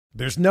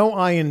There's no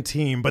I in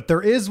team, but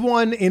there is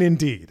one in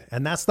Indeed,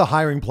 and that's the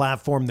hiring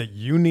platform that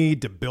you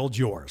need to build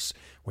yours.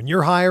 When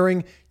you're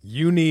hiring,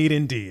 you need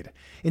Indeed.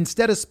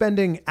 Instead of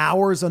spending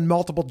hours on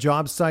multiple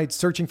job sites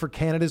searching for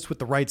candidates with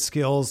the right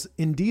skills,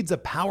 Indeed's a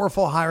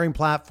powerful hiring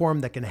platform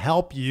that can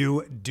help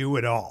you do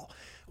it all.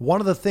 One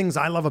of the things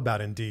I love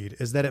about Indeed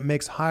is that it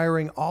makes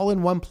hiring all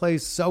in one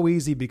place so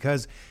easy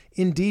because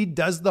Indeed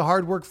does the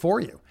hard work for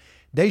you.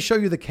 They show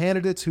you the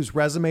candidates whose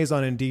resumes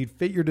on Indeed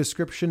fit your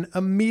description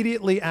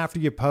immediately after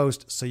you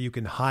post so you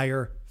can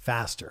hire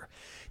faster.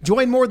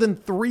 Join more than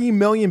 3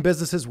 million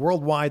businesses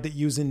worldwide that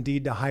use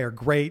Indeed to hire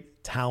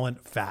great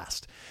talent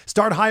fast.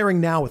 Start hiring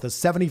now with a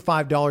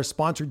 $75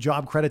 sponsored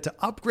job credit to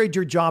upgrade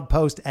your job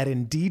post at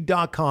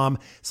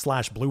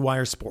Indeed.com/Blue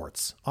Wire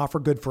Sports. Offer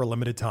good for a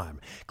limited time.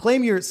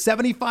 Claim your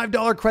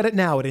 $75 credit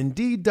now at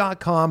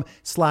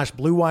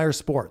Indeed.com/Blue Wire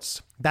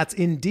Sports. That's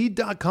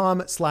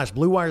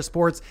Indeed.com/Blue Wire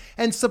Sports,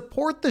 and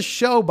support the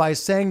show by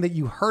saying that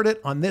you heard it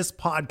on this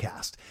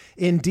podcast.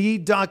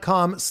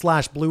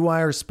 Indeed.com/Blue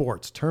Wire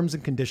Sports. Terms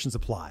and conditions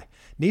apply.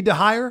 Need to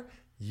hire?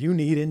 You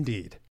need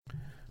Indeed.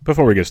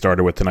 Before we get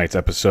started with tonight's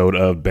episode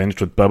of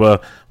Benched with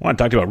Bubba, I want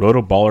to talk to you about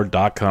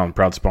rotoballer.com,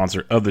 proud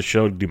sponsor of the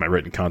show. Do my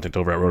written content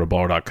over at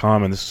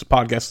rotoballer.com, and this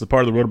podcast is a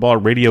part of the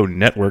Rotoballer Radio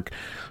Network.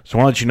 So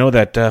I want to let you know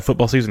that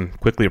football season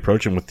quickly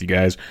approaching with you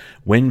guys.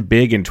 Win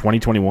big in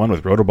 2021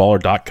 with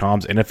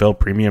rotoballer.com's NFL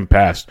Premium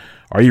Pass.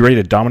 Are you ready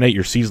to dominate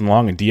your season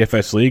long in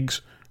DFS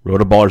leagues?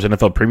 Rotoballer's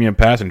NFL Premium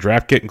Pass and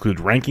Draft Kit include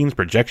rankings,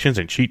 projections,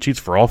 and cheat sheets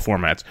for all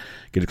formats.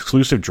 Get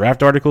exclusive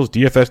draft articles,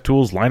 DFS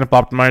tools, lineup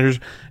optimizers,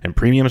 and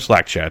premium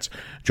Slack chats.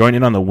 Join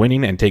in on the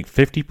winning and take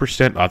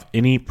 50% off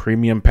any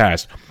Premium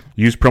Pass.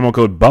 Use promo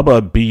code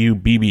BUBBA,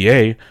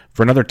 B-U-B-B-A,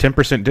 for another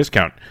 10%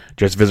 discount.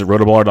 Just visit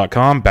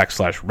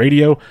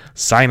rotoballer.com/radio,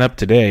 sign up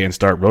today, and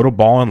start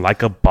rotoballing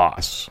like a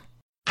boss.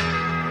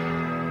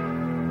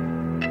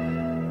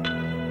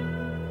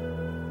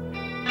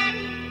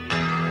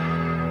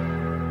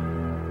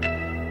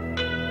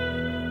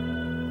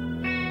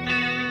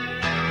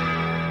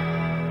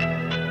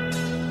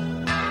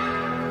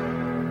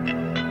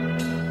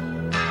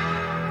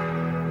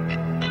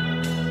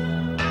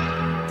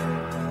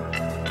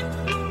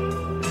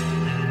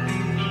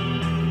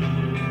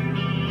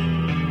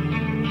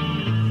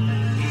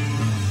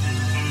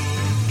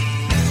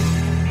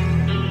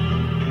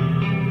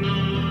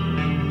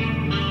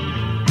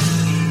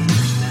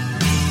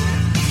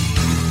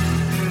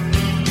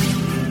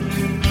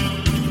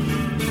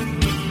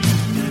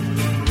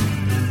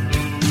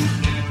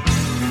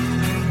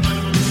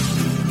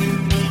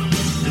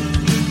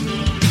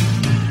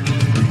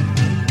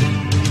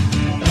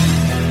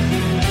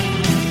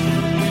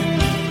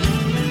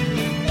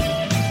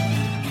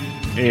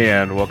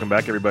 And welcome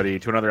back, everybody,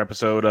 to another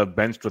episode of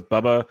Benched with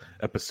Bubba,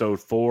 episode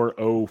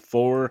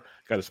 404.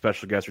 Got a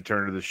special guest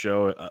returning to the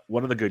show,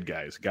 one of the good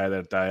guys, a guy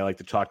that I like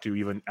to talk to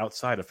even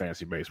outside of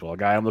fantasy baseball, a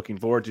guy I'm looking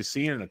forward to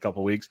seeing in a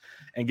couple weeks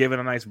and giving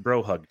a nice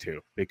bro hug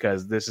to,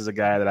 because this is a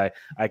guy that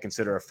I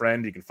consider a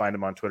friend. You can find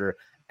him on Twitter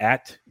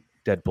at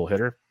Deadpool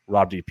Hitter.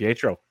 Rob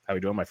DiPietro, how are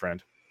you doing, my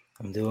friend?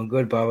 I'm doing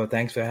good, Bubba.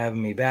 Thanks for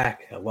having me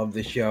back. I love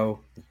this show.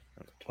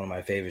 It's one of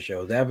my favorite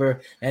shows ever,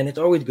 and it's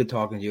always good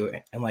talking to you.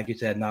 And like you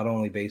said, not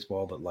only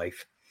baseball but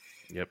life.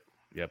 Yep,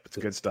 it's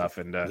good stuff.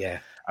 And yeah,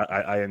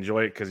 I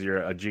enjoy it because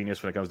you're a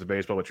genius when it comes to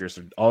baseball, but you're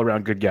an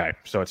all-around good guy.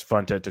 So it's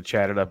fun to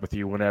chat it up with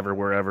you whenever,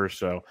 wherever.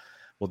 So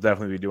we'll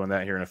definitely be doing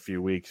that here in a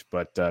few weeks.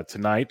 But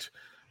tonight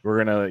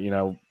we're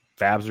gonna,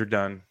 fabs are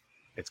done.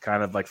 It's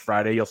kind of like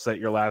Friday. You'll set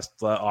your last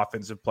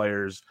offensive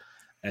players,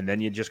 and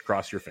then you just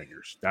cross your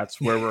fingers. That's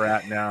where we're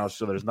at now.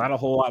 So there's not a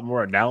whole lot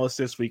more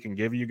analysis we can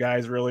give you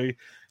guys, really,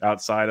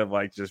 outside of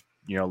like just,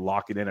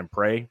 lock it in and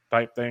pray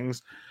type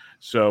things.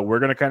 So we're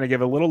going to kind of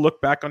give a little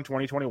look back on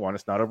 2021.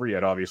 It's not over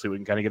yet, obviously. We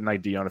can kind of get an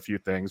idea on a few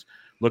things.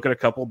 Look at a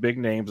couple big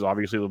names.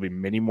 Obviously, there'll be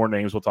many more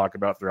names we'll talk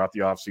about throughout the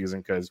offseason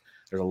because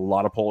there's a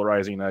lot of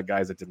polarizing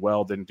guys that did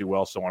well, didn't do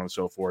well, so on and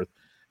so forth.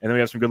 And then we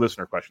have some good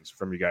listener questions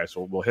from you guys.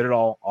 So we'll hit it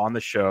all on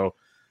the show.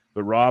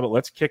 But, Rob,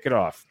 let's kick it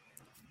off.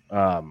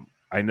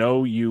 I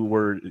know you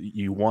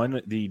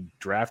won the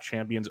draft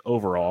champions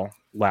overall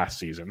last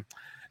season,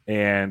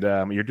 and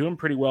you're doing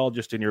pretty well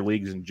just in your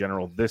leagues in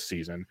general this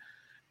season.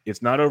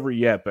 It's not over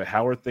yet, but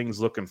how are things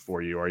looking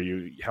for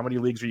you? How many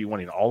leagues are you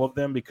winning? All of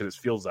them? Because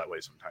it feels that way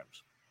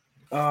sometimes.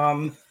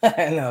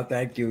 No,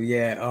 thank you.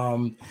 Yeah.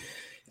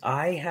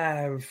 I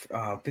have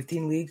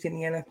 15 leagues in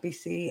the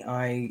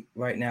NFBC.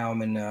 Right now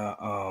I'm in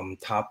the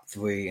top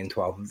 3 in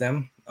 12 of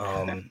them.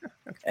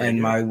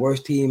 And my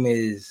worst team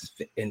is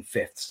in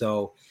 5th.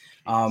 So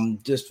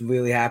just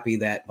really happy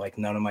that like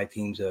none of my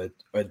teams are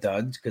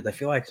duds, because I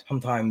feel like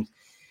sometimes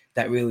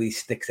that really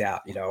sticks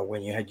out,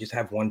 when you just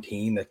have one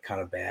team that's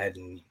kind of bad,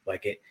 and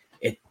like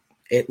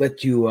it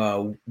lets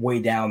you weigh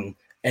down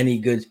any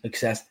good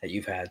success that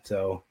you've had.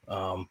 So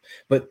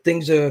but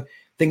things are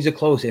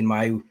close. In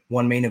my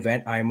one main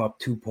event, I'm up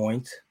 2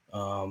 points,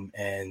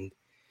 and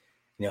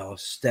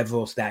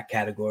several stat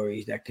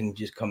categories that can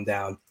just come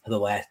down to the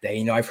last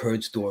day. I've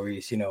heard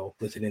stories,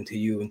 listening to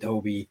you and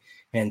Toby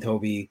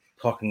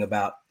talking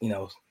about,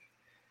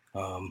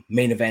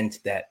 main events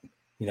that,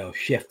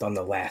 shift on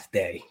the last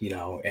day,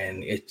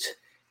 and it's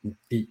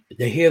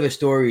to hear the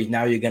stories.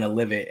 Now you're going to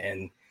live it.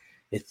 And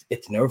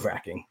it's nerve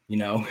wracking,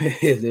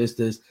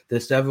 there's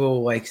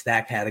several like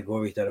stat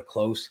categories that are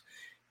close.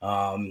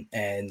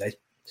 And I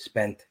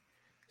spent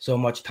so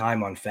much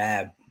time on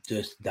Fab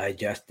just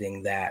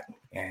digesting that.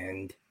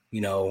 And,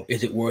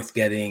 is it worth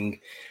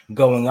going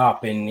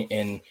up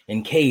in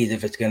Ks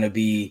if it's going to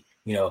be,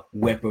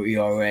 whip or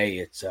ERA?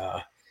 It's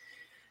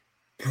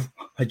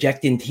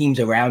projecting teams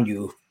around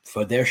you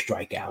for their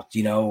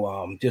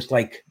strikeouts, just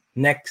like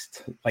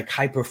next, like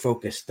hyper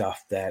focused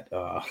stuff that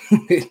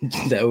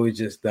that was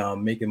just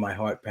making my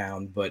heart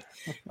pound. But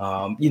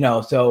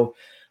so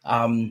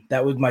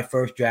that was my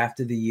first draft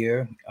of the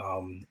year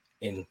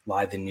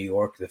live in New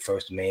York, the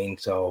first main.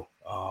 So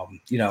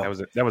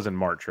that was in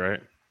March,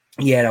 right?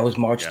 Yeah, that was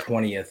March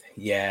 20th.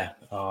 Yeah.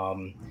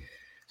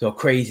 So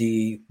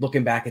crazy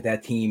looking back at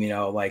that team,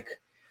 like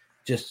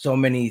just so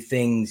many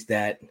things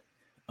that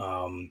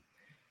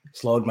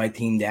slowed my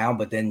team down.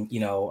 But then,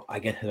 I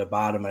get to the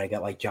bottom and I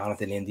got like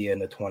Jonathan India in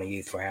the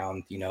 28th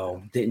round,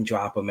 didn't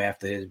drop him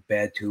after his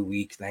bad 2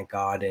 weeks, thank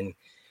God. And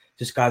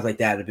just guys like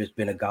that have just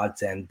been a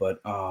godsend. But,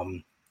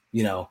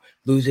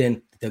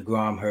 losing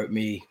DeGrom hurt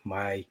me.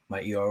 My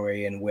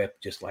ERA and whip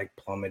just like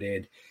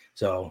plummeted.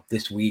 So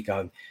this week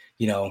I'm,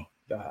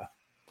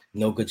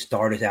 no good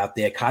starters out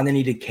there. Kind of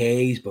needed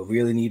Ks, but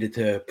really needed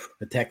to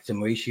protect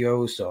some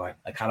ratios. So I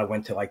kind of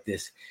went to like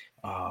this,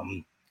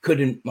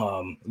 couldn't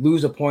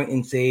lose a point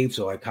in save.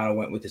 So I kind of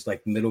went with this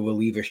like middle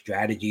reliever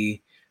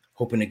strategy,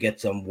 hoping to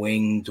get some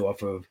wings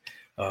off of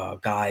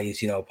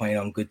guys, playing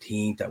on good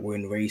teams that were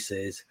in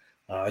races.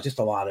 Just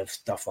a lot of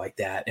stuff like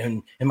that.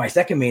 And in my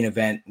second main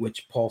event,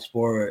 which Paul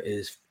Sporer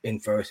is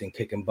in first and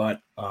kicking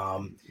butt,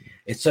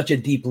 it's such a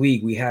deep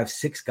league. We have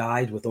 6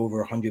 guys with over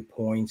 100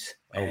 points.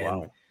 And,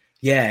 wow.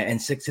 Yeah,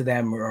 and 6 of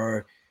them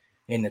are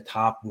in the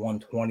top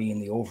 120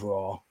 in the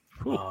overall.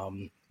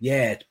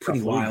 Yeah, it's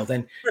pretty wild.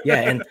 And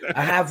and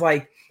I have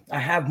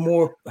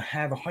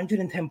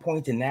 110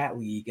 points in that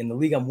league. In the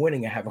league I'm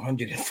winning, I have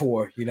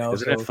 104,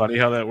 Isn't it funny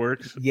how that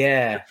works?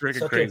 Yeah. It's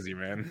freaking crazy,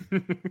 man.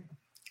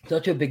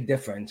 Such a big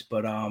difference.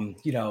 But I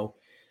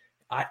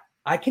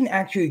can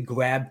actually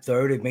grab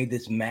third. It made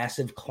this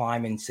massive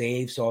climb and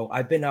save. So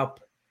I've been up.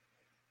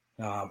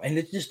 And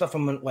it's just stuff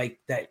from like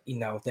that,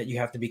 that you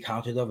have to be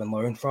conscious of and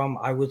learn from.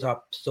 I was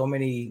up so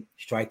many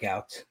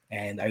strikeouts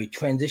and I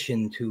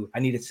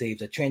needed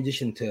saves. I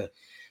transitioned to,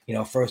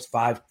 first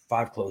five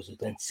closers,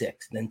 then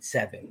 6, then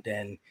 7,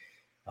 then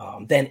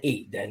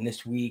 8. Then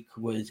this week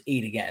was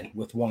 8 again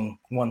with one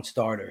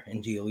starter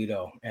in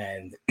Giolito.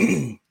 And,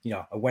 I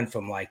went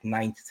from like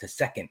 9th to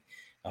 2nd.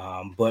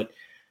 But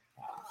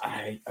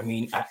I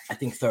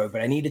think third,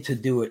 but I needed to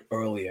do it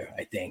earlier.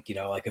 I think,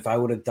 like if I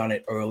would have done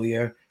it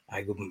earlier,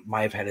 I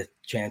might have had a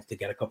chance to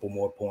get a couple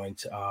more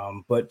points.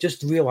 But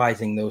just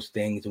realizing those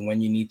things and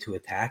when you need to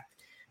attack,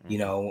 you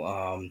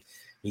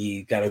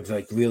got to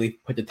like really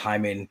put the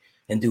time in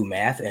and do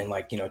math and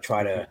like,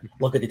 try to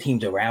look at the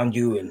teams around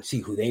you and see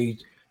who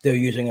they're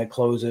using at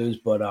closers.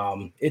 But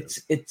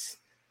it's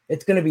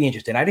going to be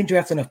interesting. I didn't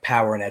draft enough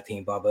power in that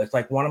team, Bubba. It's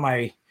like one of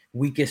my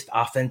weakest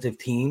offensive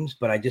teams,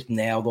 but I just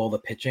nailed all the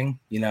pitching,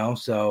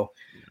 so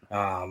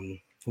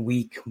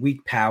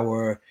weak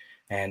power.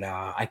 And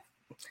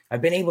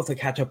I've been able to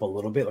catch up a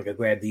little bit. Like I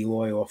grabbed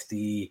Eloy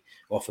he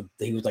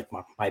was like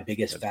my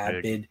biggest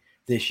Fab bid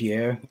this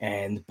year,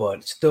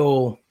 but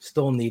still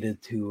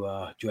needed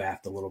to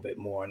draft a little bit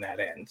more on that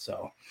end.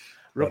 So,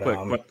 real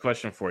quick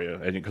question for you,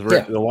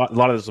 because a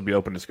lot of this will be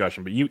open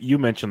discussion. But you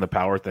mentioned the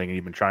power thing, and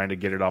you've been trying to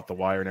get it off the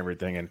wire and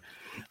everything. And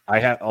I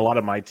had a lot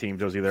of my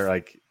teams. It was either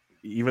like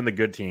even the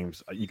good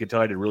teams, you could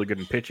tell I did really good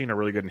in pitching or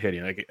really good in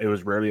hitting. Like it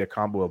was rarely a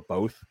combo of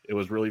both. It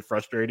was really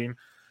frustrating,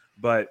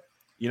 but.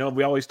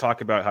 We always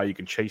talk about how you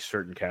can chase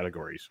certain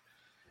categories.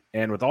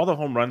 And with all the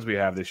home runs we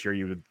have this year,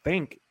 you would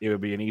think it would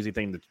be an easy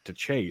thing to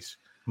chase.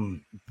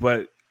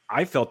 But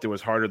I felt it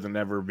was harder than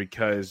ever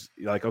because,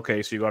 like,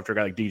 okay, so you go after a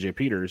guy like DJ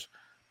Peters,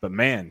 but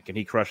man, can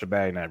he crush a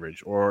batting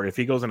average? Or if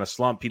he goes in a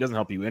slump, he doesn't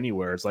help you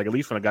anywhere. It's like at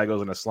least when a guy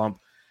goes in a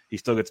slump, he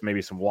still gets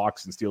maybe some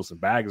walks and steals some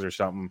bags or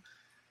something.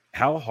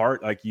 How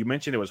hard, like you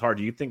mentioned it was hard.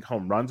 Do you think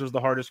home runs was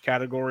the hardest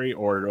category,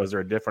 or was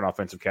there a different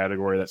offensive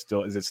category that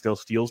still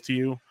steals to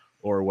you?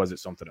 Or was it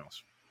something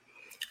else?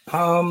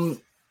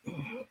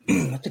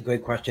 That's a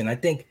great question. I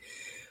think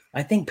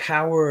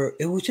power,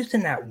 it was just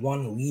in that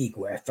one league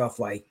where I felt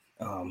like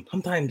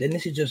sometimes, and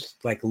this is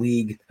just like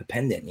league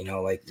dependent,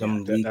 like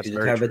some leagues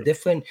just have a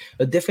different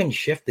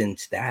shift in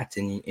stats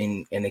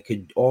and it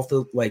could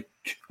also like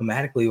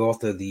dramatically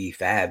alter the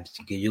Fabs.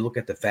 You look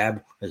at the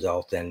Fab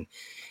results and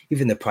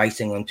even the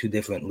pricing on 2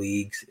 different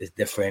leagues is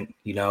different,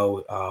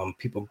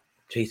 people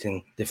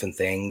chasing different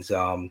things.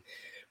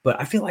 But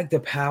I feel like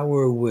the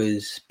power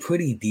was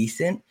pretty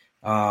decent.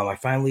 I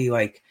finally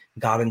like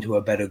got into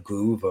a better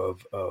groove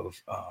of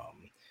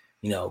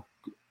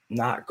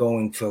not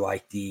going for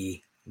like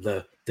the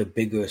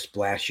bigger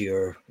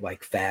splashier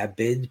like Fab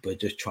bids, but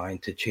just trying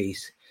to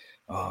chase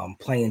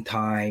playing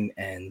time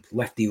and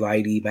lefty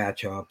righty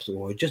matchups,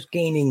 or just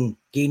gaining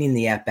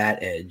the at bat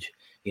edge,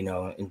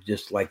 and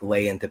just like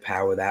lay into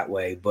power that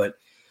way. But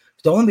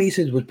stolen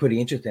bases was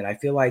pretty interesting. I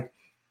feel like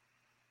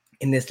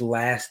in this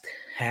last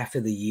half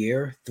of the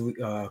year,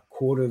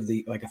 quarter of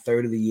the like a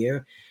third of the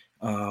year,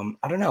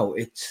 I don't know.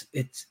 It's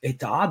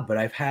odd, but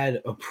I've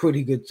had a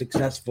pretty good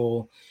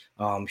successful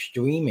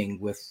streaming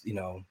with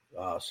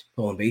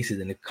stolen bases,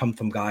 and it come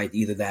from guys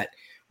either that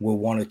were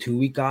 1 or 2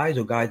 week guys,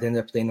 or guys that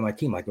ended up staying on my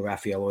team, like a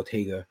Rafael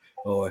Ortega,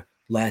 or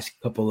last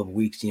couple of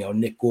weeks,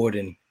 Nick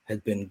Gordon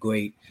has been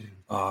great.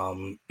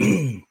 So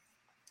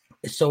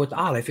it's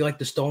odd. I feel like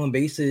the stolen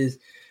bases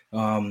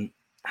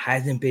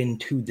hasn't been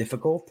too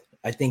difficult.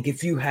 I think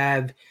if you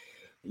have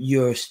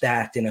your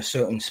stats in a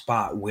certain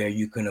spot where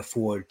you can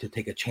afford to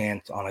take a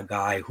chance on a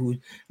guy who's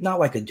not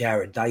like a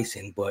Jared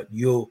Dyson, but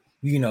you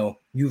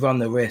run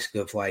the risk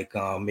of like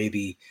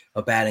maybe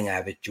a batting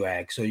average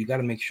drag. So you got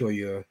to make sure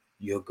you're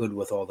good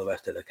with all the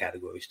rest of the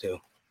categories too.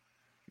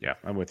 Yeah,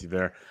 I'm with you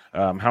there.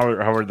 How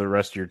are the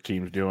rest of your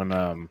teams doing?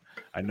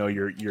 I know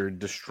you're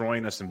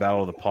destroying us in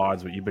Battle of the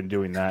Pods, but you've been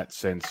doing that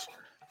since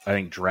I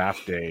think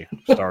draft day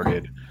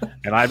started,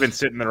 and I've been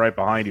sitting there right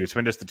behind you. It's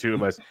been just the two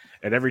of us,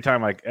 and every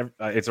time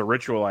it's a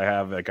ritual I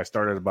have. Like I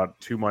started about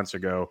 2 months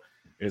ago.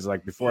 Is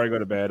like before I go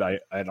to bed,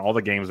 and all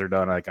the games are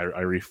done. Like I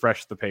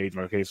refresh the page.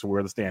 Okay, so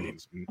where are the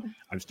standings? And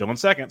I'm still in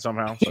second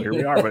somehow. So here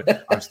we are,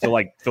 but I'm still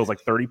feels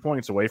like 30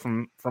 points away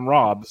from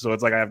Rob. So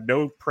it's like I have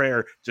no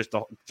prayer just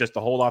to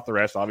hold off the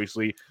rest.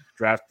 Obviously,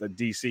 draft the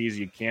DCs,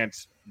 you can't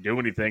do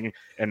anything,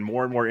 and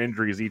more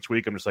injuries each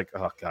week. I'm just like,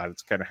 oh god,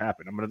 it's gonna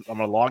happen. I'm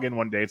gonna log in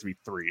one day, it's gonna be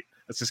 3.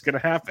 It's just gonna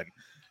happen,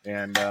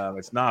 and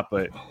it's not.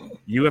 But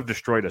you have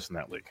destroyed us in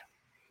that league.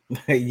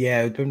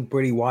 Yeah, it's been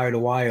pretty wire to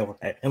wire,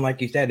 and like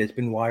you said, it's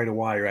been wire to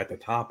wire at the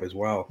top as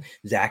well.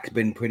 Zach's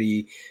been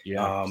pretty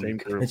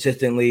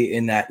consistently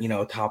in that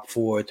top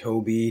 4.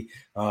 Toby,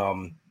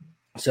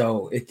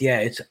 so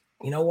it's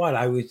what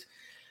I was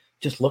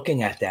just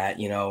looking at that,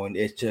 and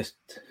it's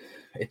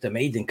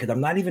amazing because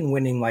I'm not even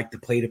winning like the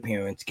plate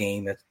appearance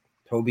game. That's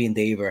Toby and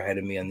Dave are ahead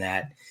of me on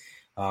that,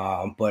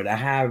 but I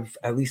have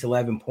at least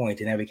 11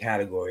 points in every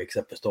category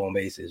except the stolen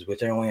bases,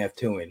 which I only have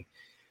 2 in.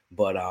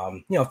 But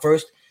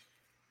first.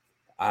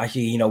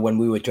 Actually, when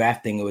we were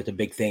drafting, it was a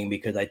big thing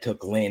because I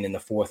took Lynn in the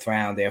 4th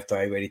round after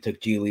I already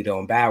took Giolito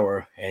and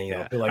Bauer. And,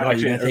 they're like, oh,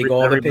 you're going to take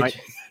all the pitch?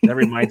 That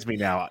reminds me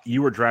now.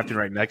 You were drafting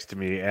right next to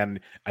me, and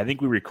I think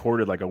we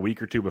recorded like a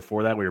week or 2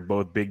 before that. We were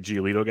both big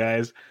Giolito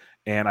guys,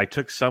 and I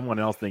took someone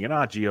else thinking,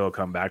 Gio will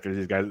come back to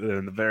these guys.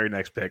 And the very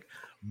next pick,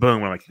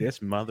 boom, I'm like, I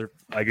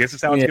guess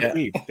it's how it's going to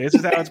be. This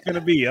is how it's going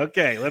to be.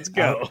 Okay, let's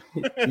go.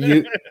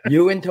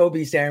 You and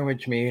Toby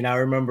sandwiched me, and I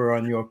remember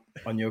on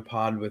your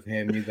pod with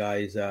him, you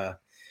guys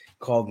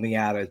called me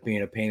out as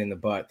being a pain in the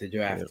butt to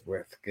draft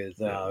with because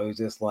it was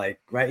just like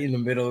right in the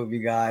middle of you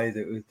guys.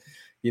 It was,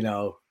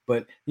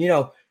 but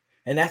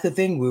and that's the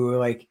thing. We were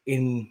like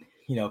in,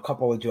 a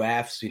couple of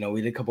drafts. We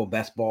did a couple of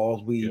best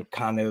balls. We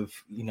kind of,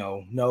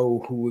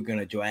 know who we're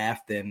gonna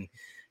draft, and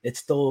it's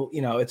still,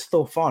 it's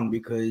still fun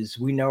because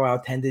we know our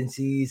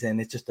tendencies,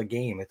 and it's just a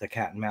game. It's a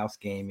cat and mouse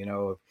game,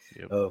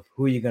 of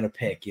who you're gonna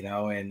pick,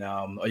 and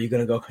are you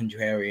gonna go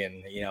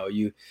contrarian? Are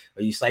you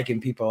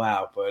psyching people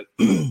out? But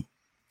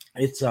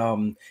it's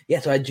so I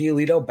had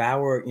Giolito,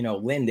 Bauer,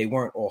 Lynn, they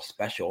weren't all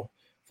special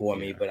for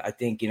me, but I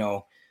think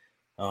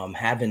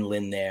having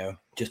Lynn there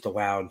just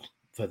allowed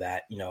for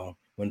that.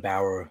 When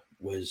Bauer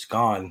was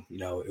gone,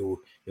 it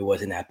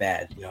wasn't that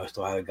bad. I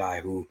still had a guy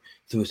who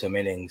threw some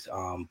innings,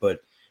 but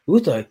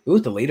it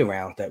was the later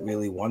round that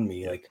really won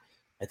me. Like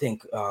I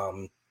think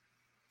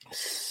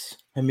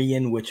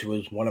Hemian, which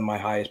was one of my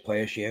highest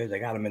player shares, I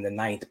got him in the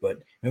 9th, but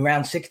in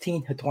round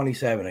 16 to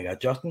 27, I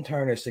got Justin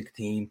Turner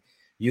 16.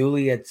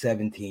 Yuli at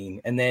 17,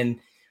 and then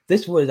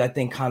this was, I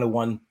think, kind of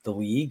won the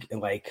league.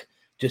 And like,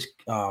 just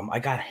I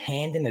got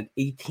Handon at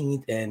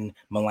 18th and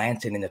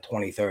Melanson in the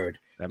 23rd.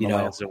 That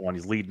Melanson one,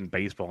 he's leading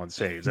baseball in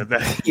saves. That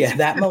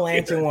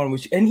Melanson one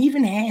was, and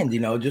even Hand,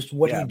 just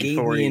what he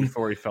gave me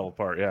before he fell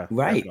apart. Yeah,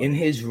 right. Definitely. In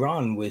his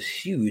run was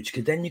huge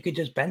because then you could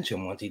just bench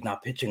him once he's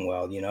not pitching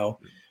well.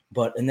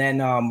 But and then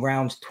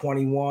rounds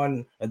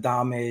 21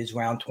 Adames,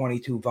 round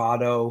 22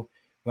 Votto,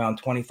 round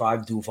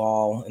 25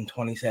 Duval, and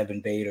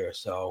 27 Bader.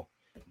 So.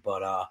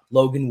 But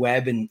Logan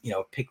Webb and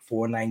pick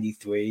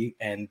 493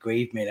 and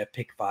Graveman at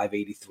pick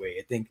 583.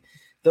 I think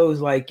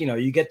those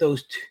you get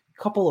those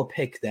couple of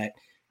picks that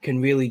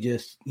can really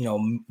just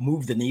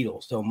move the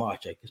needle so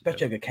much,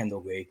 especially like a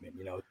Kendall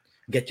Graveman.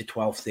 Get you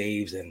 12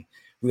 saves and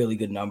really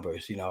good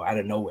numbers. Out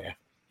of nowhere.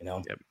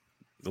 Yep.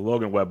 The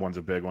Logan Webb one's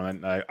a big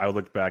one. I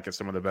looked back at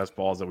some of the best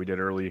balls that we did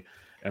early,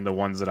 and the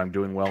ones that I'm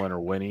doing well in are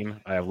winning.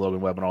 I have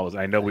Logan Webb and all those.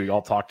 I know we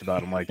all talked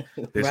about him. Like,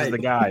 this is the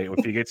guy.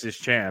 If he gets his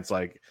chance,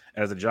 like,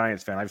 as a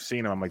Giants fan, I've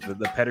seen him. I'm like,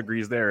 the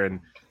pedigree's there. And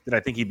did I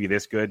think he'd be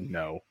this good?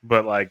 No.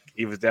 But, like,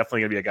 he was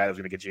definitely going to be a guy that was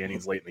going to get you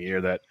innings late in the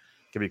year that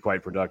can be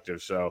quite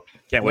productive. So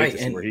can't wait to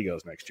see where he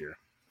goes next year.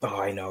 Oh,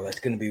 I know.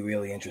 That's going to be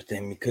really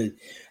interesting because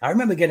I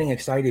remember getting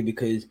excited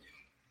because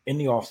in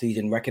the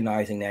offseason,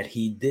 recognizing that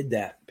he did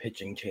that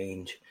pitching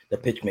change the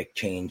pitch mix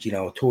change,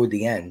 toward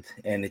the end,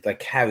 and it like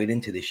carried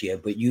into this year.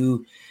 But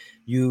you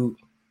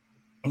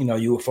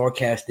were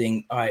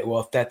forecasting, all right,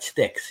 well, if that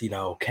sticks,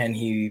 can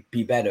he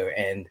be better?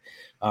 And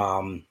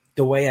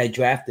the way I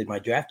drafted my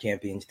draft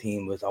champions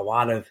team was a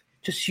lot of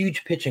just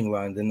huge pitching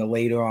runs in the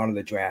later on of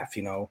the draft,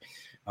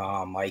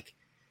 like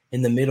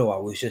in the middle, I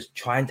was just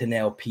trying to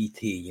nail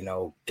PT,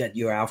 get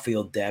your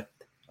outfield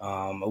depth,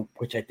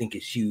 which I think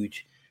is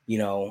huge.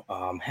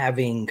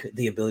 Having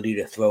the ability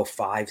to throw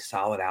 5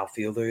 solid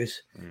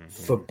outfielders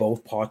for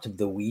both parts of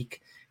the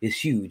week is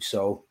huge.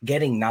 So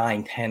getting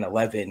 9, 10,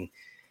 11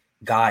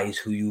 guys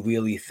who you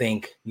really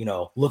think,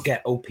 look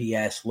at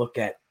OPS, look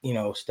at,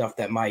 stuff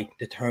that might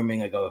determine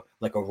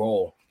like a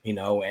role,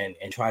 and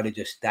try to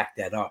just stack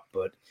that up.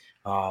 But,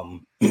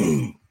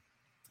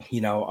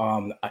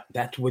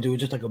 that's what it was,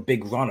 just like a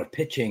big run of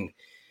pitching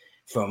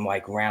from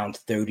like round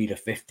 30 to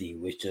 50,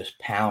 which just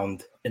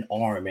pound an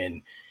arm,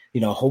 and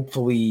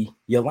hopefully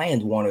you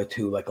land 1 or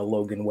 2 like a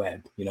Logan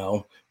Webb.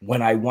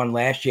 When I won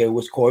last year, it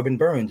was Corbin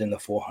Burns in the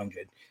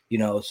 400.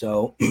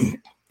 So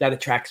that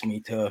attracts me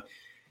to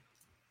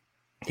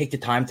take the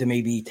time to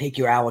maybe take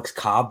your Alex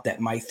Cobb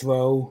that might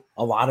throw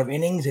a lot of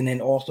innings, and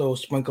then also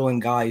sprinkle in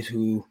guys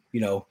who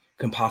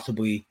can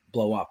possibly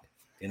blow up.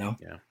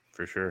 Yeah,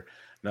 for sure.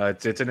 No,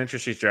 it's an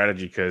interesting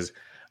strategy because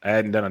I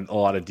hadn't done a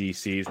lot of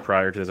DCs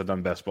prior to this. I've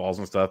done best balls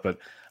and stuff, but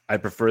I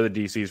prefer the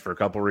DCs for a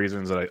couple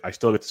reasons. That I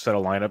still get to set a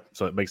lineup,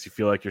 so it makes you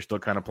feel like you're still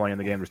kind of playing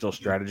the game. There's still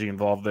strategy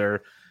involved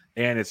there,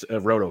 and it's a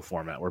roto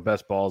format where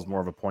best ball is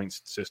more of a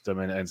points system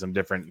and some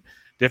different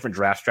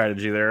draft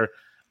strategy there.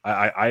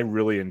 I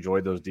really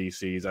enjoyed those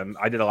DCs, and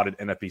I did a lot of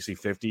NFBC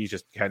 50s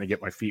just to kind of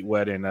get my feet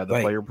wet in the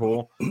player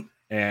pool,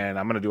 and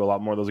I'm going to do a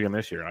lot more of those again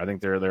this year. I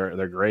think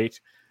they're great,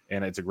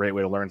 and it's a great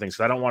way to learn things.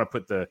 So I don't want to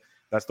put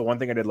that's the one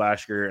thing I did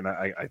last year, and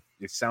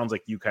it sounds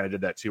like you kind of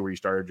did that too, where you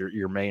started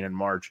your main in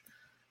March.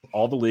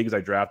 All the leagues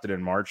I drafted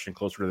in March and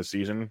closer to the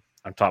season,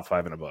 I'm top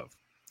 5 and above.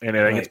 And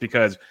I think it's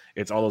because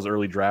it's all those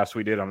early drafts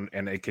we did,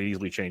 and it could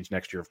easily change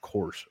next year, of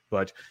course.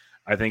 But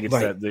I think it's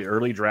that the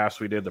early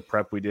drafts we did, the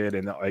prep we did,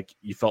 and like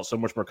you felt so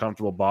much more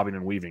comfortable bobbing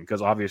and weaving,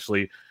 because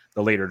obviously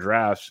the later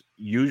drafts,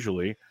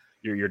 usually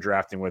you're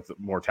drafting with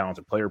more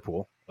talented player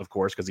pool, of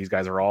course, because these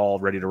guys are all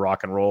ready to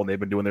rock and roll, and they've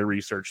been doing their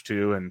research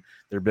too, and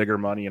they're bigger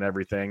money and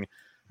everything.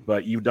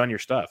 But you've done your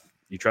stuff.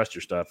 You trust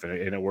your stuff, and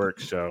it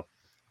works. So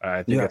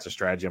I think that's a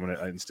strategy I'm going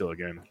to instill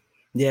again.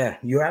 Yeah,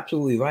 you're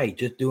absolutely right.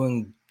 Just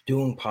doing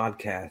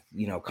podcasts,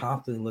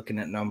 constantly looking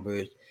at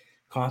numbers,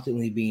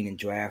 constantly being in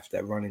drafts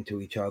that run into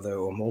each other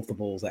or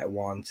multiples at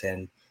once.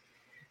 And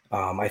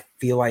I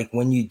feel like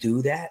when you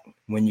do that,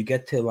 when you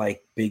get to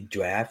like big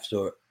drafts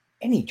or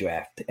any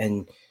draft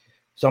and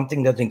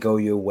something doesn't go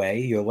your way,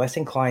 you're less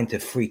inclined to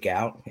freak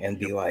out and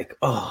be like,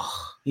 oh,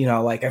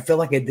 like I feel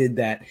like I did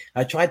that.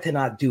 I tried to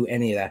not do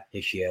any of that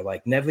this year,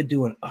 like never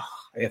doing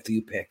after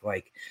you pick,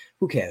 like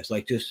who cares?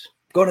 Like just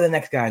go to the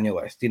next guy on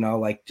your list,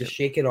 like just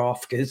shake it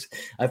off, because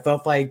I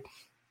felt like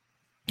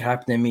it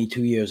happened to me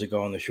 2 years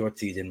ago in the short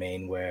season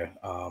main where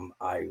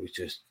I was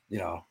just,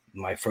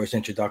 my first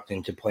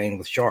introduction to playing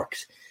with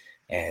sharks.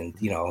 And,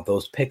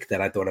 those picks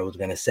that I thought I was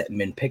going to set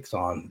min picks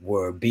on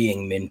were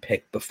being min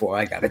picked before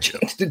I got a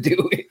chance to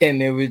do it.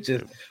 And it was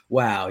just,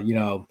 wow,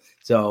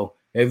 so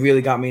it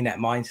really got me in that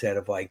mindset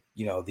of like,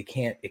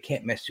 it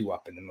can't mess you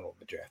up in the middle of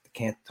the draft. It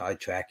can't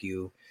sidetrack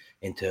you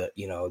into,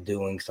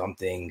 doing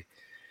something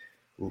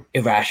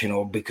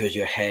irrational because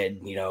your head,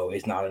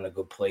 is not in a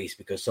good place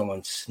because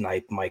someone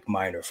sniped Mike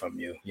Minor from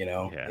you,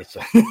 Yeah. It's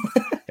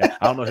Yeah,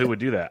 I don't know who would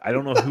do that. I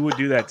don't know who would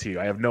do that to you.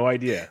 I have no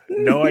idea.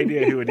 No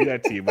idea who would do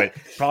that to you, but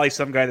probably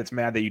some guy that's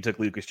mad that you took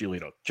Lucas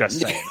Giolito.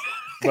 Just saying.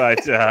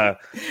 But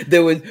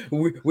there was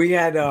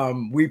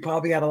we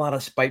probably had a lot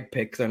of spike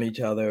picks on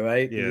each other,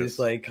 right? Yes. Just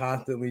like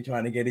constantly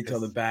trying to get each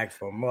other back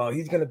from. Well,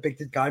 he's gonna pick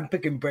this guy. I'm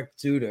picking Breck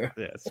Suter.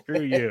 Yeah,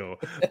 screw you.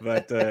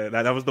 But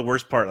that was the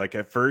worst part. Like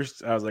at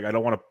first, I was like, I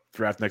don't want to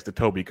draft next to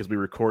Toby because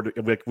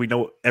we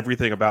know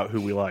everything about who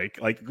we like.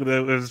 Like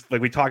it was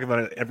like we talk about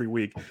it every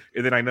week,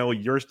 and then I know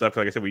your stuff.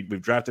 Like I said,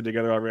 we've drafted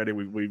together already.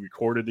 We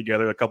recorded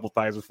together a couple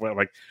times before. I'm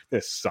like,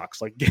 this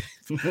sucks. Like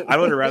I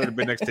would have rather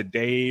been next to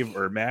Dave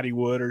or Matty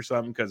Wood or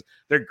something, because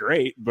they're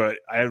great, but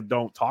I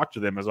don't talk to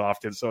them as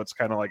often, so it's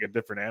kind of like a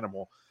different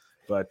animal.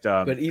 But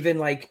even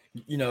like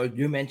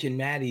you mentioned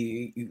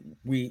Matty,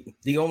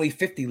 the only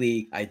 50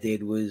 league I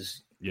did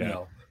was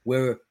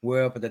we're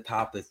up at the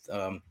top with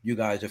you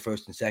guys are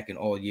first and second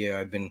all year.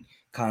 I've been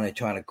kind of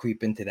trying to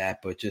creep into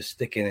that, but just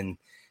sticking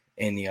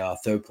in the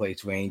third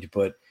place range.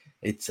 But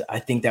I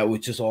think that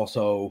was just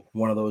also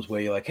one of those where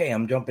you're like, hey,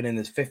 I'm jumping in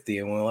this 50,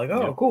 and we're like,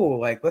 oh, cool,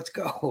 like let's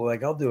go,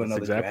 like I'll do another.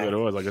 That's exactly draft. what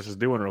it was. Like let's just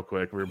do one real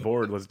quick. We're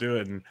bored, let's do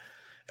it. And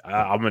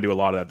I'm gonna do a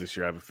lot of that this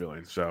year. I have a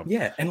feeling. So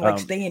yeah, and like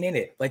staying in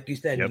it, like you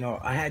said, Yep.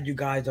 I had you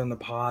guys on the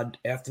pod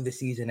after the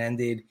season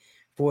ended,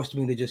 forced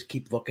me to just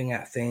keep looking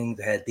at things.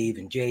 I had Dave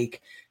and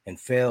Jake and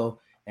Phil,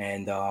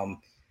 and I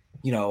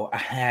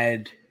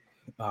had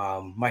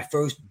my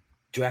first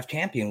draft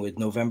champion was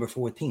November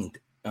 14th.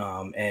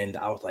 And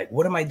I was like,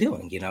 what am I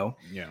doing?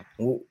 Yeah.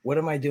 What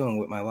am I doing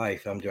with my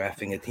life? I'm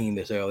drafting a team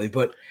this early,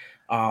 but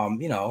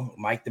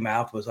Mike the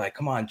Mouth was like,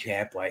 come on,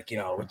 champ. Like,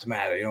 what's the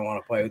matter? You don't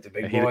want to play with the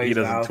big boys? He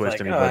doesn't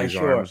twist anybody's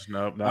arms.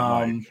 Nope,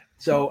 not Mike.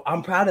 So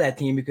I'm proud of that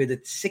team because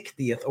it's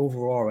 60th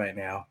overall right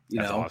now.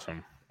 That's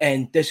awesome.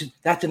 And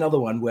that's another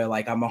one where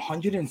like I'm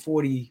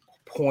 140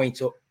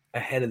 points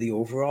ahead of the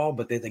overall,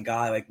 but there's a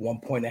guy like 1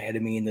 point ahead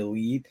of me in the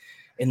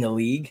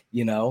league,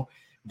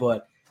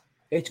 but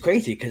it's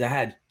crazy because I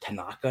had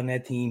Tanaka on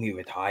that team. He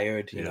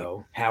retired,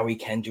 Howie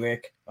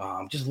Kendrick.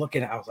 Just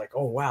looking at, I was like,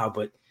 oh wow.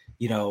 But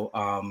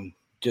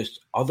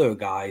just other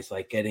guys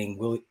like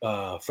getting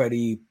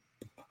Freddie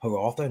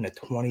Peralta in the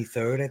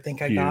 23rd, I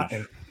think I got,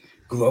 and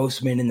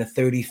Grossman in the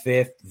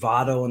 35th,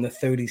 Votto in the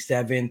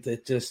 37th.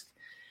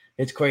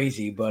 It's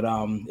crazy, but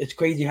it's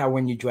crazy how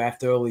when you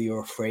draft early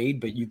you're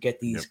afraid, but you get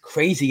these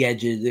crazy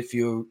edges if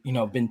you're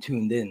been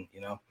tuned in.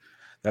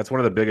 That's one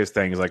of the biggest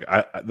things. Like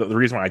the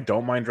reason why I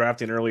don't mind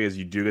drafting early is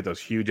you do get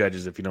those huge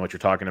edges if you know what you're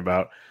talking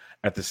about.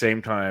 At the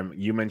same time,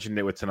 you mentioned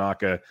it with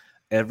Tanaka.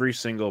 Every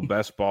single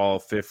best ball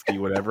 50,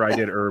 whatever I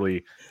did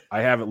early,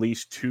 I have at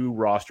least 2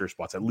 roster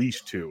spots, at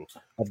least 2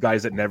 of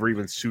guys that never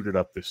even suited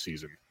up this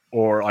season,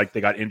 or like they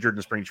got injured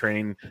in spring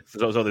training.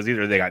 So there's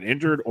either they got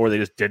injured or they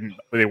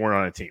weren't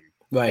on a team.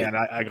 Right. And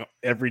I go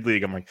every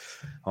league. I'm like,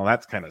 oh,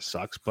 that kind of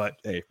sucks. But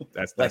hey,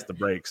 that's the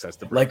breaks. That's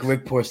the breaks. Like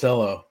Rick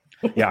Porcello.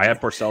 Yeah, I have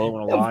Porcello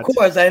in a lot. Of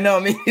course, I know.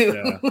 Me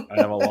too. Yeah,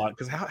 I have a lot.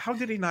 Because how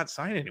did he not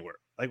sign anywhere?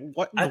 Like,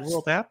 what in the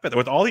world happened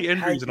with all the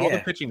injuries and all the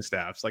pitching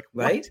staffs? Like,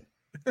 right?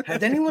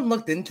 Has anyone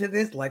looked into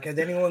this? Like, has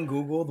anyone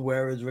Googled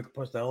where is Rick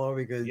Porcello?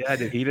 Because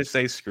did he just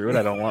say screw it?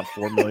 I don't want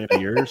 $4 million a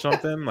year or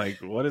something. Like,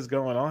 what is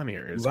going on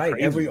here? It's right.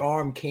 Crazy. Every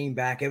arm came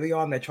back. Every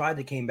arm that tried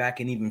to came back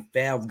and even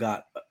failed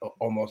got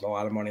almost a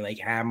lot of money. Like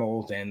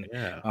Hamels and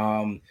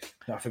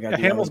I forgot.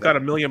 Hamels got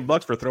 $1 million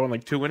for throwing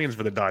like 2 innings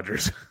for the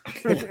Dodgers.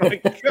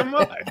 Like, come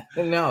on.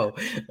 No,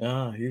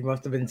 he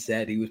must have been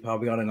sad. He was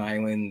probably on an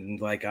island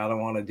and like, I don't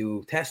want to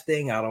do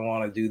testing. I don't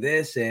want to do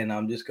this, and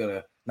I'm just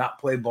gonna not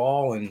play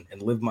ball and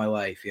live my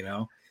life,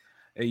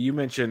 Hey, you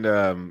mentioned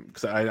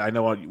because I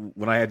know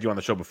when I had you on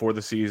the show before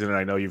the season, and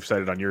I know you've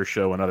said it on your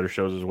show and other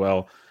shows as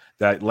well,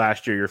 that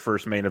last year your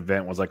first main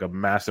event was like a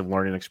massive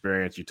learning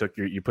experience. You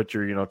put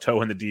your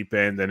toe in the deep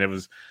end, and it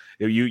was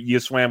you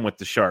swam with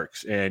the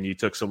sharks and you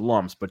took some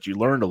lumps, but you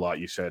learned a lot.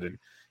 You said, and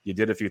you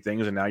did a few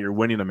things, and now you're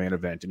winning a main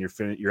event, and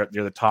you're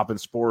the top in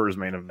Sporers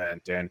main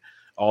event, and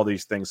all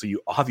these things. So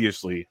you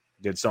obviously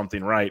did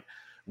something right.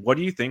 What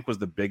do you think was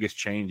the biggest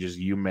changes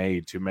you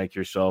made to make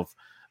yourself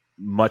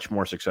much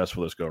more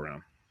successful this go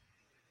around?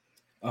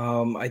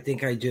 I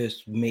think I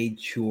just made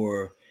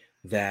sure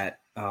that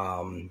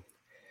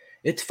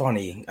it's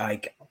funny.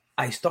 Like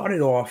I started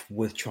off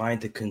with trying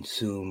to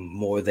consume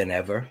more than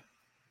ever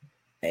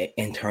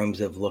in terms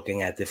of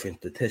looking at different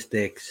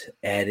statistics,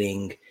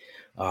 adding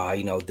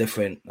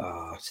different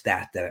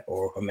stat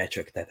or a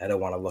metric that I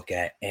don't want to look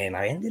at. And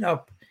I ended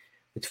up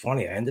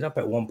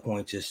at one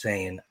point just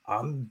saying,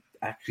 I'm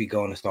actually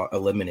going to start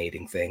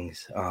eliminating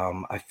things.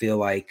 I feel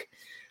like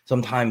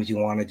sometimes you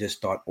want to just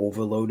start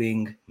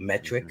overloading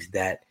metrics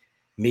that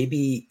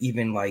maybe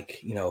even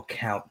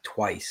count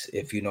twice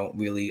if you don't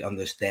really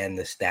understand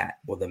the stat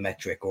or the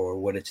metric or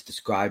what it's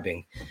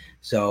describing.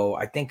 So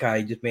I think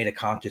I just made a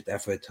conscious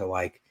effort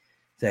to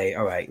say,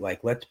 all right,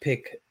 let's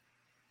pick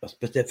a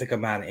specific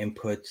amount of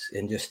inputs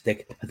and just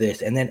stick to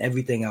this, and then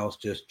everything else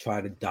just try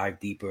to dive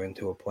deeper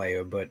into a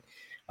player. But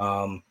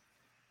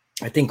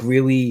I think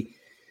really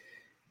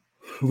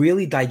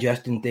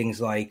digesting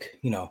things like,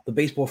 the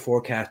baseball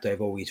forecast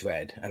I've always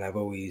read and I've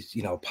always,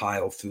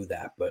 piled through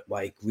that. But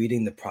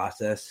reading The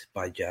Process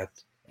by Jeff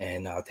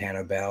and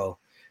Tanner Bell,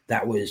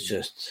 that was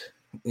just,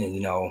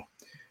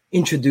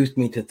 introduced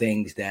me to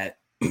things that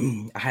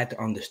I had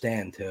to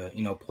understand to,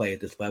 play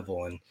at this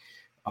level, and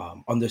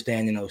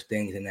understanding those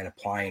things and then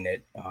applying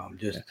it.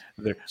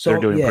 They're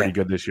doing pretty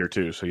good this year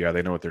too. So yeah,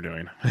 they know what they're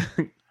doing.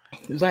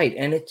 Right.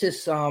 And it's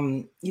just,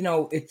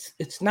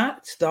 it's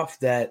not stuff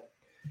that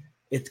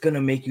it's going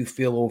to make you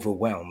feel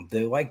overwhelmed.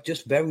 They're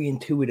just very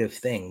intuitive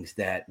things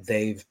that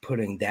they've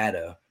putting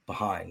data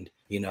behind,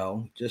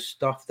 just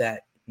stuff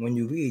that when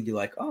you read, you're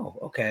like, oh,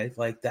 okay.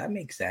 That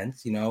makes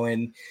sense,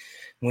 and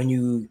when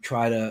you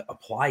try to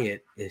apply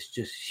it, it's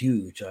just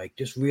huge.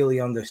 Just really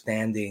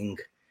understanding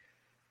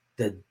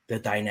the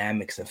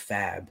dynamics of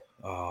FAB.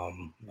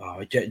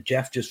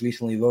 Jeff just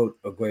recently wrote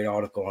a great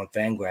article on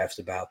Fangraphs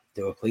about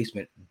the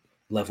replacement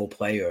level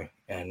player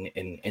and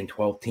in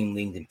 12-team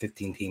leagues and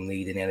 15-team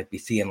leagues in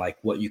NFBC, and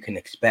what you can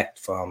expect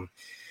from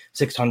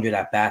 600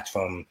 at bats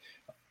from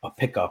a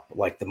pickup,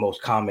 the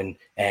most common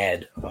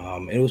ad.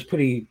 It was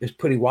pretty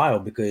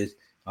wild because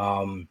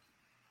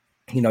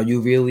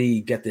you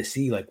really get to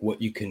see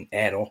what you can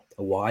add off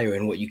the wire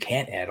and what you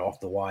can't add off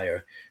the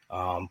wire.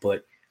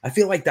 But I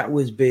feel like that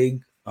was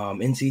big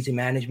in season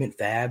management.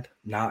 FAB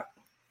not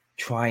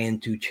trying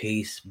to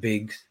chase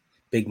big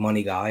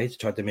money guys,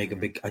 tried to make a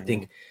big. I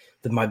think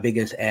my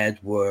biggest ads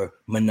were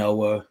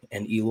Manoah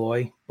and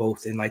Eloy,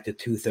 both in the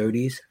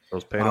 230s.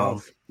 Those paid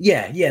off.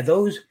 Yeah,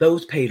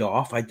 those paid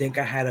off. I think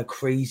I had a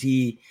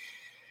crazy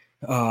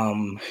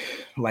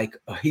Like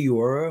a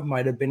Hiura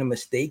might have been a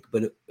mistake,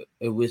 but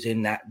it was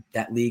in that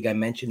league I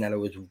mentioned that it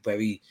was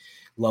very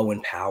low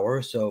in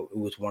power, so it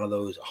was one of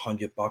those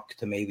 $100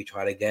 to maybe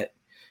try to get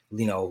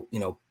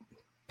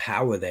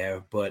power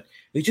there. But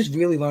it's just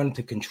really learning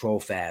to control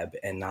Fab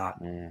and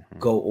not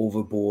go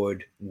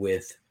overboard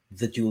with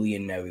the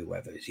Julian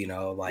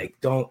Merriweathers. Like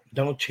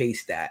don't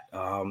chase that.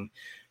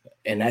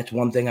 And that's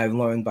one thing I've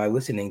learned by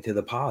listening to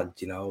the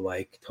pods.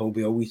 Like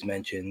Toby always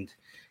mentioned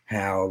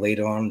how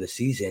later on in the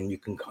season you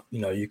can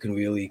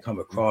really come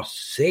across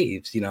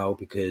saves,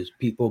 because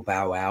people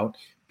bow out,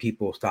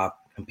 people stop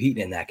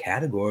competing in that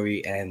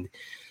category, and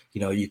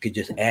you could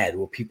just add,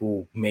 well,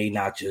 people may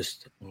not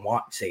just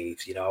want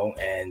saves,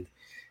 and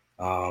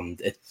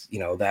it's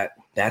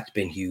that's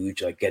been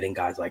huge, like getting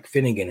guys like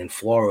Finnegan and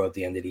Flora at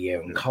the end of the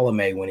year, and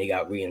Cullame when he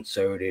got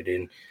reinserted,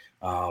 and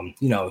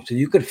so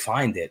you could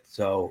find it.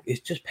 So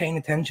it's just paying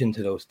attention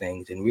to those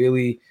things and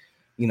really,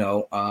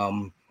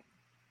 I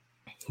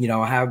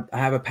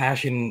have a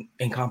passion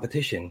in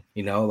competition,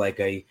 like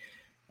I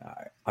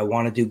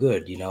want to do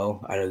good,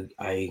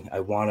 I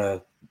want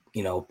to,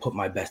 put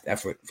my best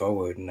effort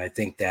forward. And I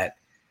think that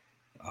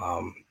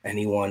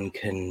anyone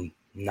can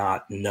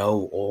not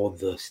know all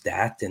the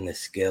stats and the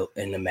skill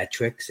and the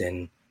metrics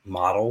and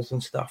models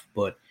and stuff,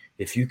 but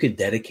if you could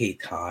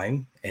dedicate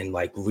time and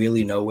like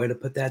really know where to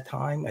put that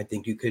time, I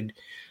think you could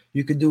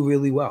do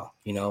really well.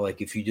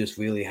 Like if you just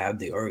really have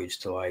the urge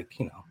to, like,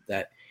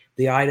 that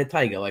the eye of the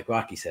tiger, like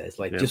Rocky says,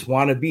 like just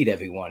want to beat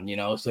everyone,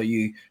 so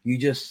you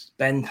just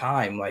spend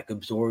time like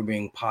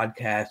absorbing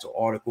podcasts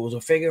or articles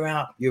or figure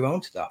out your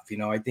own stuff.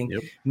 I think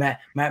Matt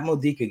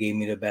Modica gave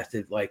me the best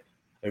advice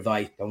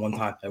at one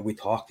time that we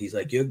talked. He's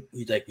like, you're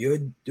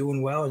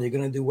doing well and you're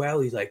gonna do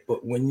well. He's like,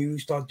 but when you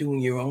start doing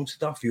your own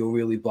stuff, you'll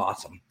really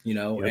blossom,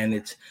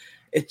 and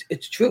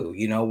it's true.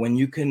 When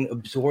you can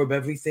absorb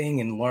everything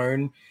and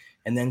learn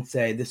and then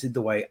say, this is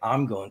the way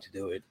I'm going to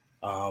do it.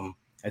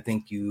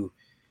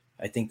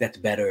 I think that's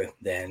better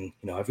than,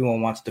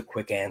 everyone wants the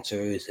quick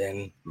answers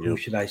and who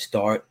should I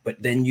start? But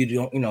then you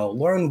don't,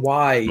 learn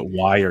why. But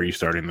why are you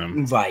starting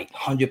them? Right.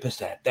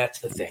 100%.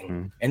 That's the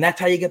thing. And that's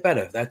how you get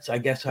better. I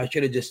guess I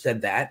should have just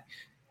said that.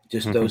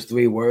 Just those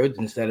 3 words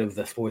instead of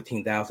the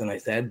 14,000 I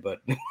said, but.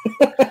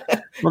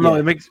 Well, no,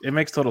 it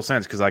makes total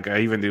sense. Cause like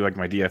I even do like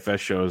my DFS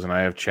shows and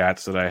I have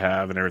chats that I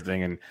have and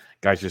everything. And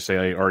guys just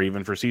say, or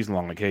even for season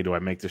long, like, hey, do I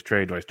make this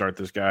trade? Do I start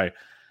this guy?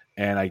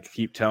 And I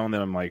keep telling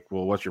them, I'm like,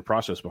 well, what's your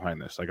process behind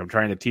this? Like, I'm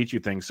trying to teach you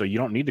things so you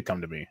don't need to come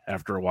to me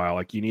after a while.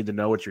 Like, you need to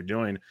know what you're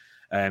doing.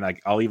 And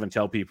like, I'll even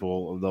tell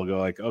people, they'll go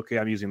like, okay,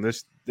 I'm using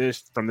this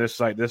from this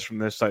site, this from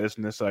this site, this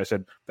from this site. I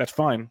said, that's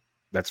fine.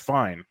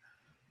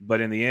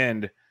 But in the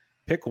end,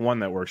 pick one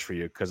that works for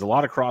you, because a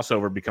lot of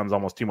crossover becomes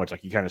almost too much.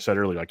 Like you kind of said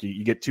earlier, like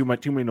you get too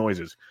many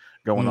noises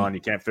going on. You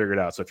can't figure it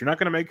out. So if you're not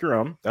going to make your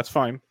own, that's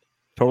fine.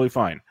 Totally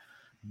fine.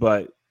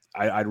 But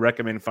I'd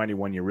recommend finding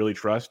one you really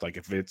trust. Like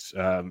if it's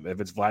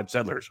Vlad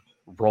Sedler's,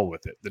 roll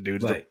with it. The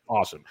dude's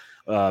awesome.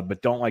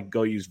 But don't like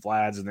go use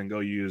Vlad's and then go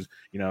use,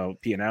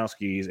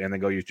 Pianowski's and then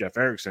go use Jeff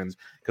Erickson's,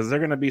 because they're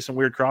going to be some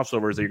weird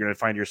crossovers that you're going to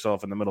find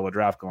yourself in the middle of a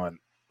draft going,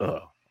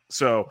 ugh.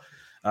 So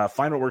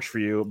find what works for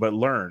you, but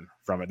learn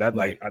from it.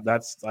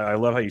 I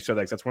love how you said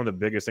that, 'cause that's one of the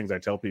biggest things I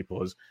tell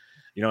people is,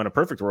 in a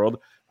perfect world,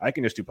 I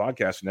can just do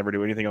podcasts and never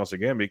do anything else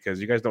again, because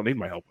you guys don't need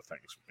my help with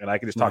things. And I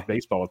can just talk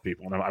baseball with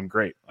people, and I'm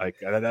great. Like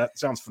that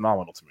sounds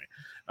phenomenal to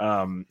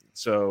me.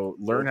 So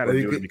learn how to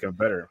do it and become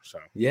better. So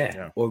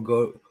or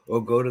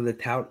go to the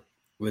tout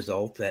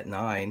results at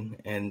 9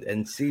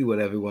 and see what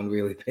everyone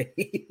really pays.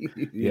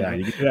 You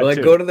can do that like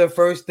too. Go to the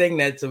first thing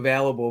that's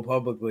available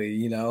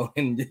publicly,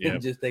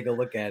 and just take a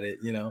look at it.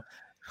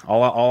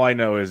 All I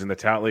know is in the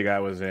tout league I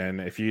was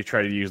in, if you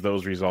try to use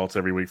those results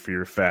every week for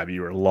your fab,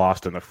 you are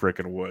lost in the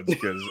freaking woods.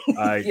 Because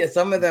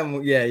some of them,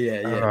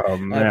 Oh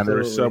man, there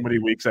were so many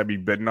weeks I'd be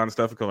bidding on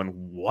stuff going,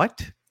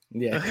 what?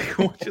 Yeah,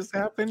 what just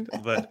happened?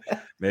 But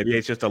maybe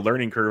it's just a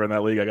learning curve in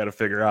that league I got to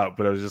figure out.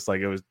 But it was just like,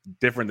 it was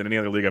different than any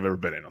other league I've ever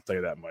been in. I'll tell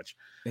you that much.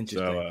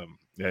 So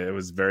it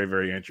was very,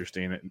 very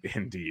interesting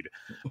indeed.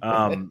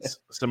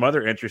 Some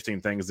other interesting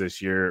things this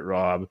year,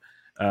 Rob.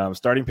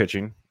 Starting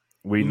pitching.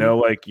 We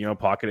know,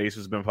 Pocket Ace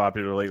has been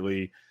popular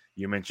lately.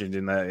 You mentioned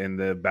in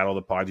the Battle of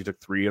the Pods, you took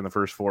 3 in the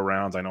first 4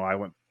 rounds. I know I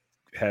went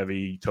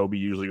heavy. Toby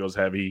usually goes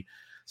heavy.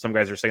 Some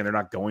guys are saying they're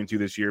not going to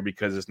this year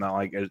because it's not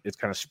like it's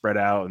kind of spread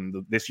out.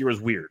 And this year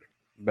was weird.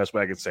 Best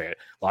way I could say it.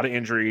 A lot of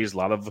injuries, a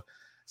lot of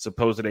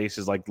supposed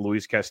aces like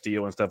Luis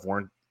Castillo and stuff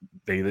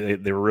they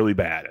were really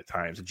bad at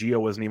times.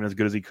 Gio wasn't even as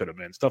good as he could have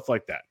been. Stuff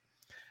like that.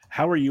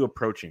 How are you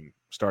approaching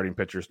starting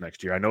pitchers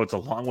next year? I know it's a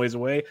long ways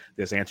away.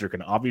 This answer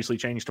can obviously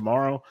change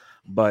tomorrow,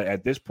 but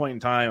at this point in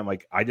time,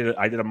 like I did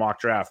a mock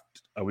draft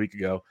a week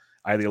ago.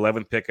 I had the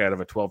 11th pick out of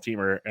a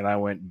 12-teamer, and I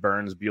went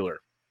Burns Buehler.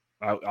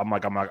 I'm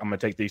going to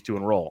take these 2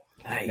 and roll.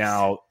 Nice.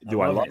 Now, do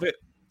I love it?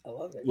 I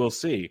love it. We'll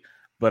see.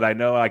 But I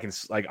know I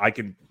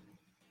can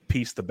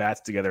piece the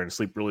bats together and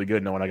sleep really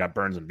good knowing I got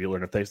Burns and Buehler.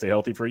 And if they stay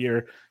healthy for a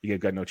year, you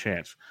got no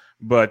chance.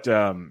 But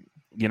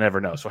you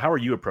never know. So how are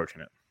you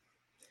approaching it?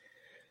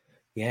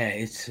 Yeah,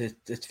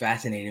 it's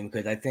fascinating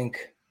because I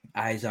think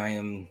as I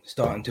am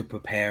starting to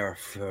prepare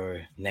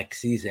for next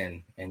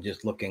season and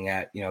just looking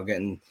at,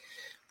 getting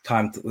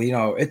time to,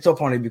 it's so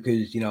funny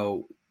because,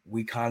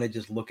 we kind of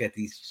just look at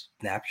these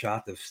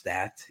snapshots of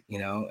stats,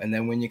 and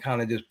then when you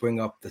kind of just bring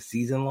up the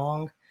season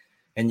long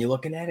and you're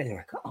looking at it and you're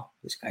like, oh,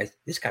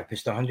 this guy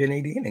pitched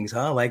 180 innings,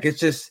 huh? Like, it's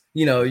just,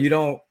 you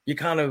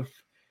kind of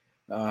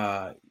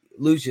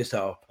lose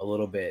yourself a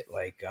little bit,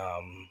 like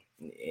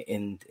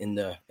in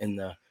the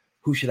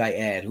who should I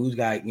add? Who's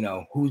going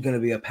to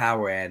be a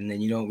power add? And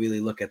then you don't really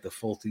look at the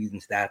full season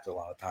stats a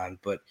lot of times.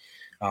 But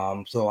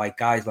so like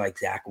guys like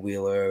Zach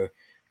Wheeler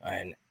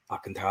and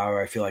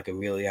Alcantara, I feel like I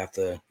really have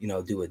to,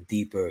 do a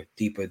deeper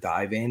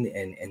dive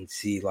in and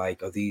see,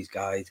 like, are these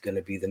guys going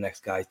to be the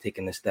next guys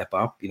taking a step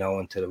up,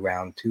 into the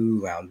round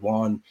 2, round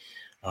 1?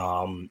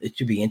 It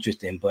should be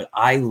interesting. But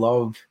I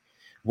love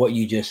what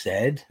you just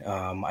said.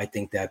 I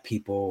think that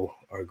people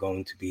are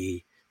going to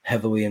be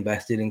heavily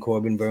invested in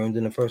Corbin Burnes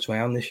in the first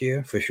round this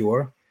year, for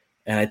sure.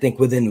 And I think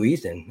within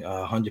reason,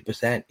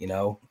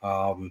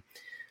 100%,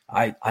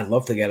 I'd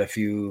love to get a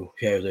few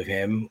shares of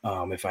him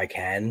if I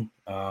can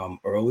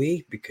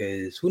early,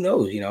 because who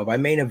knows, by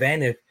main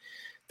event, if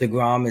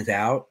DeGrom is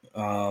out,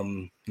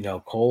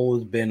 Cole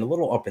has been a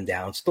little up and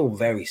down, still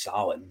very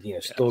solid,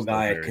 still a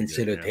guy I'd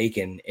consider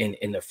taking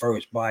in the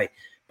first by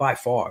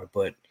far.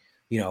 But,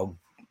 I don't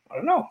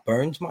know,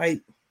 Burnes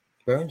might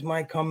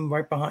come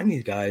right behind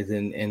these guys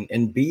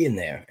and be in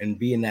there and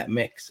be in that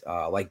mix,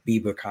 like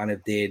Bieber kind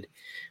of did,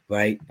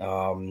 right?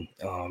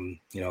 Giolito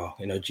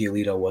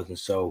wasn't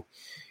so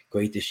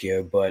great this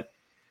year, but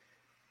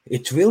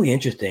it's really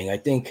interesting. I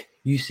think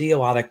you see a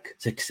lot of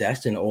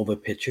success in older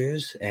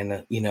pitchers, and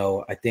I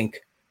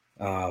think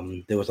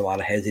there was a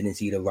lot of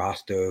hesitancy to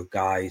roster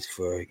guys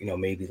for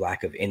maybe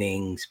lack of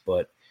innings.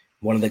 But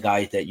one of the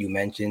guys that you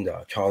mentioned,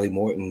 Charlie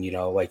Morton,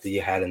 like that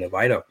you had in the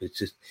write-up, it's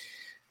just,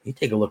 you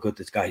take a look at what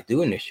this guy's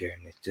doing this year,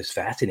 and it's just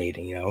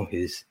fascinating.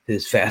 His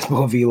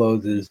fastball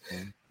velos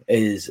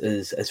is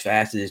as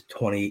fast as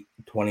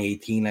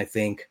 2018, I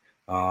think.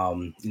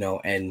 And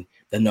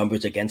the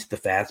numbers against the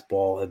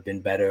fastball have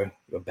been better,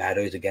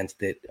 batters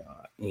against it,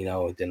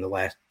 than the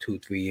last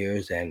 2-3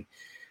 years. And,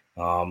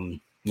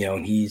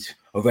 and he's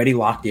already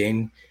locked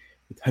in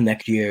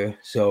next year.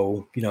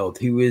 So,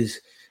 he was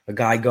a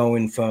guy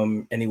going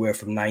from anywhere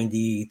from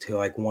 90 to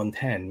like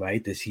 110,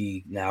 right? Does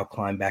he now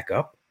climb back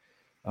up?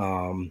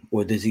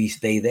 Or does he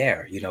stay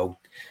there?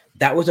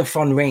 That was a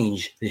fun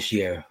range this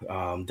year.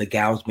 The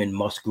Gausman,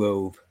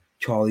 Musgrove,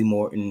 Charlie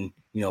Morton,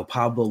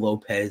 Pablo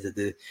Lopez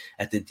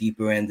at the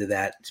deeper end of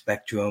that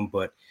spectrum.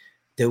 But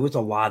there was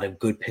a lot of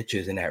good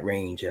pitchers in that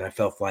range. And I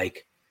felt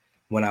like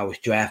when I was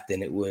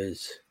drafting, it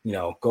was,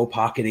 go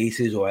pocket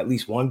aces or at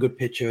least one good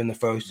pitcher in the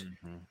first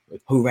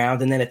two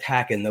rounds and then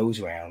attack in those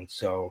rounds.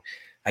 So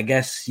I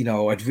guess, I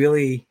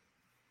don't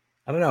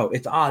know.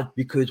 It's odd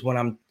because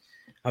when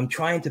I'm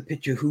trying to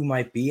picture who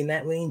might be in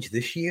that range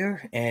this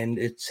year, and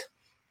it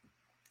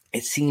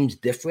seems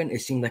different.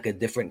 It seemed like a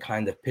different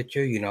kind of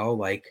pitcher,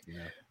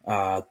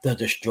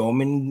 does a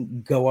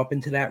Stroman go up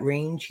into that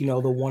range? The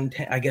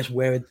 110, I guess,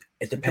 where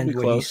it depends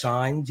where he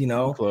signs,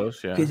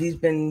 close, yeah, because he's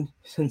been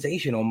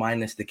sensational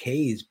minus the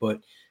Ks, but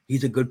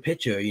he's a good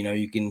pitcher.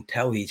 You can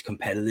tell he's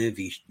competitive.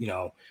 He's,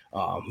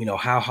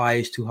 how high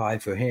is too high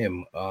for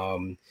him?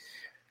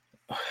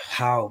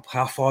 How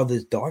far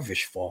does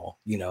Darvish fall?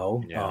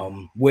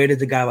 Where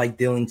does a guy like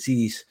Dylan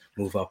Cease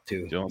move up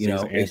to?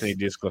 Anthony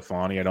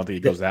DeSclafani. I don't think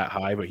he goes that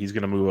high, but he's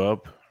going to move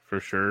up for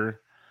sure.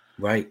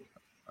 Right.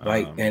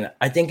 And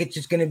I think it's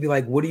just going to be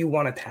like, what do you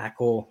want to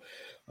tackle?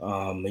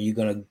 Are you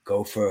going to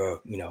go for,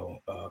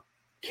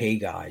 K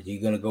guys? Are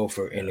you going to go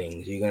for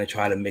innings? Are you going to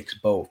try to mix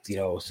both?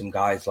 Some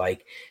guys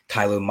like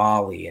Tyler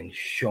Mahle and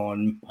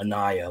Sean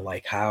Anaya,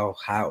 like how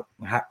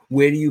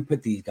where do you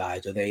put these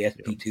guys? Are they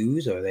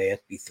SP2s or are they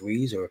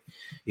SP3s? Or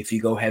if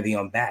you go heavy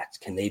on bats,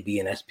 can they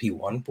be an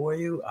SP1 for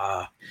you?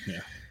 I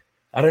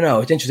don't know.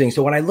 It's interesting.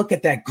 So when I look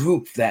at that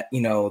group that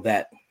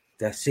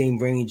same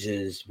range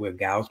as where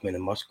Gausman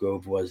and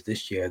Musgrove was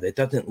this year, that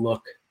doesn't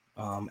look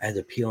as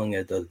appealing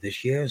as it does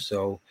this year.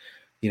 So,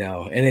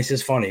 and it's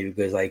just funny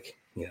because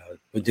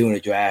we're doing a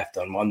draft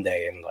on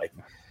Monday and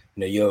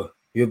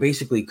you're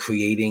basically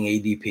creating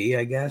ADP,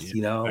 I guess,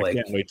 I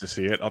can't wait to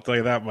see it. I'll tell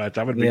you that much.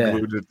 I would be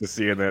glued to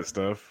seeing that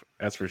stuff.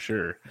 That's for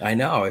sure. I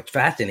know, it's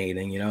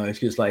fascinating. It's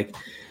just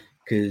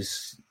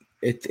because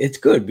it's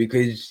good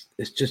because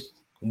it's just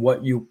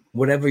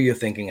whatever you're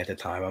thinking at the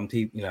time.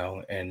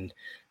 And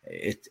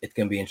it's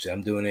gonna be interesting.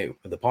 I'm doing it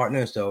with a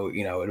partner, so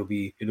it'll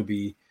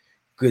be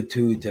good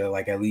too to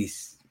at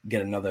least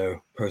get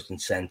another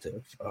person's sense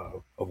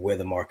of where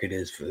the market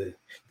is for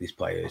these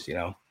players.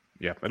 Yeah,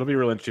 it'll be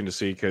real interesting to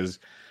see because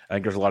I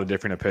think there's a lot of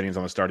different opinions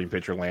on the starting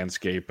pitcher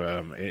landscape.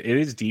 It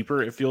is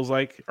deeper, it feels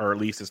like, or at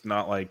least it's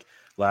not like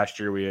last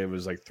year it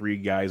was like 3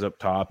 guys up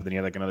top, and then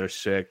you had another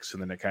 6,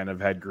 and then it kind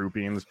of had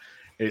groupings.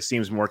 It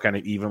seems more kind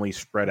of evenly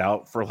spread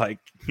out for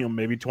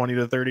maybe 20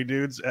 to 30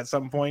 dudes at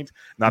some point.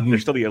 Not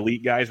there's still the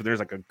elite guys, but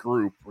there's a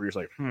group where you're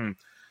just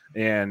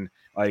and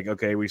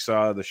okay, we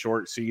saw the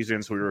short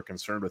season, so we were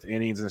concerned with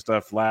innings and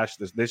stuff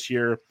this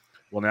year.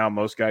 well, now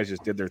most guys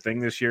just did their thing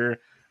this year.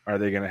 Are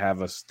they going to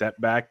have a step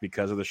back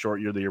because of the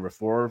short year the year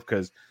before?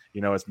 Because,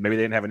 it's maybe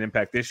they didn't have an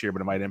impact this year,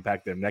 but it might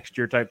impact them next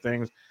year type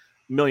things.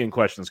 A million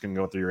questions can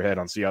go through your head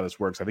on see how this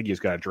works. I think you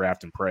just got to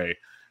draft and pray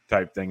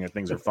type thing, and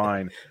things are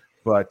fine.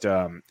 But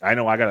I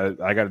know I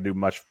gotta do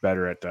much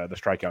better at the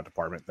strikeout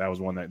department. That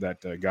was one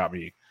that got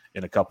me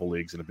in a couple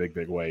leagues in a big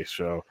way.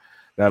 So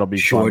that'll be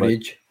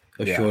shortage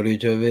fun,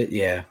 shortage of it.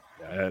 Yeah,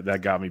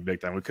 that got me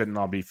big time. We couldn't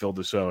all be Phil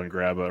Dussault and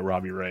grab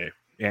Robbie Ray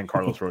and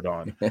Carlos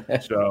Rodon.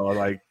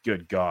 So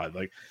good God,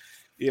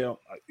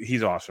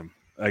 he's awesome.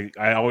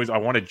 I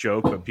want to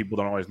joke, but people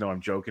don't always know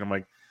I'm joking. I'm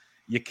like,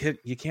 you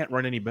can't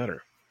run any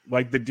better.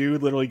 The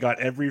dude literally got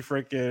every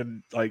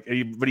freaking but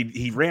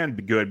he ran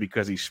good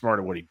because he's smart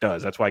at what he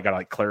does. That's why I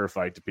got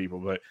clarified to people.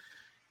 But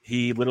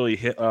he literally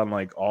hit on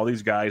all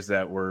these guys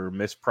that were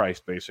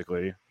mispriced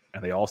basically,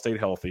 and they all stayed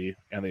healthy,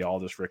 and they all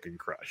just freaking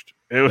crushed.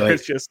 It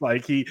was just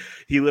he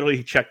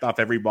literally checked off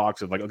every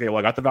box of okay, well,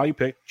 I got the value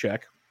pick,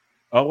 check.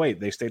 Oh wait,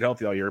 they stayed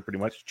healthy all year, pretty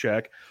much,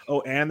 check.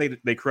 Oh, and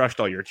they crushed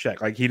all year, check.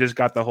 He just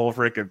got the whole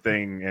freaking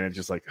thing, and it's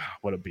just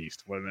what a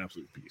beast, what an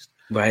absolute beast.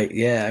 Right?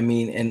 Yeah, I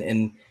mean,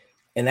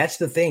 and that's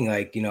the thing.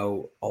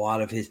 A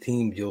lot of his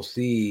teams, you'll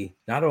see.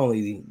 Not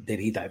only did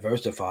he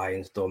diversify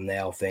and still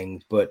nail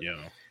things, but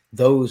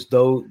those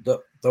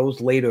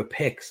later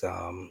picks.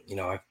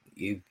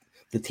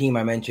 The team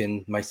I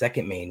mentioned, my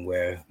second main,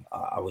 where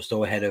I was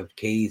so ahead of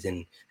K's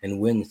and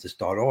wins to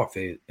start off,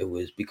 it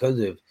was because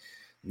of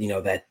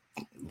that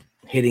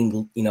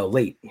hitting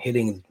late,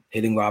 hitting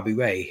Robbie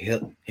Ray,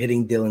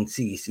 hitting Dylan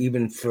Cease,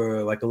 even for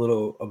a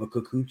little of a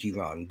Kikuchi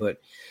run. But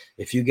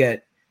if you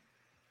get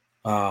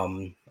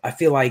I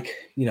feel it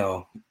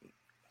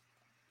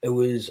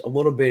was a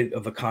little bit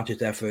of a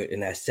conscious effort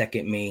in that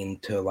second main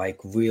to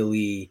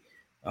really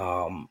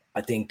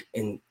I think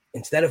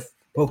instead of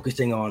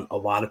focusing on a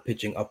lot of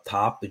pitching up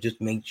top, but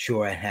just make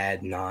sure I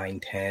had 9,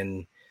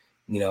 10,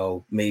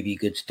 maybe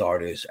good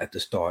starters at the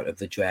start of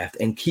the draft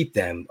and keep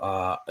them.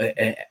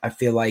 I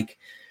feel like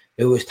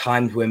it was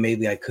times where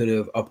maybe I could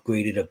have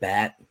upgraded a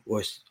bat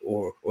or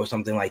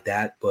something like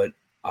that. But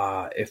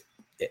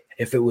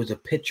if it was a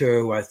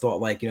pitcher where I thought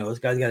this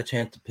guy's got a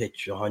chance to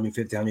pitch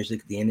 150,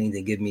 160 innings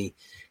and give me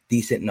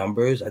decent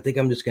numbers, I think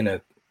I'm just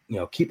gonna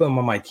keep him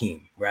on my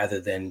team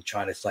rather than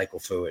trying to cycle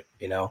through it.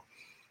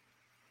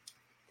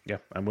 Yeah,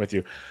 I'm with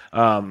you.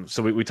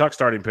 So we talked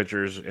starting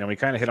pitchers, and we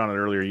kind of hit on it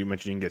earlier. You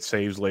mentioned you can get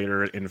saves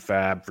later in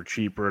Fab for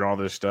cheaper and all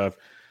this stuff.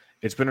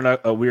 It's been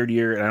a weird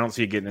year, and I don't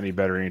see it getting any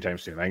better anytime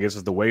soon. I guess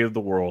it's the way of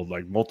the world.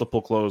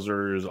 Multiple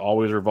closers,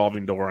 always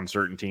revolving door on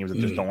certain teams that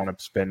just don't want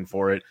to spend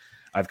for it.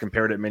 I've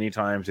compared it many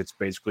times. It's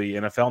basically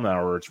NFL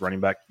now, where it's running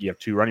back. You have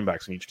 2 running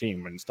backs in each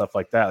team and stuff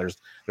like that.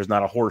 There's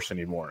not a horse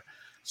anymore.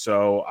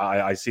 So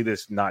I see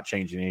this not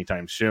changing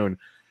anytime soon.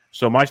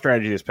 So my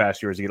strategy this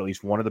past year is to get at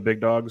least one of the big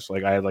dogs.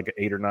 I had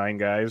 8 or 9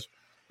 guys,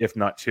 if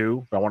not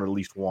 2, but I wanted at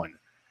least one.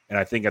 And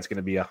I think that's going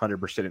to be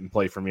 100% in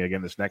play for me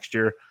again this next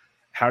year.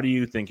 How do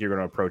you think you're going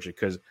to approach it?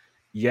 Because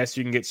yes,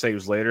 you can get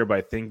saves later, but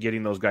I think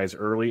getting those guys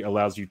early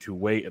allows you to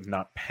wait and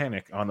not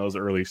panic on those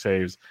early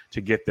saves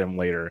to get them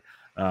later.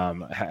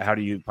 How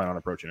do you plan on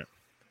approaching it?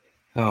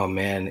 Oh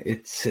man,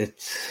 it's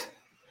it's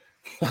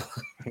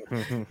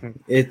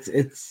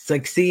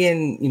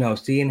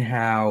seeing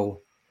how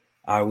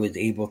I was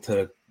able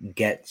to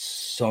get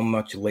so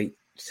much late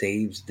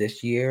saves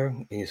this year.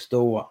 And I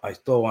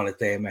still want to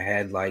say in my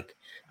head,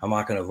 I'm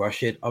not going to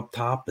rush it up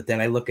top. But then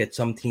I look at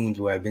some teams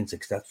where I've been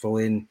successful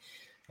in,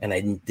 and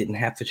I didn't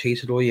have to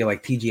chase it all year,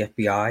 like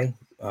TGFBI,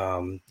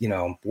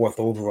 4th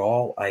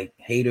overall.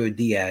 Hader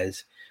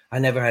Diaz, I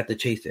never had to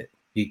chase it.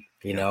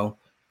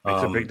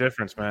 Makes a big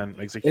difference, man.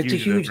 Makes a huge difference.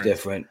 It's a huge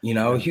difference,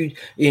 huge.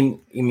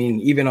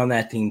 Even on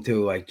that team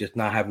too, just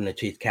not having to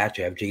chase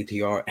catcher, I have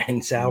JTR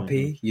and Sal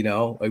P,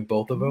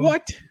 both of them.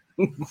 What?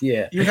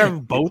 Yeah. You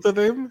have both of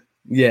them?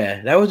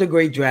 Yeah, that was a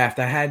great draft.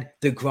 I had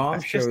DeGrom,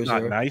 That's Scherzer. Just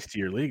not nice to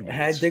your league mates. I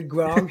had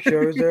DeGrom,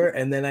 Scherzer,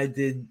 and then I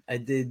did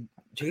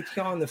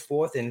JTR in the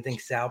 4th, and I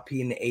think Sal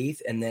P in the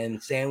 8th, and then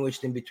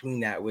sandwiched in between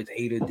that was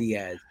Hader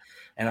Diaz.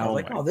 And I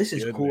was this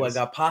is cool. I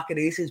got pocket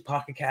aces,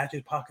 pocket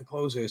catchers, pocket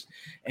closers,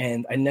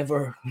 and I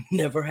never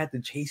had to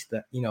chase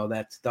that,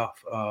 that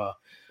stuff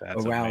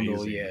around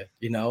all year,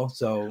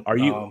 So are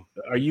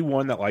you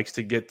one that likes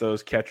to get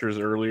those catchers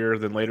earlier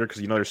than later?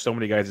 Because there's so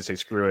many guys that say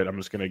screw it, I'm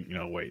just gonna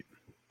wait.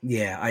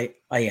 Yeah, I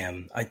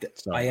am.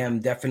 I am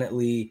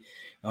definitely.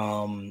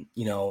 I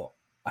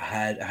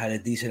had a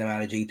decent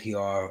amount of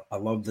JTR. I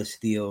love the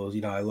steals.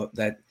 I love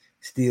that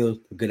steals,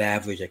 good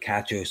average. A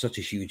catcher is such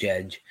a huge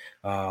edge.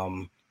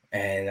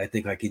 And I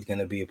think he's going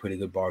to be a pretty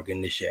good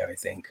bargain this year, I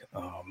think,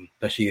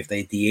 especially if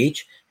they DH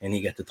and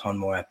he gets a ton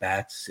more at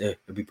bats. It'd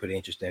be pretty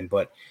interesting.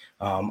 But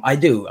I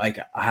do I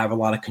have a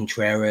lot of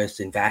Contreras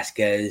and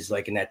Vasquez,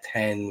 in that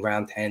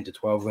round 10 to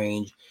 12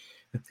 range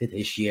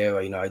this year.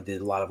 I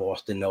did a lot of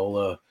Austin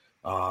Nola.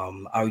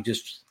 I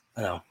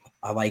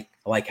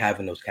like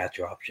having those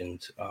catcher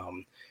options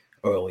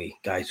early,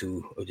 guys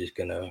who are just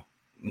going to,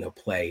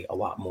 play a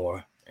lot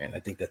more. And I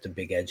think that's a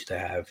big edge to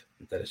have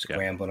instead of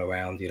scrambling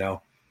around,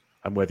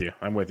 I'm with you.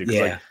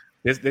 Yeah.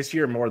 This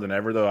year more than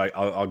ever, though,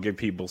 I'll give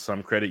people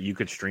some credit. You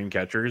could stream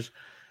catchers,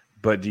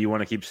 but do you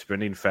want to keep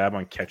spending fab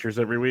on catchers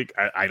every week?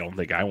 I don't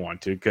think I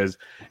want to, because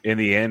in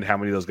the end, how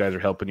many of those guys are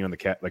helping you in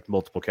the like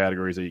multiple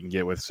categories that you can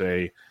get with,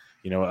 say,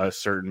 a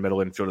certain middle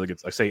infielder that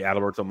gets, like, say,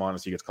 Adalberto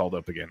Mondesi gets called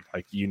up again.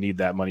 Like, you need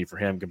that money for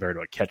him compared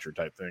to a catcher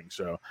type thing.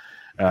 So,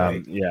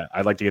 Right. yeah,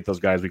 I'd like to get those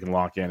guys we can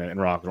lock in and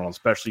rock and roll,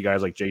 especially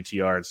guys like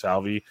JTR and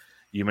Salvi.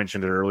 You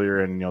mentioned it earlier,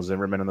 and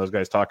Zimmerman and those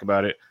guys talk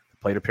about it. The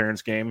plate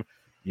appearance game,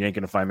 you ain't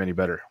going to find many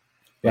better,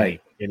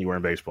 Right. anywhere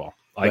in baseball.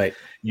 Like, Right.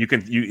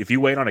 if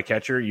you wait on a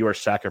catcher, you are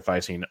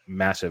sacrificing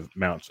massive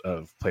amounts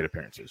of plate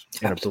appearances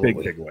in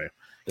Absolutely. a big way,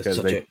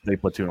 because they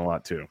platoon a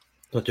lot too.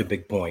 Such a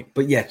big point.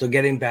 But yeah, so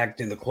getting back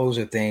to the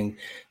closer thing,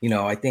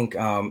 I think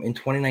in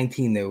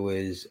 2019 there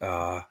was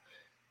I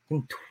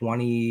think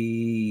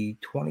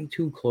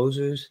 22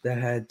 closers that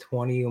had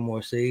 20 or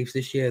more saves.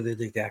 This year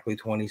there's exactly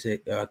 22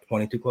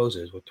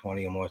 closers with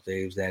 20 or more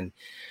saves, and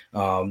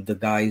the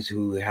guys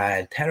who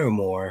had 10 or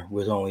more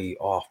was only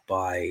off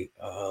by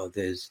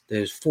there's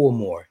 4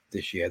 more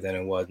this year than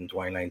it was in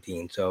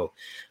 2019. So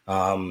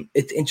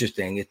it's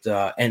interesting. It's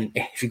and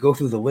if you go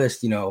through the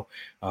list, so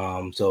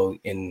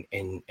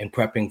in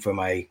prepping for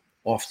my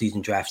off-season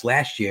drafts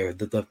last year,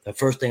 the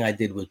first thing I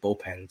did was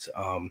bullpens,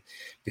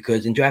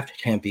 because in draft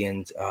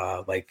champions,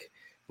 like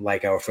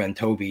our friend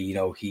Toby,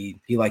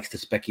 he likes to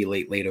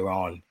speculate later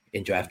on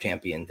in draft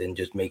champions and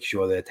just make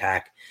sure to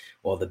attack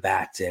all the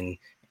bats and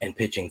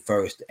pitching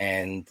first.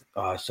 And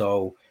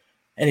so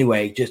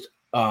anyway, just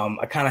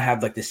I kind of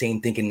have like the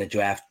same thinking in the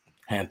draft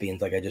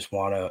champions. Like, I just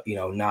want to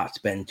not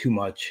spend too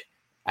much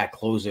at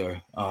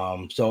closer.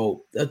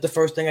 So the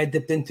first thing I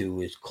dipped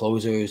into is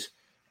closers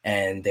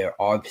and their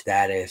ARB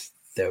status,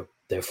 their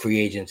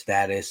free agent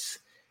status.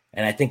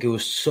 And I think it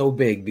was so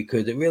big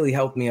because it really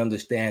helped me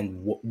understand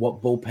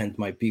what bullpens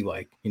might be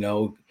like.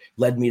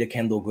 Led me to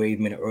Kendall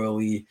Graveman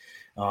early.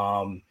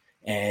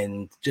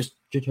 And just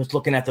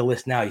looking at the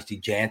list now, you see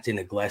Jansen,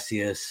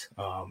 Iglesias,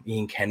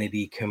 Ian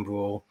Kennedy,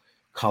 Kimbrel,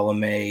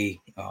 Colomé.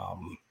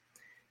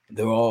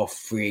 They're all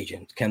free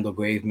agents. Kendall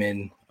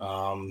Graveman.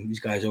 These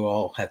guys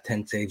all have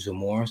 10 saves or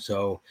more.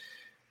 So,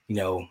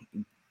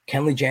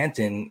 Kenley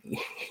Jansen,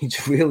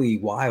 he's really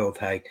wild.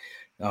 Like,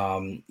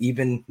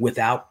 even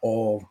without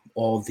all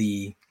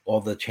the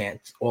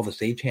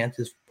save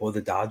chances for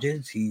the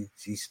Dodgers, he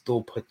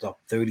still puts up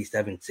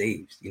 37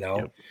 saves.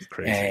 Yep,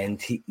 crazy.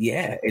 And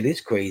it is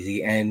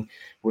crazy. And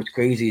what's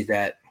crazy is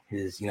that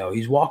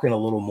he's walking a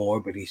little more,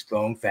 but he's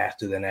throwing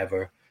faster than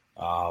ever.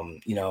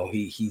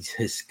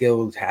 His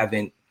skills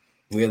haven't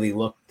really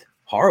looked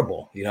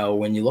horrible.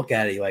 When you look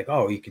at it, you're like,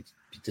 oh, you could.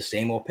 The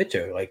same old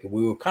pitcher. Like,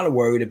 we were kind of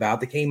worried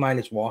about the K-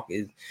 walk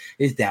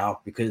is down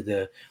because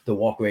the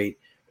walk rate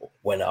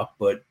went up,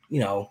 but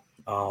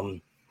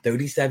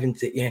 37.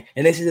 Yeah,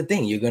 and this is the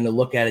thing: you're going to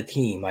look at a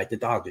team like the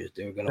Dodgers.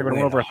 They're going to win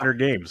over 100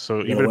 games.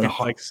 So even if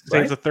he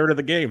saves a third of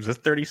the games, that's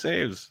 30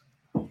 saves.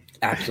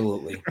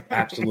 Absolutely,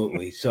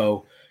 absolutely.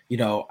 So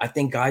I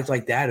think guys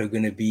like that are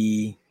going to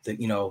be the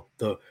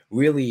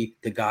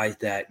guys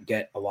that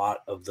get a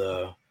lot of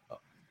the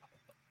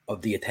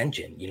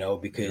attention,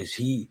 because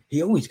he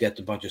always gets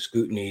a bunch of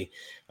scrutiny,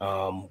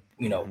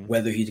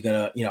 whether he's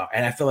gonna,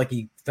 and I feel like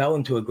he fell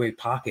into a great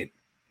pocket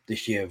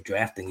this year of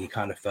drafting. He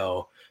kind of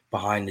fell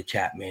behind the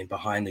Chapman,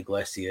 behind the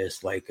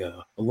Iglesias, like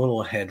a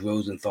little ahead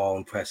Rosenthal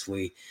and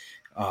Presley.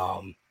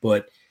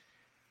 But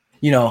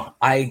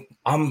I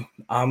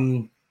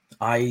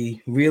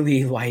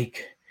really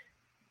like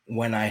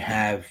when I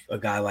have a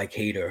guy like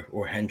Hader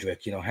or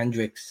Hendricks.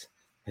 Hendricks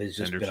has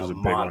just been a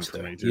monster,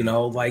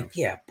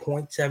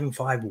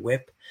 0.75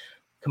 whip.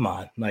 Come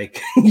on,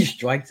 like, he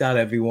strikes out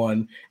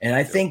everyone. And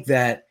I think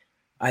that,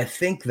 like,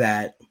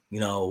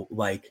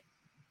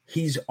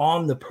 he's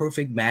on the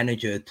perfect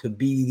manager to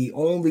be the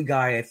only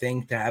guy, I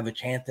think, to have a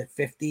chance at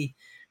 50,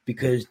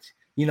 because,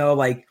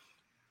 like,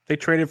 they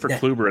traded for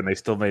Kluber and they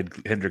still made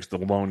Hendricks the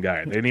lone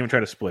guy. They didn't even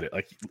try to split it.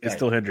 Like, it's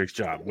still Hendricks'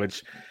 job,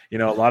 which, a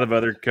lot of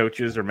other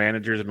coaches or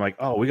managers are like,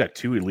 oh, we got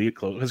 2 elite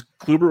closers.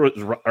 Kluber was,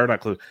 or not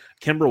Kluber,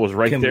 Kimbrel was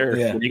right there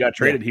when he got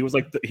traded. He was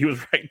he was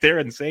right there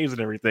in saves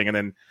and everything. And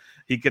then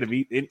he could have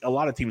a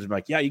lot of teams have been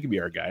like, yeah, you can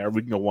be our guy, or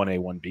we can go 1A,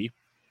 1B.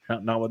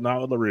 Not with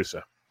La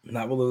Russa.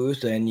 Not with La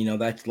Russa,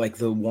 and that's like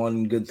the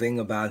one good thing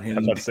about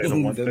him. Is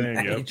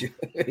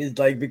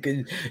like,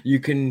 because you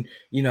can,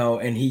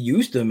 and he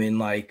used them in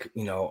like,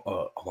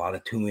 a lot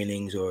of 2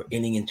 innings or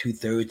inning and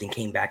 2/3, and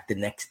came back the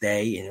next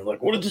day, and you're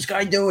like, what is this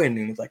guy doing?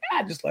 And it's like,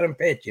 just let him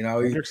pitch.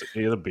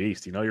 He's a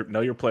beast.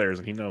 Know your players,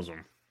 and he knows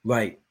them.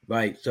 Right.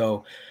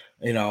 So,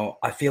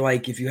 I feel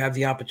like if you have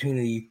the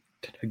opportunity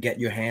to get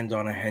your hands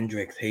on a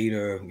Hendricks,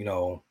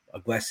 Hader,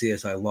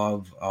 Iglesias, I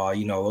love,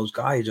 those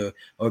guys are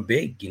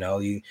big.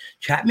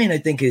 Chapman, I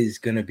think, is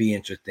going to be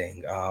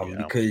interesting,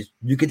 because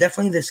you could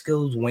definitely, the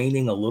skills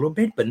waning a little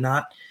bit, but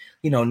not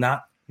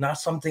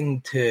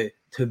something to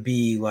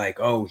be like,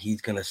 oh,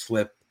 he's going to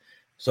slip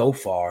so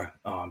far,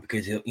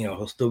 because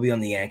he'll still be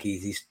on the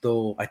Yankees.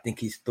 I think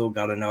he's still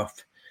got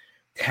enough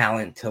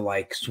talent to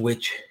like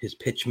switch his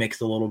pitch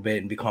mix a little bit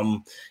and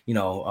become,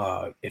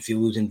 if you're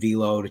losing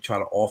velo, to try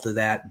to alter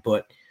that.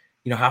 But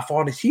how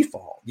far does he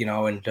fall?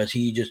 And does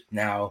he just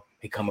now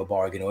become a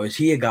bargain, or is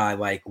he a guy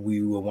like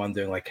we were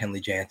wondering, like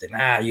Kenley Jansen?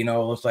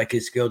 It's like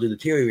his skills are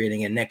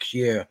deteriorating, and next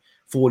year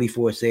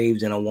 44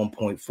 saves and a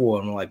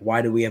 1.4. I'm like,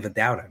 why do we ever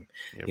doubt him?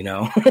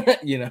 Yep.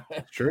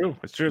 It's true.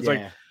 It's Yeah.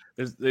 like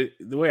there's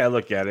the way I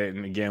look at it,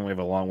 and again, we have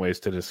a long ways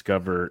to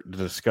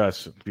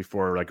discuss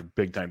before like a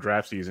big time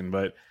draft season.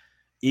 But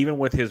even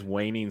with his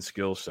waning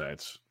skill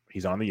sets,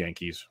 he's on the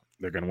Yankees.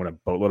 They're going to win a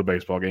boatload of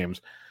baseball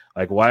games.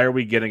 Like, why are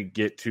we going to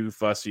get too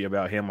fussy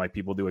about him like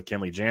people do with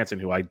Kenley Jansen,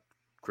 who I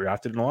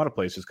drafted in a lot of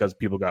places because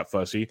people got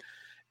fussy?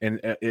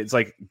 And it's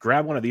like,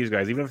 grab one of these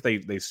guys, even if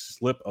they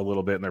slip a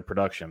little bit in their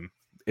production,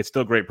 it's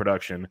still great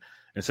production.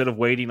 Instead of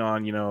waiting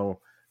on,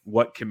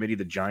 what committee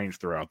the Giants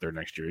throw out there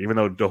next year, even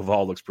though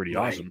Doval looks pretty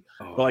awesome.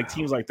 But like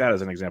teams like that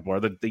as an example, or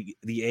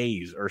the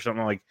A's or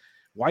something, like,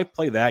 why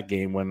play that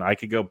game when I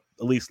could go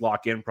at least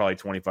lock in probably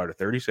 25 to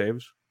 30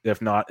 saves?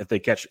 If not, if they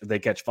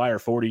catch fire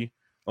 40,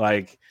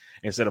 like,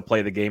 instead of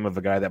play the game of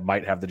a guy that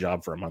might have the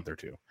job for a month or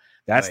two.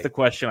 That's the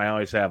question I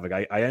always have.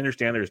 Like, I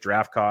understand there's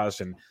draft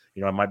costs, and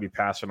I might be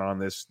passing on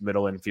this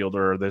middle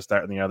infielder or this,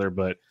 that, and the other,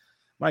 but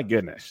my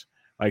goodness,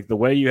 like the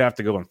way you have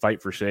to go and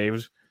fight for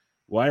saves,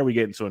 why are we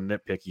getting so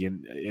nitpicky?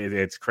 And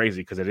it's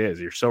crazy because it is.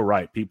 You're so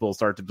right. People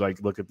start to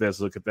like look at this,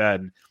 look at that,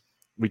 and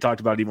we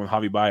talked about it even with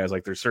Javi Baez.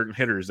 Like, there's certain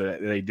hitters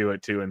that they do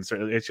it to, and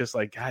so it's just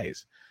like,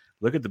 guys,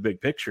 look at the big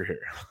picture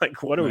here.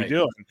 Like, what are we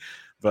doing?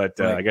 But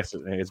I guess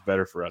it's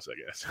better for us, I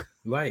guess.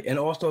 Right. And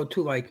also,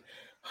 too,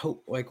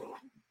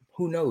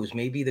 who knows?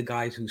 Maybe the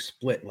guys who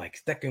split, like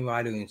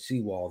Steckenrider and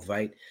Seawald,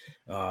 right?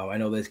 I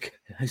know there's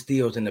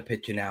Castillo's in the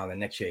picture now, and the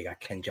next year you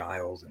got Ken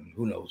Giles, and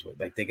who knows what.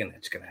 Like,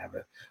 it's gonna have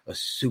a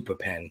super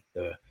pen,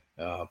 the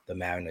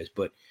Mariners.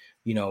 But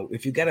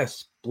if you get a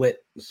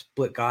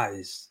split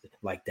guys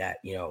like that,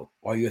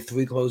 are your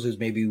three closers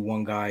maybe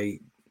one guy,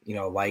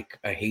 like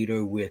a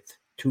Hader with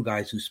two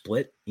guys who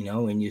split,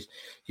 and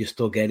you're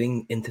still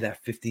getting into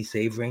that 50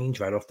 save range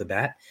right off the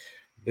bat?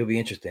 It'll be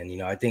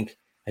interesting. I think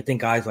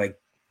guys like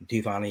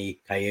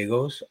Giovanni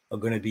Gallegos are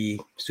going to be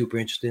super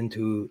interesting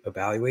to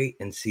evaluate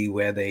and see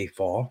where they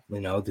fall.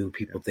 Do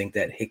people think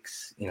that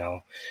Hicks,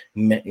 entered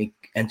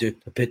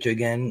the picture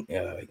again?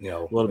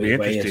 Well, it'll be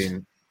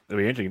interesting. It'll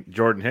be interesting.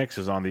 Jordan Hicks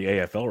is on the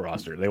AFL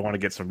roster. They want to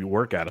get some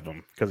work out of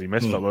him because he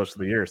missed most of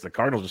the year. So the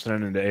Cardinals are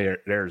sending him to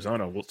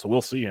Arizona, so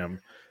we'll see him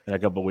in a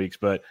couple of weeks.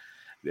 But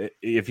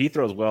if he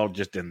throws well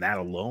just in that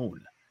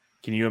alone,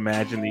 can you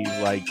imagine these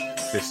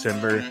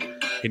December?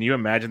 Can you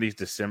imagine these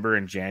December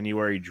and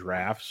January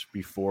drafts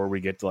before we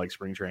get to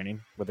spring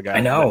training with the guy?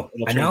 I know.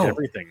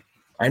 Everything.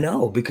 I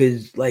know,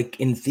 because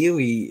in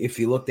theory, if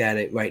you looked at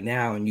it right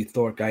now and you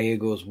thought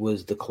Gallegos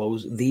was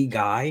the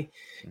guy,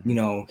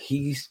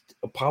 he's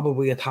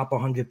probably a top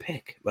 100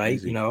 pick, right?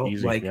 Easy,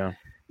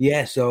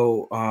 yeah.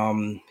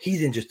 So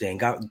he's interesting.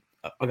 Got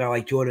a guy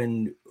like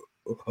Jordan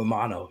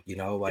Romano,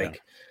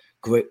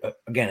 great.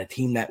 Again, a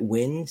team that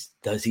wins.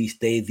 Does he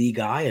stay the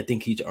guy? I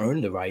think he's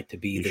earned the right to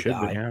be the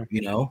guy.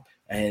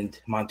 And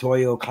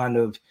Montoyo kind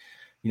of,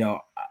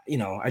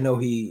 I know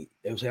he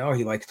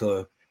likes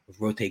to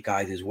rotate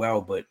guys as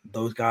well, but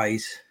those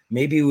guys,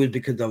 maybe it was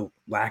because of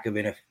lack of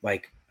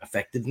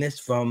effectiveness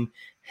from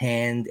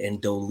Hand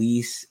and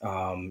Dolis,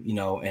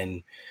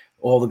 and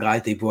all the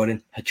guys they brought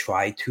in had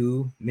tried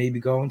to maybe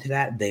go into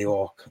that. They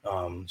all,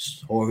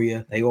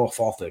 Soria, they all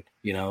faltered,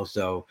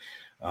 so,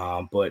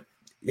 but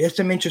there's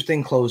some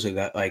interesting closer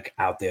that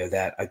out there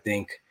that I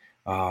think,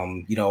 how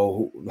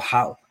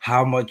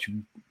much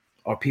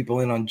are people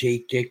in on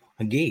Jake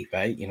McGee,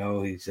 right?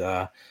 He's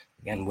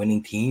again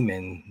winning team,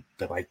 and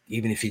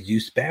even if he's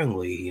used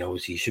sparingly,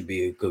 he should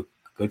be a good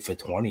for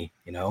 20.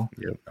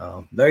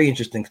 Yep. Very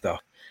interesting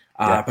stuff.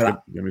 But it's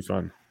gonna be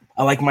fun.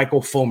 I like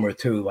Michael Fulmer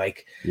too.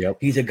 Yep.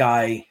 He's a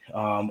guy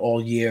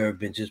all year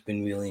been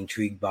really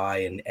intrigued by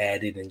and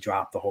added and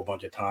dropped a whole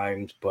bunch of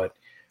times, but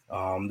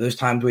there's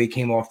times where he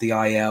came off the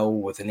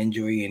IL with an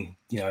injury, and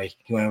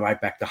he went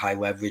right back to high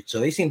leverage. So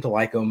they seem to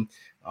like him.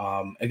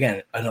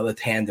 Again, another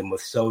tandem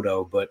with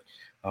Soto, but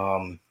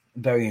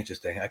very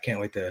interesting. I can't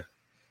wait to.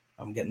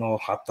 I'm getting all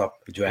hopped up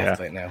for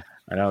draft right now.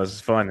 I know, this is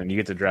fun, and you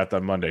get to draft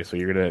on Monday, so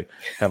you're gonna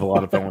have a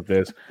lot of fun with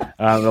this.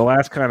 The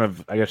last kind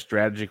of, I guess,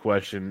 strategy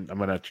question I'm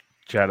gonna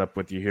chat up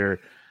with you here.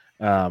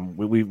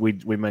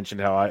 We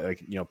mentioned how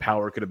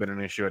power could have been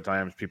an issue at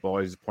times. People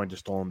always point to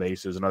stolen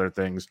bases and other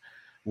things.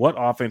 What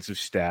offensive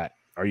stat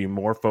are you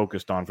more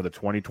focused on for the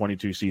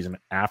 2022 season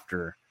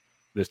after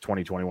this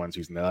 2021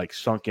 season? They're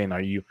sunk in.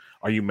 Are you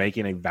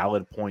making a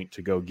valid point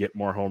to go get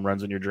more home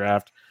runs in your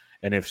draft?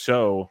 And if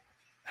so,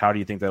 how do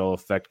you think that'll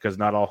affect? Because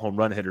not all home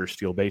run hitters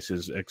steal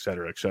bases, et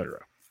cetera, et cetera.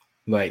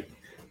 Right.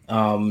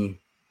 I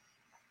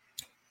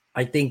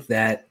think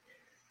that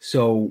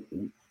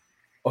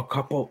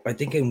I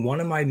think in one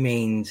of my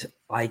mains,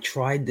 I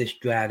tried the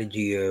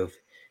strategy of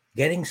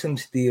getting some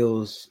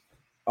steals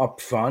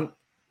up front,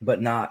 but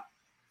not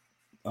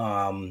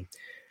trying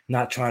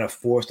to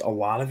force a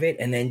lot of it,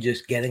 and then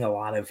just getting a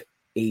lot of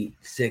 8,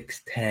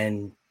 6,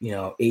 10,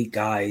 8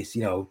 guys,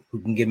 who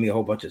can give me a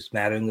whole bunch of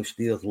smattering of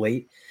steals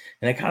late.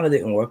 And it kind of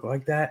didn't work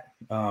like that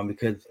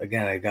because,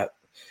 again, I got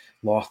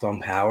lost on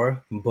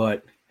power,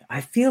 but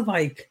I feel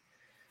like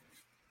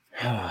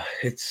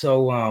it's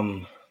so.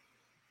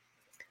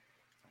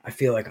 I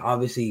feel like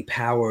obviously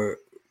power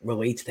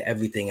relates to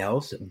everything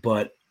else,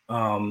 but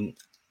I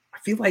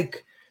feel like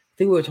I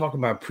think we were talking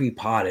about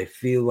pre-pod. I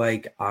feel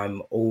like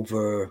I'm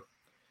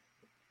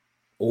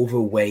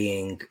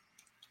overweighing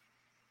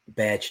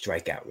bad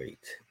strikeout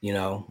rate,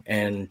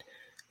 and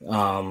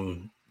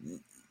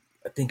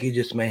I think you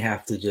just may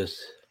have to just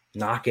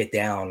knock it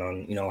down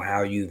on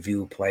how you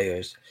view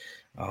players,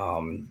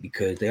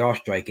 because they are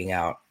striking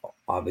out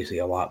obviously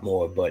a lot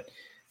more, but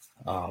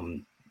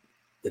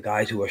the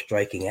guys who are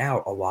striking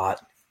out a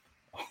lot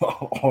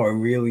are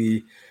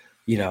really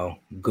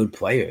good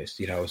players,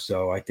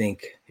 so I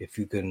think if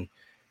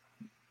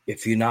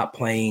you're not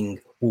playing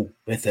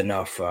with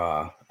enough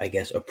I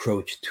guess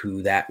approach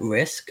to that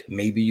risk,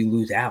 maybe you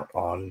lose out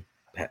on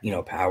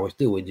powers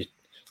too. And just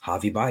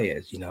Javi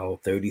Baez,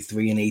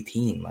 33 and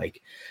 18.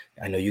 Like,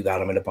 I know you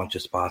got him in a bunch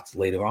of spots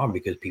later on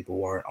because people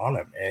weren't on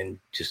him, and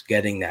just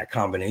getting that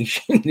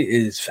combination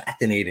is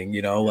fascinating,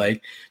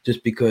 like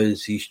just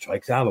because he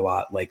strikes out a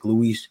lot. Like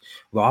Luis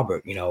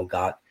Robert,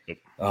 got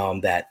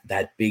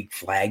that big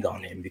flag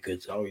on him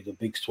because he's a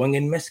big swing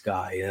and miss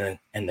guy,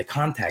 and the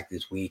contact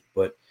is weak,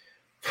 but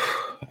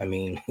I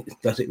mean,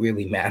 does it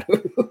really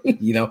matter?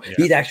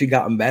 He's actually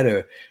gotten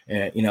better.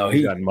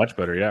 He's gotten much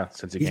better,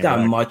 since he's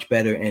gotten much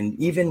better, and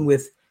even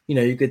with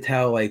you could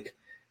tell like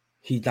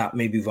he's not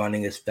maybe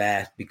running as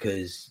fast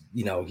because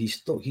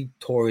he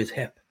tore his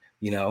hip,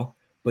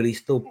 but he's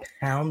still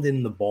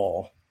pounding the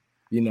ball,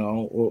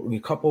 or a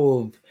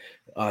couple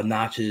of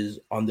notches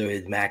under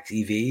his max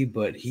EV,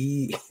 but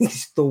he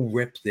still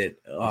rips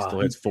it. He still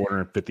hits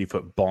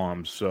 450-foot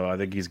bombs, so I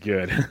think he's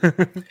good.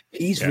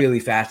 He's really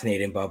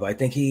fascinating, Bubba. I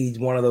think he's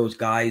one of those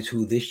guys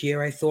who this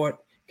year I thought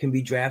can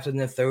be drafted in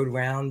the third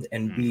round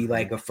and be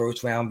like a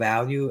first round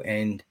value,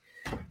 and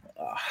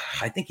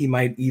I think he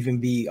might even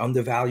be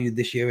undervalued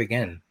this year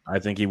again. I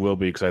think he will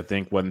be, because I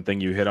think one thing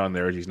you hit on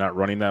there is he's not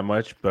running that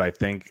much, but I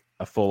think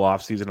a full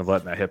off season of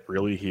letting that hip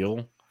really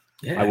heal.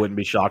 Yeah. I wouldn't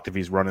be shocked if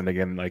he's running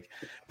again. Like,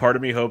 part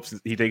of me hopes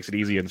he takes it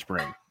easy in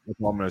spring. That's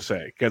all I'm going to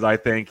say, because I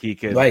think he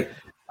could. Right.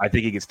 I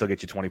think he could still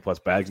get you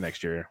 20+ bags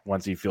next year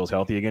once he feels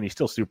healthy again. He's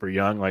still super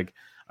young. Like,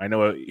 I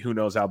know who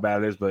knows how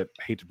bad it is, but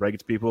I hate to break it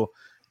to people.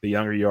 The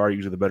younger you are,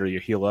 usually the better you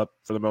heal up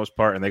for the most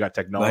part, and they got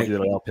technology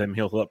that'll help him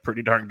heal up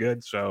pretty darn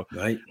good. So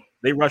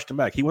they rushed him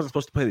back. He wasn't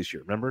supposed to play this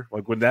year. Remember,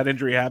 like when that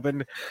injury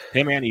happened,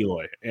 him and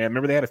Eloy. And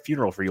remember, they had a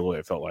funeral for Eloy.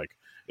 It felt like.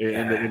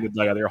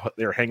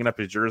 They were hanging up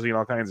his jersey and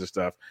all kinds of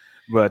stuff.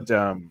 But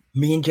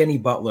me and Jenny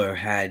Butler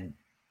had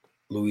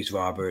Luis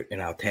Robert in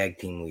our tag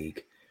team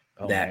league.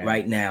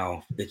 Right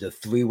now is a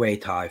 3-way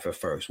tie for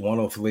first.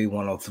 103,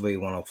 103,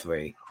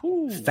 103.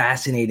 Ooh.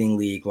 Fascinating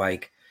league.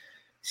 Like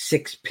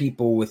 6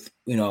 people with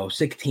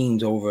 6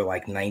 teams over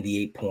like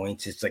 98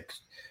 points. It's like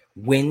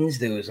wins.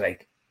 There was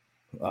like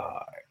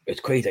it's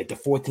crazy. Like the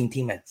 14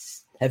 team at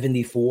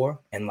 74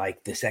 and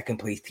like the second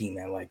place team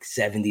at like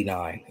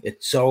 79.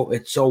 It's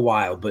so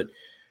wild. But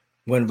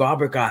when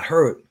Robert got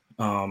hurt,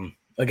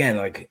 again,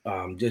 like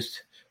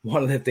just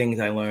one of the things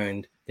I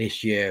learned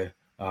this year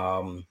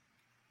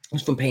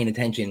was from paying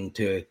attention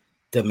to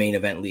the main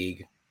event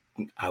league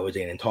I was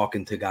in and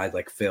talking to guys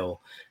like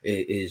Phil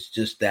is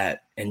just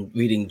that, and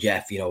reading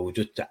Jeff,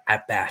 just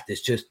at bat.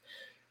 It's just,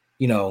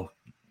 you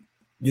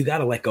got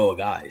to let go of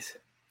guys.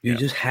 You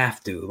just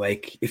have to.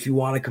 Like, if you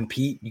want to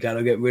compete, you got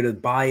to get rid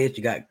of bias.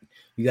 You got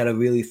to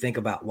really think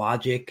about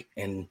logic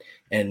and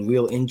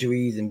real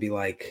injuries and be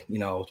like,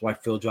 it's why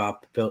Phil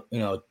dropped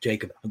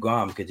Jacob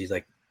DeGrom, because he's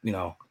like,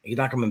 he's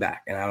not coming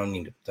back and I don't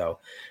need him. So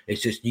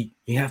it's just you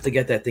have to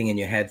get that thing in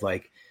your head,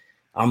 like,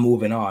 I'm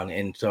moving on.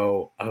 And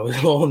so I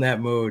was all in that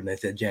mode, and I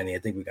said, Jenny, I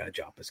think we got to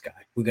drop this guy.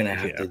 We're going to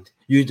have to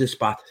use this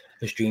spot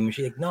to stream. And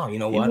she's like, no, you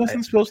know what? He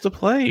wasn't supposed to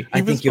play. I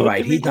think you're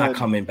right. He's not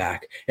coming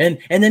back. And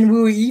then we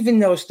were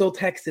even still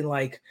texting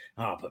like,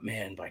 oh, but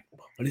man, like,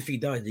 what if he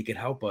does? He could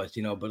help us,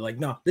 but like,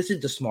 no, this is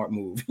the smart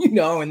move,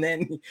 and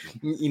then,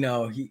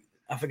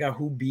 I forgot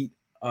who beat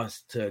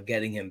us to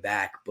getting him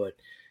back, but,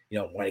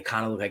 when it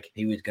kind of looked like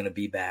he was going to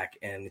be back,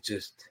 and it's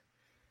just,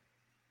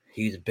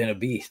 he's been a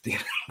beast.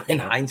 In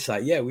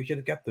hindsight, we should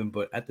have kept him.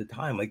 But at the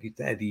time, like you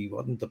said, he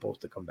wasn't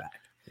supposed to come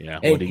back. Yeah,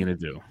 and, what are you going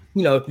to do?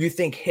 You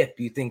think hip,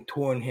 you think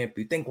torn hip,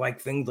 you think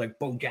like things like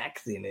Bo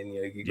Jackson. And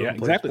you go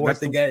exactly.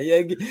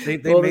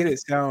 They made it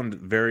sound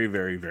very,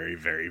 very, very,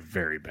 very,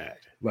 very bad.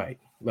 Right.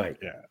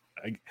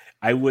 Yeah.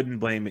 I wouldn't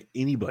blame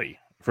anybody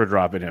for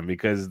dropping him,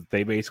 because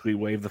they basically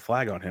waved the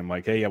flag on him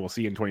like, hey, we'll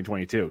see you in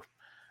 2022.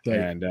 Right.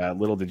 And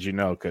little did you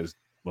know, because,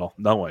 well,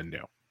 no one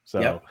knew.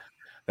 So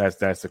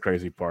that's the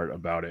crazy part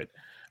about it.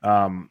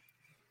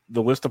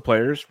 The list of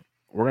players,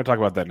 we're going to talk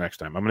about that next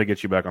time. I'm going to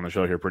get you back on the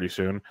show here pretty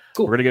soon.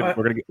 Cool. We're going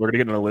to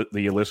get into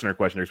the listener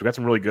questionnaires. We got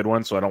some really good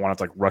ones, so I don't want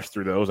to like rush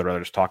through those. I'd rather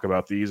just talk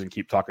about these and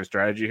keep talking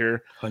strategy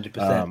here.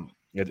 100%.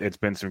 It's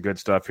been some good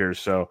stuff here,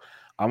 so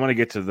I'm going to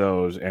get to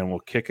those, and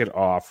we'll kick it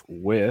off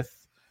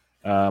with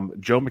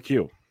Joe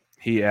McHugh.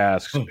 He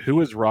asks, who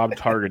is Rob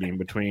targeting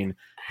between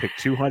pick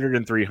 200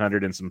 and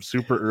 300 and some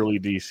super early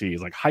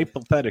DCs? Like,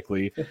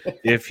 hypothetically,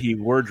 if he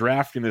were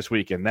drafting this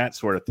weekend, that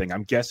sort of thing.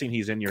 I'm guessing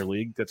he's in your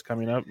league that's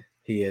coming up.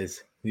 He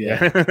is.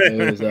 Yeah.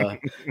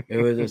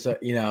 it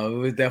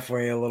was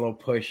definitely a little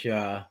push,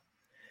 and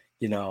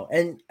you know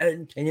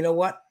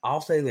what?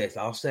 I'll say this.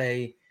 I'll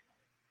say,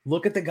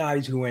 look at the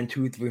guys who went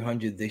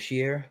 200-300 this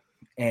year,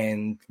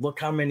 and look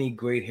how many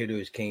great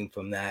hitters came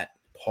from that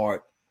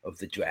part of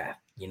the draft,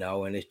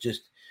 and it's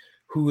just,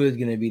 who is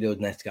going to be those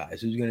next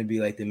guys? Who's going to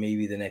be like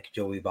maybe the next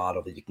Joey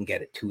Votto that you can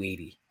get at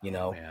 280?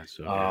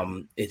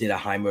 Is it a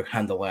Heimer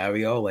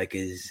Candelario? Like,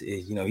 is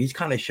he's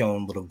kind of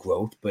shown little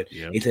growth, but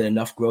is it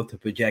enough growth to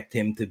project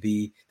him to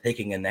be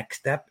taking a next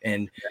step?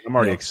 And I'm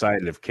already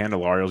excited if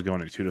Candelario's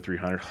going to 200 to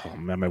 300. Oh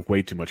man, I have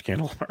way too much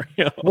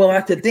Candelario. Well,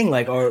 that's the thing.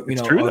 Like, are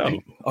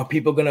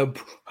people going to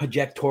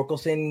project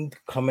Torkelson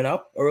coming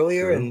up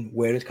earlier? True. And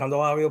where does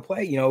Candelario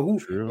play?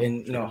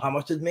 How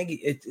much does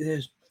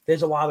Miggy?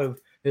 There's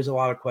a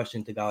lot of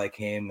questions to a guy like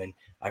him, and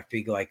I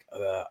figure I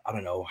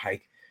don't know,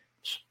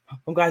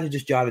 some guys are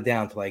just jotted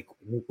down to like,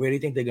 where do you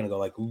think they're gonna go?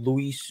 Like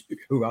Luis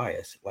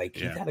Urias,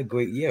 he's had a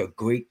great year,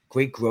 great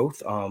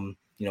growth.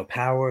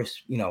 Power,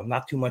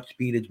 not too much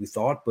speed as we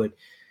thought, but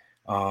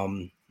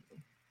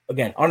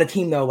again, on a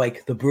team though,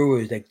 like the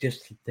Brewers, they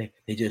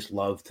just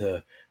love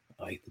to,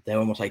 they're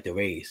almost like the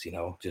Rays,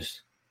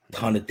 just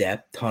ton of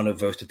depth, ton of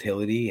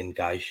versatility, and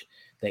guys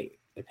they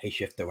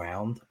shift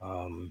around.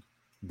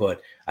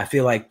 But I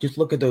feel like, just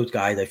look at those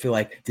guys. I feel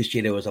like this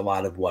year there was a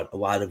lot of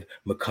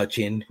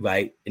McCutchen,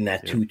 right, in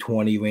that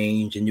 220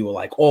 range, and you were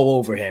like all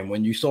over him.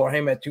 When you saw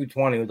him at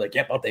 220, it was like,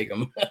 yep, I'll take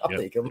him.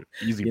 Take him.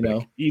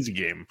 Easy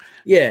game.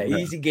 Yeah,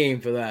 easy game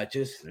for that.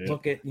 Just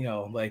look at,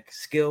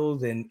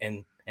 skills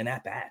and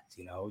at bats,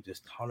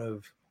 just ton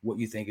of what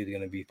you think is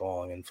going to be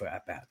falling in for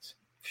at bats.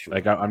 Sure.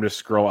 Like, I'm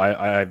just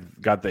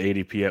I've got the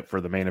ADP up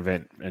for the main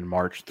event in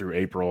March through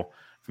April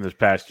from this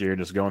past year,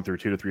 just going through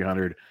 200 to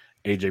 300.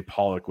 AJ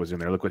Pollock was in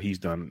there. Look what he's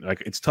done.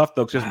 Like, it's tough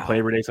though, because he doesn't play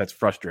every day, so that's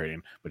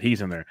frustrating. But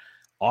he's in there.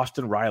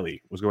 Austin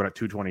Riley was going at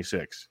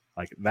 226.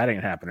 Like, that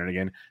ain't happening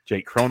again.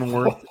 Jake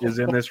Cronenworth is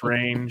in this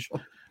range.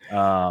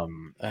 I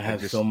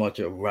have so much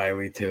of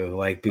Riley too,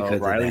 because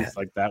Riley's of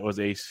that. That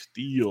was a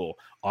steal.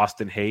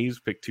 Austin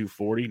Hayes picked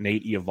 240.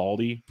 Nate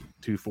Eovaldi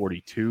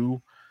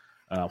 242.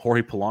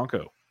 Jorge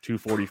Polanco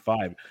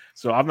 245.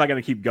 So I'm not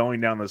going to keep going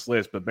down this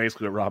list, but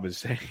basically what Rob is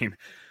saying.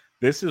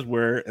 This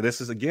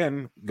is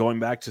again going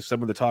back to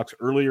some of the talks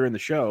earlier in the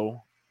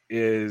show.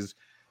 This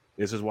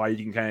is why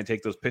you can kind of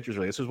take those pitchers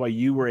early. This is why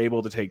you were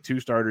able to take 2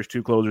 starters,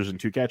 2 closers, and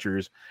 2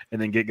 catchers, and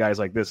then get guys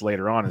like this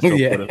later on and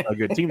still put a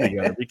good team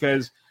together,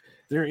 because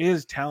there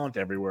is talent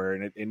everywhere,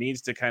 and it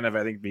needs to kind of,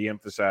 I think, be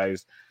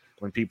emphasized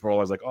when people are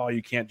always like, "Oh,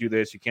 you can't do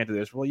this, you can't do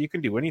this." Well, you can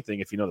do anything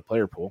if you know the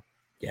player pool,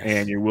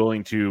 and you're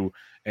willing to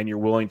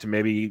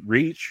maybe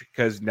reach,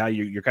 because now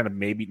you're kind of,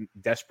 maybe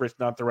desperate's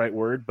not the right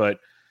word, but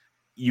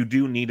you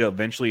do need to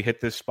eventually hit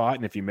this spot,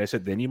 and if you miss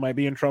it, then you might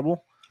be in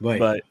trouble.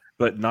 Right.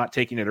 But not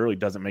taking it early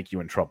doesn't make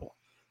you in trouble.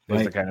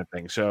 That's the kind of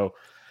thing. So,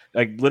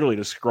 like, literally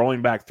just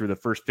scrolling back through the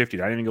first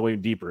 50, I didn't even go any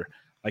deeper.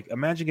 Like,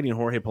 imagine getting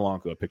Jorge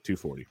Polanco at pick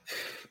 240.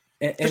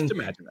 Just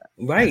imagine that.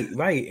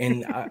 Right.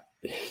 And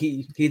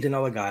he's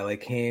another guy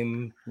like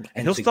him.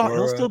 And he'll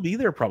still be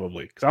there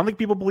probably, because I don't think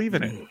people believe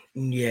in it.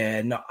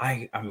 Yeah, no,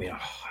 I mean,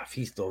 if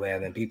he's still there,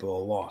 then people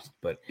are lost.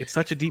 But it's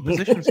such a deep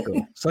position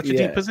still. Such a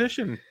deep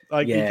position.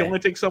 Like, you can only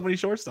take so many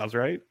shortstops,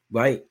 right?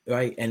 Right.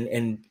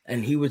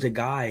 And he was a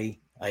guy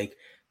like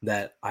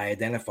that I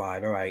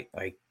identified. All right,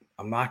 like,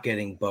 I'm not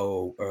getting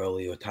Bo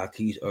early or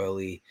Tatis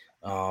early,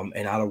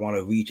 and I don't want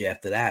to reach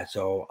after that.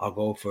 So I'll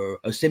go for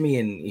a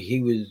Simeon.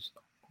 He was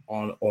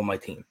on my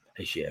team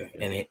this year,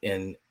 and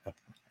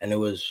it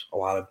was a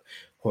lot of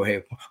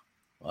Jorge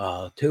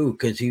too,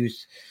 because he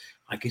was,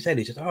 like you said,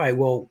 he said, all right,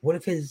 well, what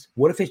if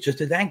it's just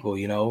his ankle?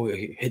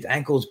 His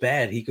ankle's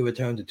bad. He could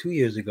return to 2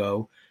 years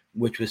ago,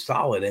 which was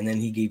solid, and then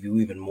he gave you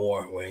even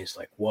more, where he's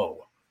like,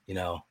 whoa,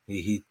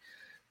 he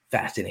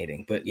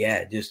fascinating. But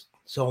yeah, just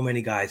so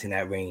many guys in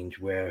that range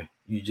where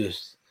you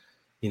just,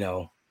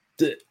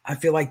 I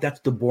feel like that's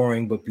the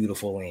boring but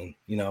beautiful lane.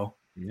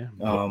 Yeah.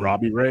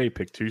 Robbie Ray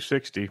picked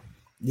 260.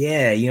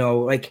 Yeah,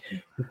 like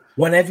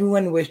when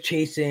everyone was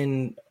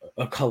chasing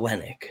a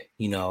Kalenic,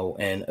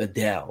 and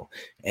Adele,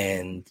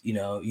 and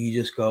you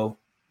just go,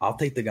 I'll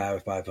take the guy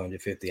with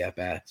 550 at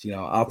bats.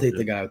 I'll take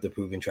the guy with the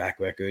proven track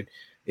record.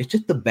 It's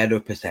just the better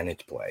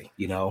percentage play.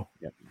 Yep.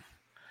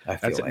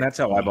 That's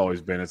how I've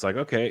always been. It's like,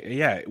 okay,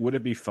 yeah, would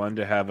it be fun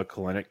to have a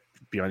Kalenic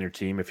be on your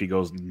team if he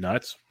goes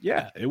nuts?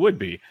 Yeah, it would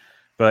be.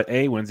 But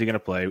A, when's he going to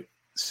play?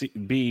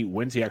 B,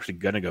 when's he actually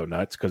going to go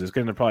nuts? Because it's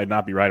going to probably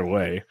not be right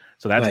away.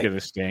 So that's going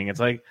to sting. It's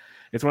like,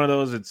 it's one of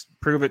those, it's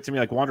prove it to me,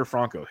 like Wander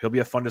Franco. He'll be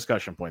a fun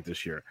discussion point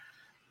this year.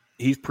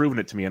 He's proven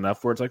it to me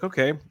enough where it's like,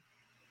 okay,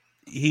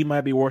 he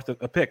might be worth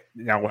a pick.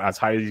 Now, as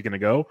high as he's going to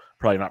go,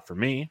 probably not for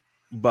me,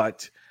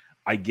 but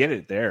I get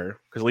it there,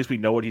 because at least we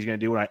know what he's going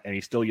to do, and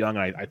he's still young,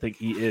 and I think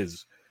he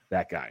is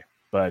that guy.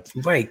 But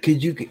right,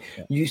 because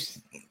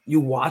you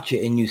watch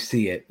it and you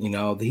see it.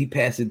 He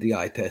passes the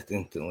eye test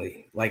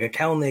instantly. Like a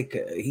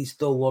Kalnick, he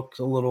still looks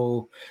a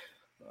little,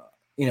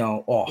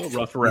 off. a little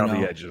rough around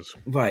the edges.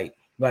 Right.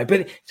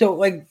 But so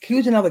like he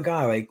was another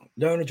guy. Like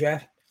during the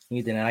draft,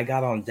 and I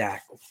got on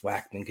Zach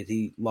Wackman because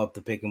he loved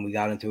to pick him. We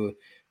got into it.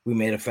 We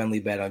made a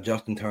friendly bet on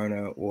Justin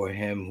Turner or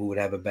him who would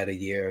have a better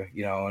year.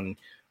 And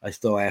I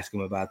still ask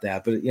him about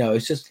that. But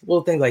it's just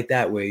little things like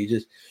that where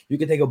you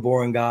can take a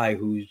boring guy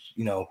who's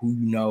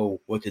who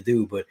what to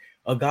do, but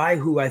a guy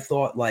who I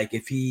thought like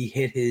if he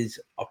hit his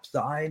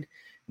upside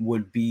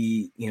would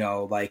be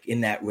like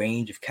in that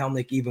range. If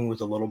Kalnick even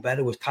was a little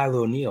better, was Tyler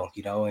O'Neill.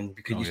 And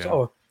because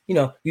saw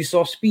you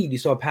saw speed, you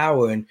saw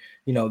power, and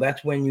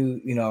that's when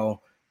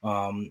I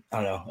don't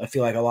know. I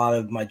feel like a lot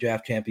of my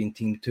draft champion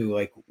teams too,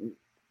 like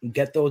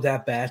get those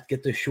at bats,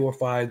 get the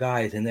surefire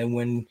guys, and then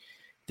when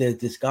there's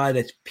this guy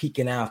that's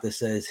peeking out that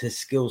says his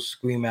skills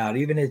scream out,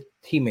 even his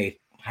teammate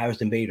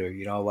Harrison Bader,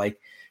 like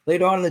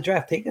later on in the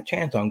draft, take a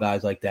chance on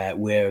guys like that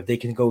where they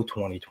can go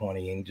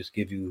 20-20 and just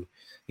give you,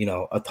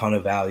 a ton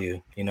of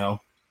value.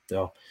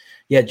 So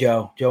yeah,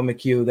 Joe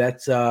McHugh,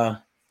 that's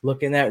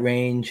look in that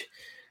range,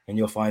 and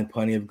you'll find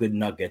plenty of good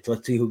nuggets.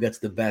 Let's see who gets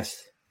the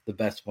best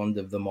ones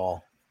of them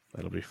all.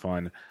 That'll be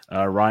fun.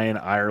 Ryan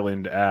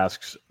Ireland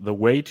asks, the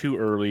way too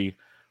early,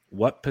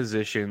 what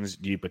positions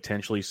do you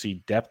potentially see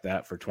depth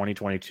at for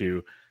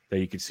 2022 that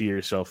you could see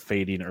yourself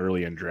fading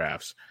early in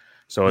drafts?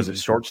 So is it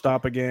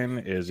shortstop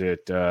again? Is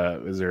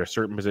there a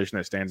certain position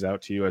that stands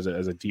out to you as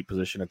a deep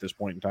position at this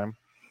point in time?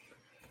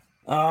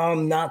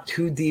 Not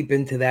too deep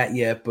into that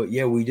yet, but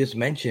yeah, we just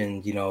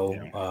mentioned,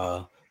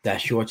 that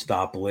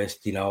shortstop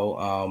list,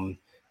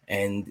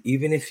 and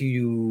even if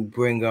you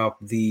bring up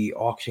the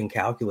auction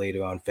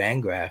calculator on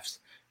Fangraphs,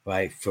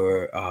 right,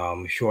 for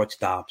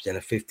shortstops in a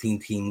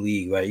 15-team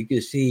league, right, you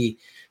can see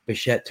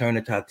Bichette,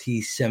 Turner,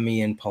 Tatis,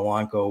 Semien,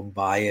 Polanco,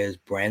 Baez,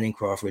 Brandon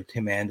Crawford,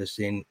 Tim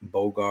Anderson,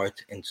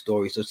 Bogart, and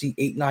Story. So see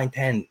 8, 9,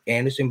 10,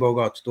 Anderson,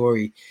 Bogart,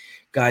 Story,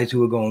 guys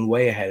who are going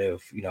way ahead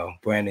of,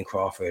 Brandon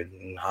Crawford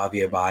and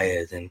Javier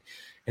Baez. And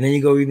then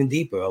you go even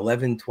deeper,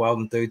 11, 12,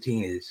 and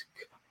 13 is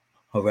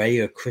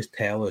Correa, Chris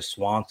Taylor,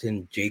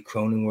 Swanson, Jay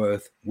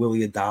Cronenworth,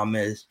 Willie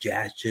Adames,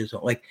 Jazz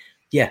Chisholm. Like,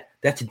 yeah,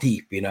 that's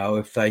deep,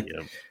 If like,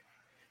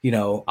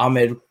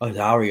 Ahmed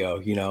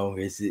Azario,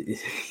 is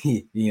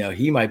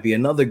he might be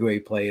another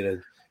great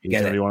player to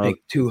get at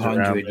pick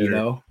 200,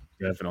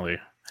 Definitely.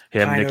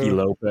 Nicky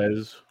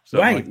Lopez.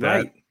 Right, like that.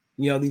 Right.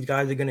 These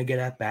guys are going to get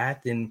at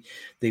bat, and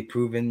they've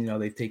proven,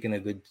 they've taken a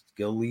good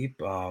skill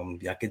leap.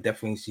 I could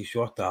definitely see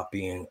shortstop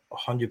being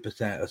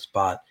 100% a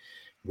spot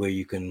where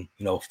you can,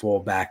 fall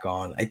back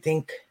on. I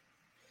think,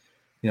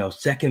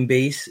 second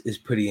base is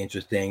pretty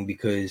interesting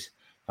because,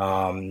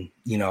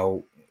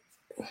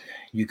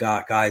 you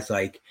got guys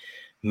like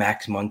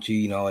Max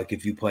Muncy, like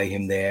if you play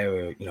him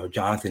there, or,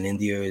 Jonathan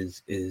India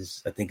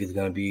is I think is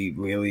going to be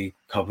really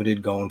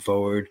coveted going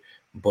forward.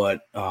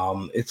 But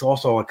it's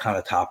also a kind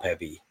of top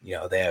heavy,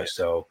 there.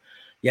 So,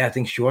 yeah, I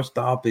think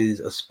shortstop is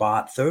a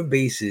spot. Third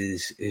base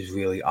is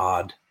really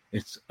odd.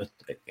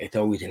 It's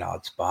always an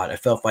odd spot. I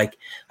felt like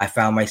I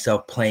found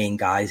myself playing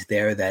guys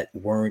there that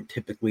weren't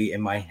typically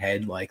in my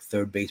head, like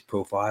third base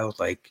profiles,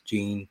 like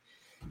Gene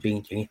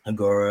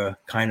Agora,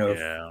 kind of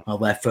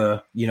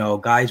Alefa,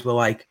 guys were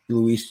like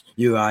Luis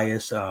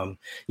Urias,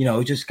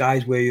 just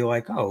guys where you're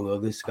like, oh, well,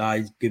 this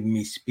guy's giving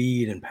me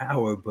speed and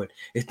power, but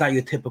it's not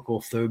your typical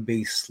third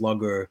base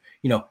slugger.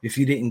 If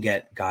you didn't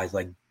get guys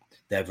like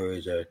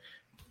Devers or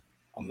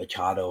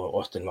Machado or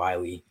Austin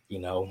Riley,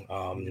 you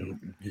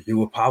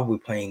were probably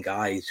playing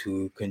guys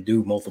who can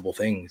do multiple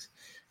things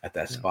at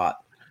that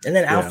spot. And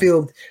then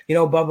outfield,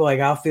 Bubba, like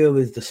outfield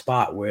is the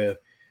spot where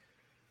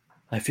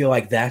I feel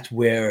like that's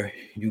where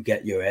you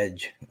get your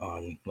edge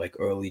on like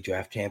early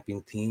draft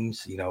champion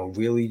teams,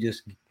 really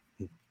just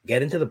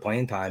get into the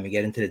playing time and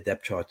get into the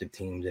depth charts of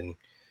teams and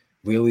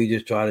really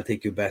just try to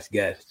take your best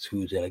guess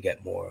who's going to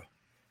get more.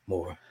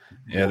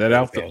 That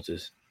outfield,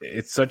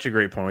 it's such a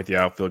great point with the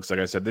outfield. Because like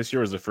I said, this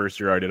year was the first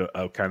year I did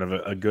a kind of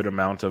a good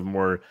amount of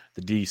more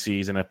the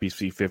DCs and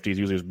FBC 50s.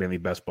 Usually it's mainly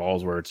best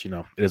balls where it's, it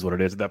is what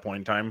it is at that point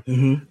in time.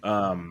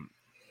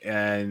 Mm-hmm.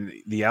 And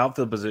the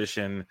outfield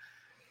position,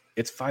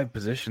 it's 5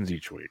 positions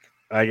each week.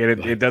 Like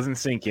it doesn't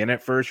sink in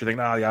at first. You're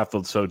thinking, the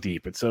outfield's so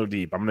deep. It's so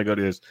deep. I'm going to go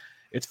to this.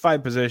 It's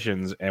 5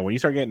 positions. And when you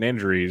start getting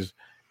injuries,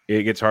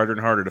 it gets harder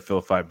and harder to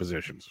fill 5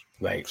 positions.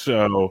 Right.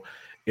 So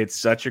it's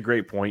such a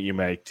great point you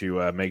make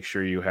to make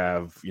sure you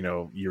have,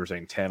 you were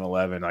saying 10,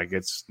 11. Like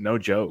it's no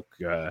joke.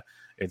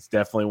 It's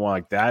definitely one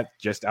like that.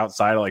 Just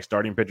outside of like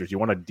starting pitchers, you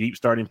want a deep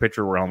starting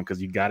pitcher realm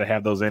because you got to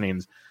have those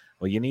innings.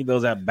 Well, you need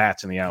those at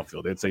bats in the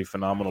outfield. It's a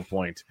phenomenal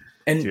point.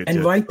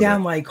 And write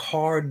down like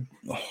hard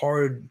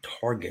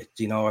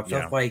targets. I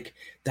felt like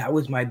that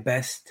was my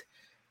best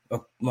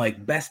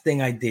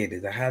thing I did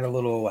is I had a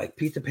little like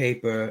piece of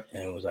paper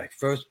and it was like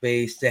first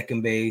base,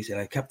 second base, and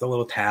I kept a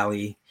little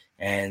tally.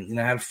 And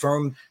I had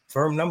firm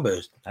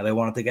numbers that I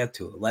wanted to get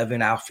to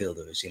 11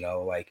 outfielders.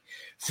 Like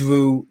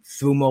through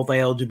multi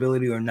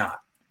eligibility or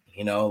not.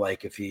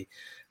 Like if you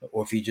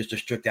or if you're just a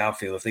strict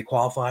outfielder. If they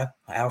qualify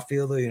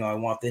outfielder, I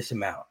want this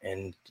amount.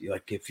 And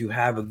like if you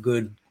have a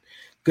good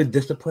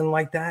discipline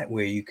like that,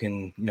 where you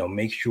can,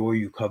 make sure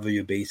you cover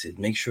your bases,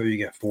 make sure you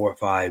get 4 or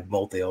 5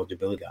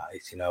 multi-eligibility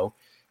guys,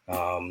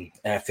 and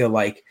I feel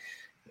like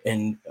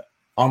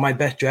on my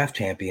best draft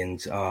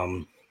champions,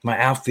 my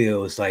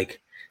outfield is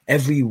like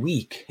every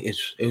week it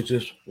was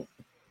just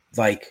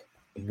like,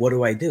 what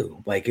do I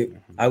do? Like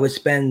I would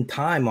spend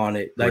time on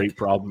it. Like, great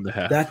problem to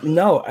have.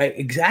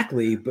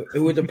 Exactly. But it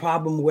was a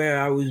problem where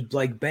I was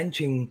like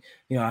benching.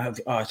 I have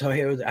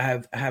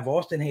I have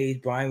Austin Hayes,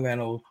 Brian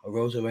Reynolds,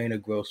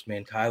 Rosarena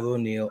Grossman, Kyler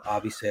O'Neill,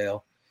 Avi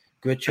Sale,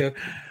 Grichuk,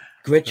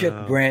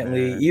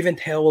 Brantley, man. even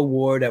Taylor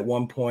Ward at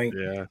one point,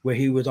 Yeah. where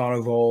he was on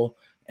a roll,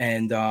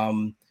 and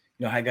I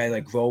had guys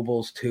like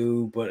Robles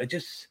too. But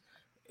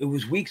it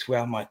was weeks where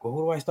I'm like, well,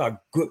 who do I start?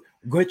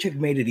 Grichuk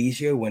made it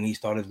easier when he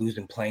started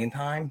losing playing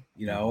time,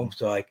 So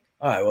like,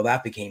 all right, well,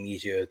 that became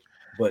easier.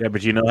 But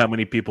but you know how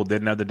many people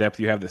didn't have the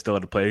depth you have that still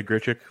had to play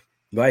Grichuk?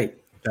 Right.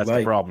 That's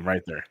the problem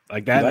right there.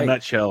 Like that in a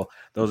nutshell,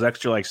 those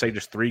extra, like say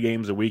just 3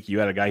 games a week, you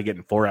had a guy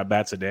getting 4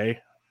 at-bats a day.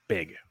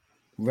 Big.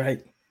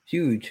 Right.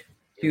 Huge.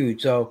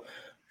 So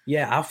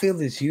yeah,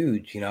 outfield is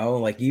huge,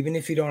 like even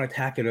if you don't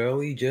attack it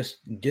early, just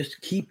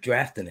keep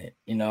drafting it,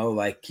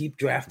 like keep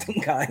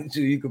drafting guys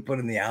who you can put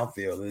in the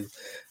outfield.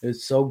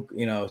 It's so,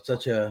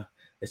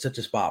 it's such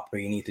a spot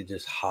where you need to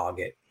just hog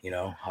it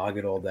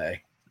all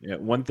day. Yeah,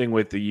 one thing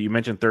with you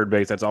mentioned third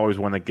base, that's always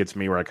one that gets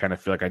me where I kind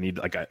of feel like I need,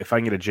 like if I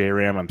can get a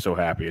J-Ram, I'm so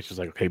happy. It's just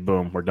like, okay,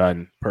 boom, we're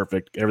done.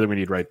 Perfect. Everything we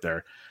need right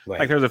there. Right.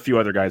 Like there's a few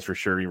other guys for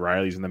sure.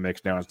 Riley's in the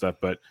mix now and stuff,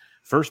 but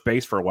first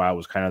base for a while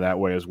was kind of that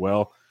way as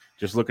well.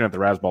 Just looking at the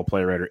Razzball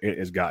Play Rater, it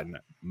has gotten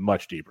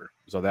much deeper.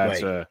 So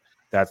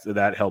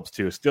that helps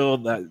too. Still,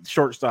 that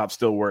shortstop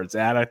still where it's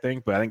at, I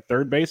think. But I think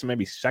third base and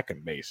maybe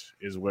second base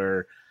is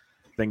where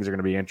things are going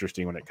to be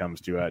interesting when it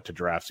comes to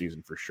draft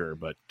season for sure.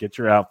 But get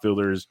your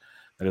outfielders.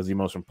 That is the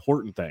most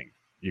important thing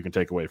you can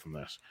take away from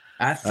this.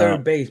 At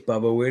third base,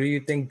 Bubba, where do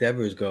you think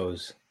Devers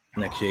goes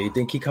next year? You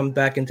think he comes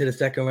back into the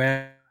second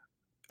round?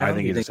 I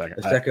think he's a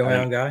second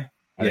round guy.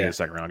 I think he's a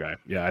second round guy.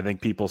 Yeah, I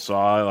think people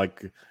saw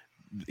like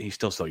he's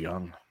still so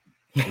young.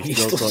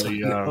 He's still so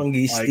young.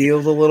 He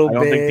steals a little bit. I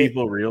don't think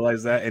people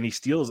realize that. And he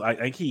steals. I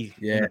think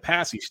in the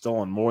past, he's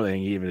stolen more than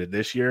he even did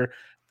this year.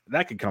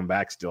 That could come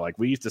back still. Like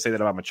we used to say that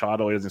about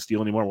Machado. He doesn't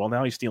steal anymore. Well,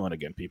 now he's stealing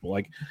again, people.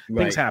 Like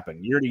things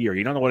happen year to year.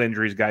 You don't know what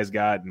injuries guys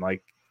got. And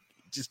like,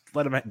 just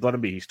let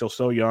him be. He's still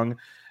so young.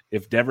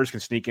 If Devers can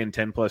sneak in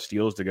 10+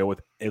 steals to go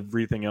with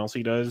everything else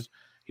he does,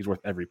 he's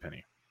worth every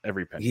penny.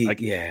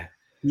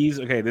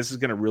 He's okay. This is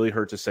going to really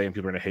hurt to say, and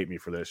people are going to hate me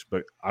for this,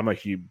 but I'm a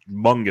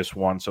humongous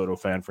Juan Soto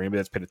fan. For anybody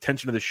that's paid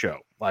attention to the show,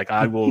 like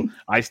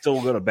I still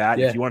will go to bat.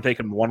 Yeah. If you want to take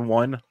him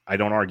 1-1, I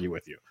don't argue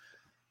with you.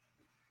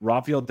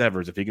 Rafael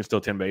Devers, if he can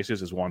steal 10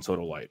 bases, is Juan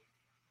Soto light.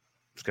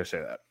 Just gonna say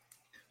that.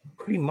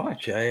 Pretty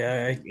much.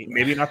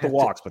 Maybe not the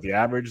walks, but the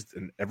average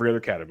in every other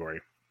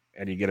category,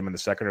 and you get him in the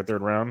second or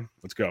third round.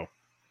 Let's go.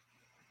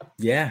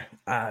 Yeah,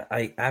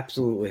 I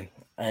absolutely,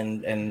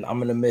 and I'm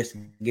gonna miss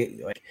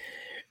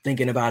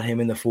thinking about him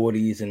in the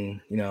 40s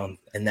and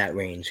in that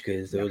range,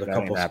 because there was a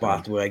couple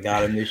spots where I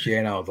got him this year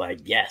and I was like,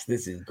 yes,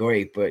 this is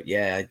great. But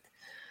yeah,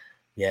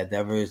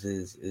 Devers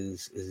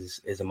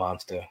is a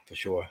monster for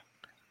sure.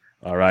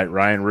 All right,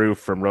 Ryan Roof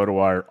from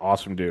RotoWire,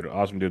 awesome dude.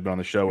 Been on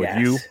the show with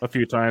you a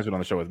few times, been on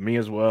the show with me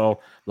as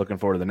well. Looking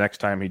forward to the next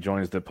time he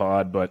joins the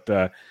pod.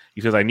 But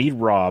he says, I need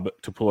Rob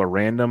to pull a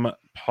random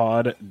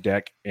pod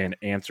deck and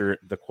answer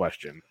the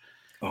question.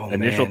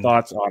 Initial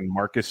thoughts on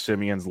Marcus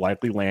Simeon's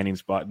likely landing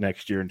spot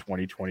next year in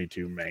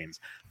 2022 mains.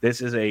 This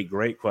is a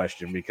great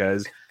question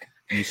because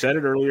you said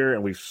it earlier,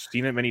 and we've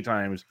seen it many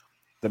times.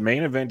 The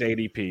main event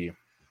ADP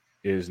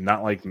is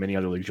not like many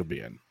other leagues you'll be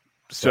in.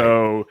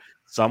 So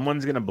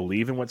someone's going to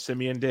believe in what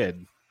Simeon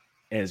did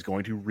and is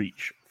going to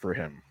reach for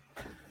him.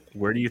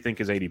 Where do you think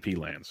his ADP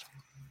lands?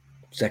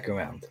 Second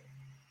round.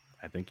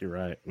 I think you're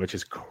right, which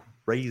is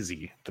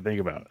crazy to think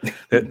about.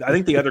 I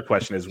think the other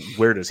question is,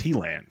 where does he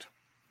land?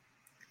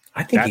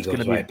 I think he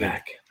goes right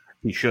back.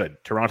 He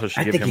should. Toronto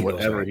should give him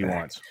whatever he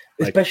wants.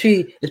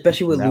 Especially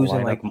with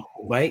losing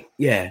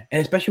and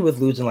especially with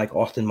losing like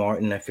Austin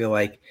Martin. I feel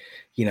like,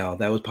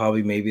 that was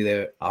probably maybe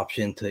their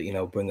option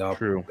to, bring up.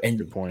 True. And,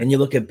 good point. And you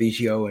look at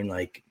Biggio and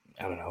like,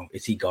 I don't know,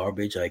 is he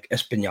garbage? Like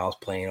Espinal's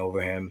playing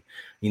over him,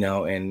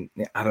 and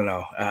I don't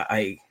know.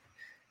 I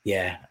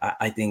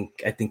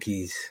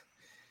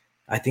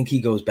think he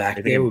goes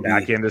back there.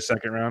 Back into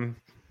second round.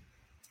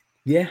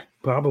 Yeah,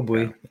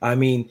 probably. Yeah. I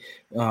mean,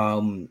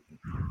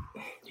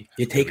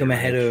 you take him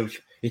ahead of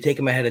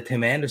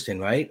Tim Anderson,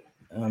 right?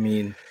 I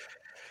mean,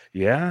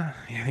 yeah,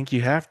 I think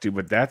you have to,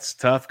 but that's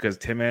tough because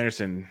Tim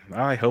Anderson.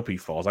 I hope he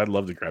falls. I'd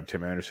love to grab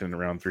Tim Anderson in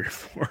round 3 or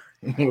 4.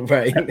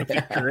 Right, that'd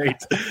be great.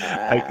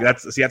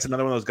 That's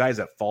another one of those guys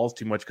that falls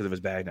too much because of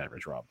his batting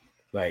average, Rob.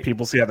 Right.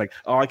 People see that like,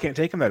 oh, I can't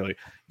take him that early.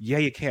 Yeah,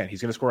 you can.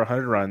 He's going to score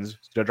 100 runs.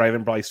 He's going to drive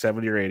in probably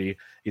 70 or 80.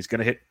 He's going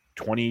to hit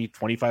 20,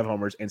 25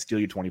 homers and steal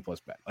you 20+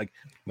 bat. Like,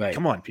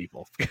 come on,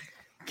 people.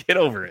 Get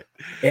over it.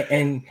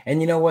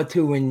 And you know what,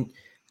 too, when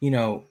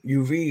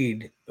you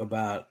read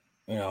about,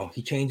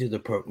 he changes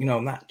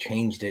not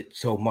changed it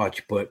so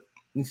much, but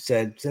he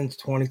said since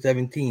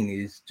 2017,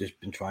 he's just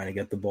been trying to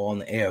get the ball in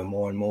the air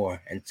more and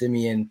more. And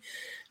Simeon,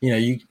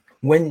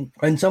 when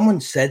someone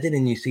said it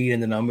and you see it in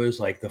the numbers,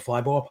 like the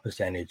fly ball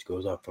percentage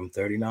goes up from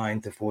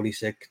 39 to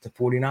 46 to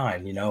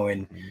 49,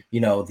 and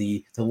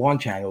the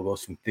launch angle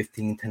goes from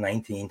 15 to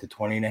 19 to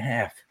 20 and a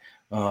half.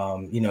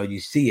 You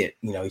see it,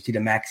 you see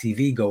the max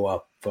EV go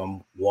up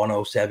from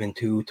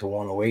 107.2 to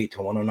 108 to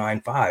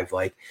 109.5.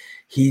 Like,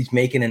 he's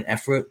making an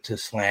effort to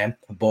slam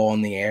the ball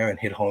in the air and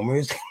hit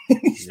homers.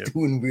 He's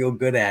doing real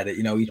good at it.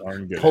 He's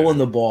pulling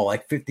the ball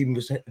like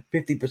 50%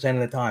 of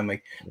the time.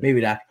 Like, maybe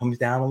that comes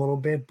down a little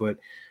bit, but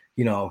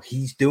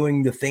he's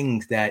doing the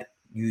things that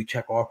you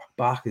check off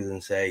boxes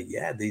and say,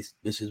 yeah,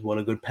 this is what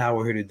a good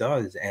power hitter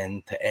does.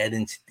 And to add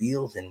in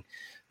steals and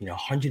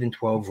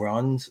 112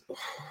 runs.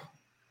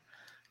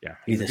 Yeah,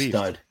 he's a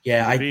stud.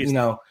 Yeah, I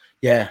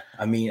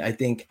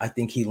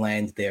think he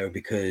lands there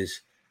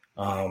because,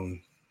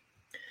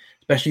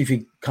 especially if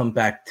he comes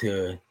back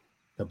to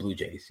the Blue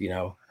Jays,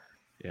 Yeah,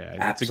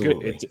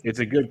 absolutely. It's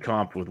a good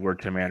comp with where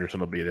Tim Anderson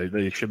will be.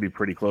 They should be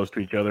pretty close to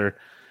each other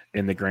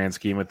in the grand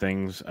scheme of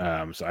things.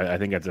 So I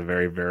think that's a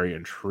very, very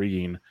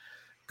intriguing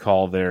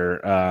call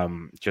there.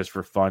 Just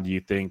for fun, do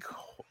you think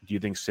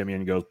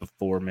Simeon goes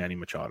before Manny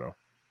Machado?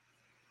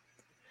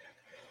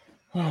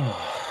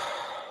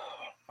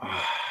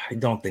 I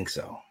don't think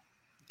so.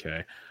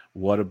 Okay.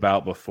 What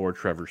about before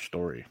Trevor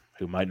Story,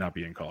 who might not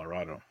be in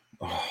Colorado?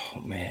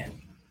 Oh, man.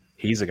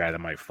 He's a guy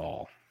that might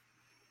fall.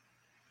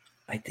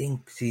 I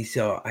think,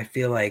 so I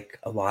feel like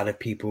a lot of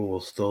people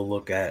will still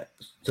look at,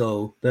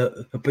 so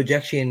the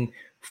projection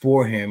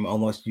for him,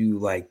 unless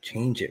you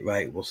change it,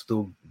 right, will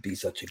still be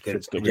such a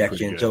good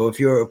projection. So if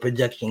you're a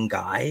projection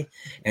guy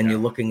and you're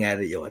looking at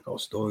it, you're like, oh,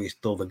 Story's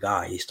still the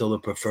guy. He's still the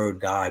preferred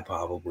guy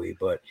probably.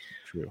 But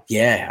true.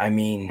 Yeah, I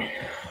mean,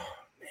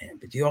 man,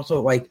 but you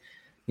also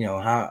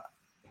how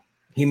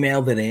he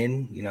mailed it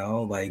in,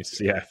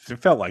 yeah,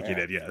 it felt like he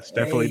did. Yes,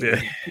 definitely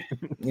did.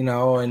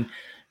 And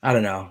I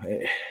don't know.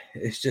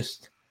 It's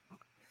just,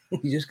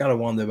 you just got to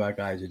wonder about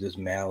guys who just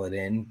mail it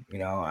in.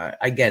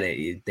 I get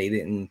it. They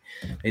didn't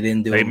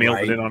do it. They mailed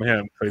it in on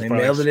him. They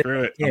mailed it in.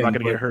 Screw it. I'm not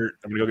going to get hurt.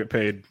 I'm going to go get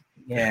paid.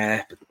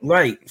 Yeah,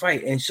 right.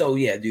 And so, do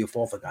you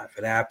fault the guy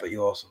for that? But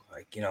you also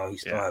he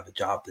still have a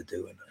job to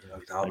do, and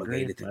he's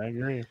obligated to. I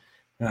agree.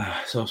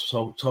 So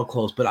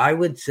close. But I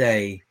would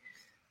say,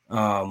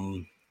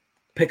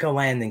 pick a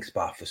landing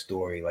spot for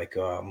Story. Like,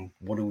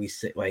 what do we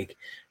say? Like,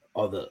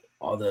 are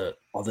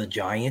the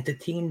Giant a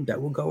team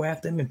that will go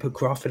after him and put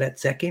Crawford at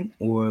second,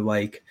 or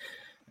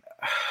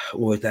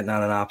is that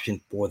not an option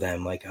for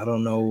them? Like, I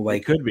don't know.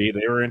 Like, it could be.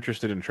 They were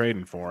interested in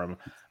trading for him.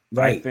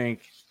 Right.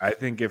 I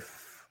think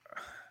if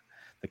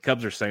the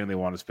Cubs are saying they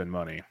want to spend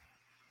money,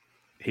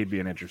 he'd be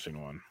an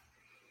interesting one.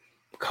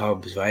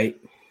 Cubs, right?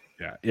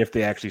 Yeah, if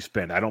they actually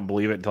spend. I don't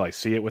believe it until I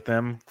see it with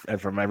them and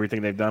from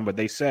everything they've done. But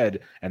they said,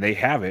 and they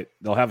have it,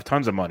 they'll have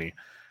tons of money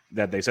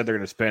that they said they're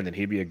going to spend, and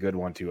he'd be a good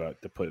one to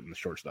put in the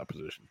shortstop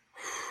position.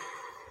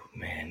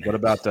 Man, what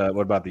about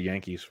the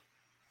Yankees?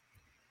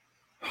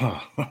 Yeah,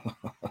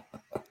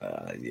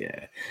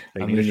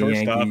 They need a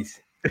shortstop. Yankees.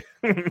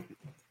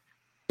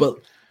 But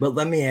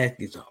let me ask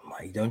you something,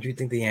 Mike. Don't you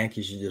think the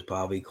Yankees should just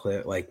probably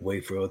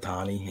wait for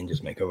Ohtani and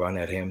just make a run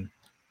at him?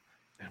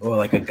 Or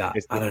like a guy,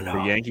 I don't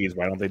know. The Yankees,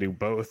 why don't they do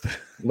both?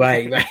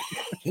 Right. I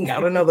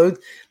don't know.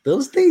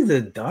 Those things are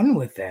done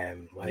with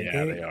them. They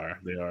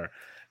are.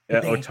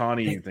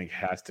 Ohtani, you think,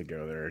 has to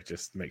go there. It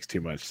just makes too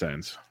much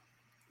sense.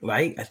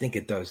 Right? I think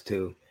it does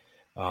too.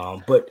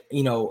 But,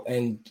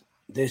 and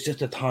there's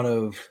just a ton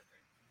of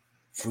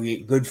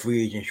good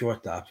free agent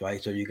shortstops,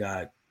 right? So you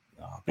got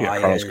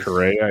Carlos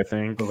Correa, I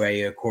think.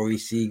 Corey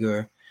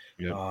Seager.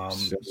 Yep.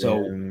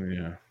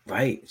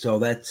 Right. So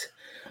that's,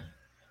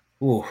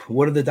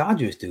 what do the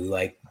Dodgers do?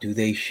 Like, do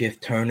they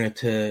shift Turner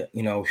to,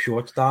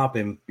 shortstop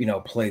and,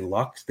 play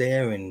Lux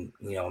there and,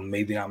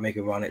 maybe not make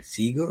a run at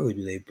Seager, or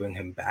do they bring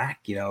him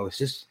back? It's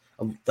just,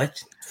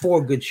 that's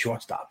 4 good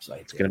shortstops.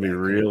 It's going to be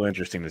real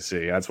interesting to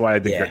see. That's why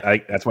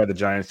that's why the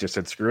Giants just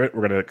said, screw it.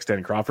 We're going to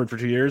extend Crawford for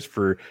 2 years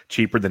for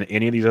cheaper than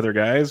any of these other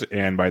guys.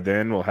 And by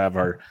then we'll have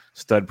our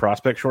stud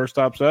prospect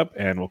shortstops up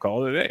and we'll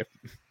call it a day.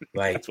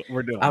 Right. That's what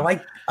we're doing. I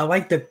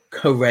like the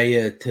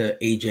Correa to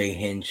AJ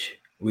Hinch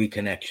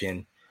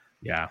reconnection.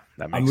 Yeah,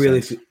 that makes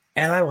sense.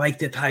 And I like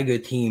the Tiger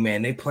team,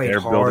 man. They play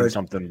hard. They're building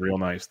something real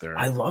nice there.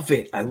 I love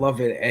it.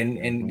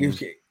 And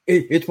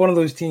it's one of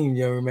those teams,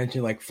 we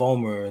mentioned like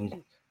Fulmer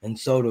and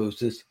Soto's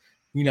just,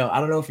 I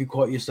don't know if you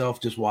caught yourself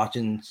just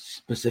watching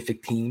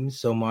specific teams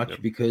so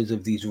much because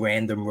of these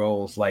random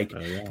roles, like,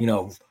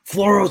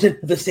 Floro's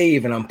into the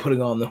save, and I'm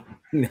putting on the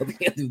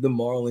the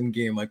Marlin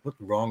game. Like, what's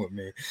wrong with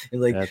me?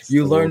 And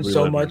you learn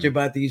so much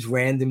about these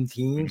random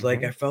teams. Mm-hmm.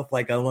 Like, I felt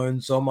like I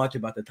learned so much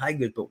about the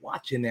Tigers, but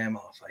watching them,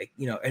 I was like,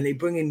 and they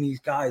bring in these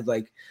guys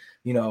like,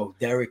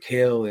 Derek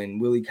Hill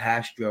and Willie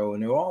Castro,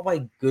 and they're all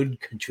like good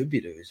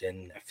contributors.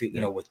 And I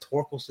feel, with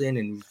Torkelson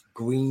and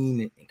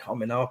Green and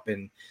coming up,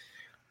 and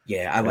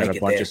Yeah, I like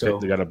it there. So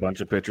they got a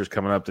bunch of pitchers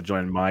coming up to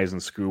join Mize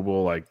and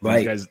Scooble. Like right.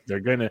 these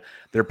guys,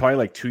 they're probably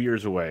like 2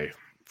 years away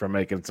from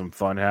making some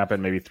fun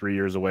happen. Maybe 3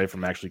 years away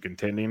from actually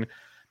contending.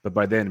 But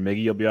by then,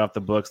 Miggy will be off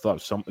the books. They'll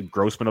have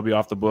Grossman will be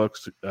off the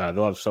books.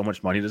 They'll have so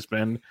much money to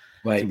spend.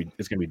 Right.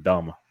 It's gonna be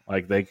dumb.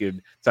 Like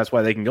that's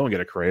why they can go and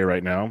get a Correa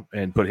right now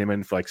and put him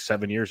in for like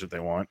 7 years if they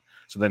want.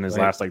 So then his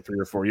last like 3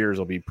 or 4 years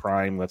will be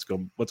prime. Let's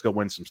go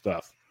win some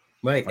stuff.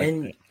 Right.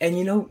 Like,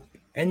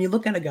 and you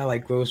look at a guy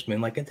like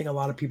Grossman, like I think a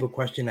lot of people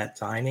question that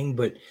signing,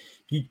 but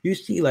you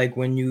see like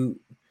when you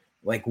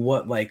like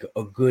what like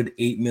a good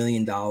 $8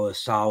 million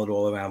solid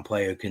all around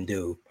player can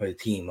do for the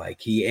team. Like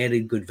he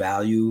added good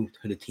value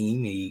to the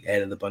team. He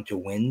added a bunch of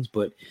wins,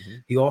 but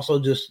he also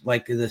just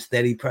like is a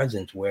steady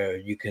presence where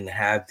you can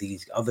have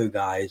these other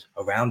guys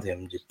around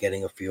him just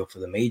getting a feel for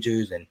the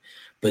majors and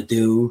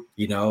Badu,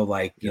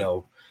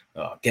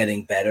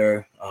 getting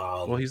better.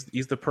 Well,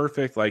 he's the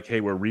perfect like,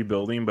 hey, we're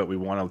rebuilding, but we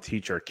want to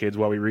teach our kids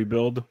while we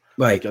rebuild.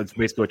 Right. Like, that's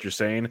basically what you're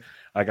saying.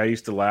 Like I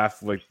used to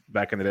laugh like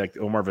back in the day, like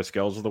Omar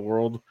Vizquel's of the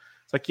world.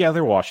 It's like, yeah,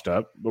 they're washed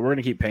up, but we're going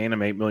to keep paying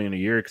him $8 million a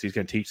year because he's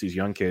going to teach these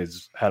young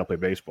kids how to play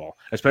baseball.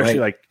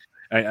 Especially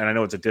and I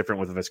know it's a different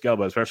with Vizquel,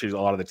 but especially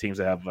a lot of the teams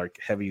that have like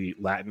heavy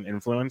Latin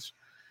influence,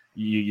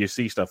 you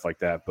see stuff like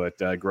that. But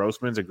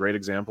Grossman's a great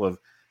example of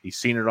he's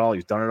seen it all,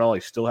 he's done it all,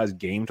 he still has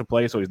game to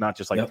play, so he's not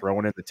just like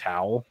throwing in the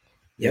towel.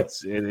 Yep.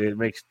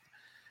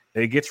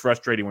 It gets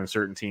frustrating when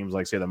certain teams,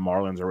 like say the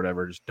Marlins or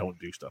whatever, just don't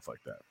do stuff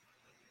like that.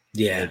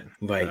 Yeah,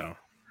 right.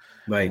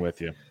 Right. I'm with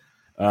you.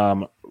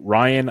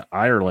 Ryan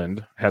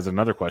Ireland has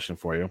another question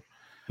for you.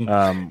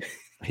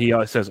 He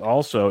says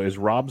also, is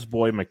Rob's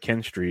boy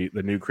McKinstry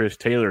the new Chris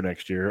Taylor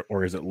next year,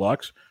 or is it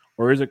Lux,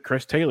 or is it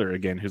Chris Taylor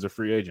again, who's a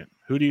free agent?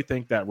 Who do you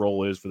think that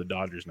role is for the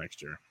Dodgers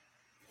next year?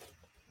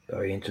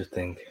 Very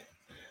interesting.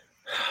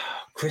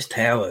 Chris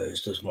Taylor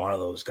is just one of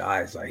those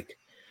guys. Like,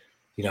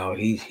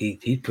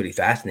 he's pretty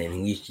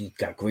fascinating. He's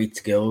got great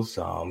skills.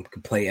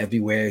 Can play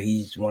everywhere.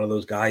 He's one of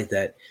those guys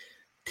that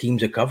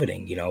teams are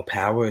coveting.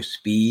 Power,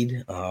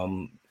 speed,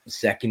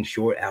 second,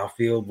 short,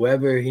 outfield,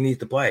 wherever he needs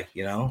to play.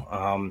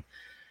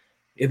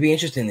 It'd be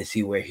interesting to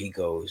see where he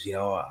goes.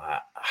 I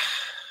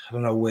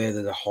don't know where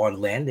there's a hard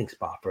landing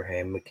spot for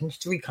him.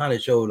 McKinstry kind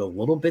of showed a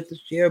little bit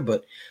this year,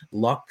 but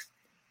Lux,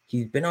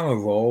 he's been on a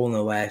roll in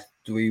the last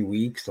 3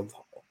 weeks. A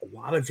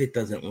lot of it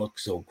doesn't look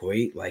so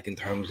great, like in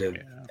terms of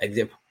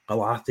exit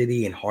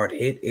velocity and hard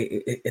hit.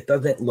 It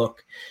doesn't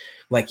look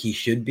like he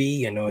should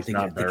be. I think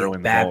his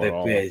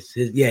BABIP is.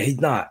 He's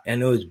not. I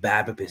know his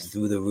BABIP is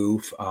through the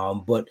roof.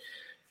 But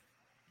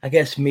I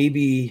guess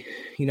maybe,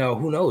 who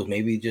knows?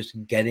 Maybe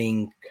just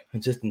getting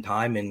consistent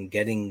time and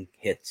getting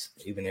hits,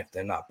 even if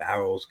they're not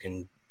barrels,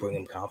 can bring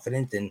him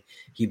confidence and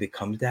he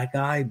becomes that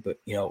guy. But,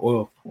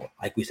 or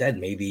like we said,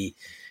 maybe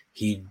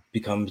he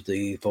becomes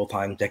the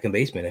full-time second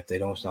baseman if they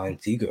don't sign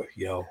Seager.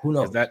 Who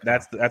knows?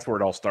 That's where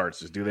it all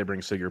starts, is do they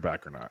bring Seager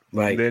back or not?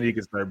 Right. And then you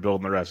can start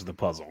building the rest of the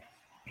puzzle.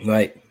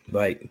 Right.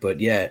 But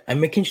yeah, and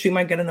McKinstry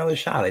might get another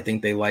shot. I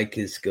think they like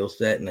his skill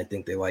set and I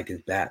think they like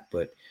his bat,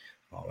 but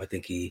I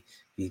think he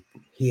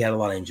had a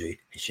lot of injury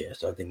this year,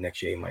 so I think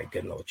next year he might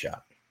get another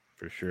shot.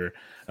 For sure.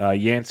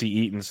 Yancey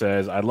Eaton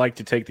says, I'd like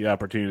to take the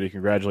opportunity to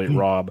congratulate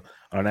Rob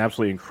on an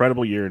absolutely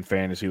incredible year in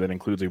fantasy that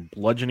includes a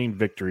bludgeoning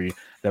victory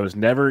that was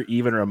never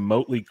even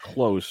remotely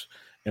close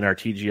in our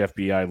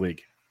TGFBI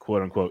league.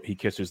 Quote unquote, he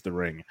kisses the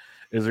ring.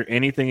 Is there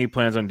anything he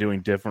plans on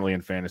doing differently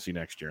in fantasy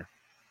next year?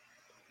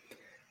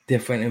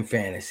 Different in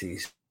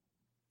fantasies.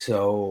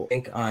 So I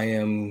think I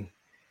am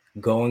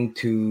going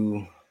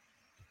to,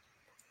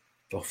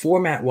 well,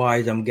 format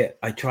wise,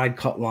 I tried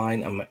cut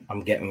line.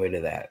 I'm getting rid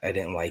of that. I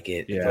didn't like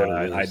it. Yeah,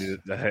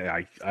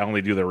 I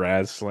only do the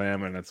Raz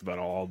Slam, and that's about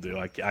all I'll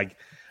do.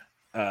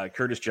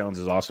 Curtis Jones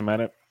is awesome at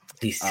it.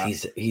 He's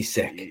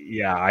sick.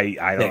 Yeah,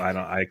 I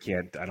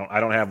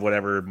don't have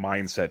whatever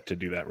mindset to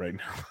do that right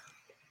now.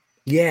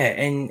 Yeah,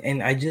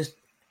 and I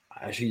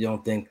actually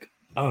don't think,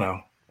 I don't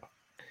know.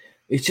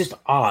 It's just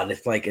odd.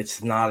 It's like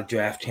it's not a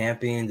draft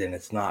champion, and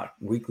it's not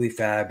weekly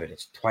fab, and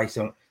it's twice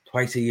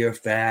a year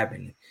fab,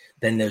 and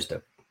then there's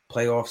the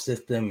playoff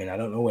system, and I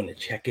don't know when to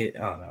check it.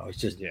 I don't know. It's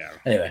just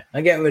Anyway,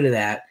 I get rid of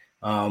that.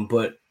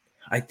 But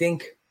I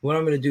think what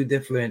I'm going to do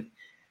different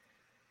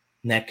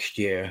next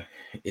year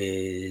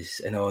is,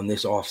 in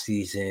this off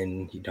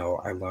season,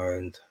 I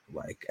learned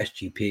like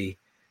SGP.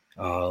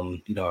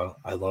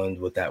 I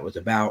learned what that was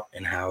about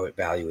and how it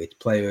evaluates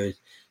players.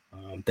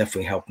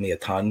 Definitely helped me a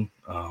ton.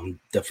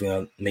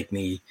 Definitely make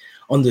me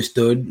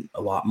understood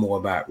a lot more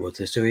about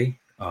rotisserie.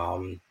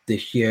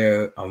 This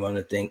year I'm going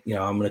to think,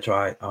 I'm going to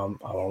try, I want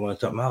to learn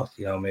something else.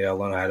 Maybe I'll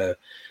learn how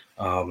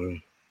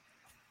to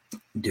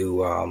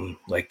do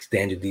like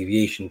standard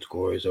deviation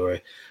scores or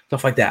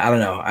stuff like that. I don't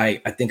know. I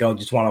think I'll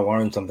just want to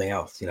learn something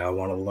else. I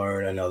want to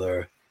learn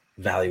another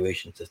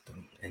evaluation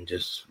system and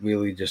just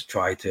really just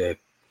try to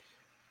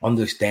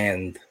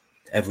understand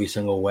every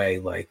single way,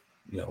 like,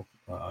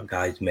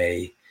 guys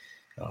may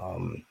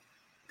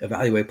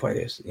evaluate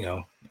players,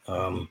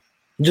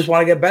 just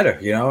want to get better,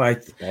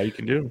 all you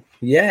can do.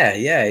 Yeah.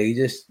 You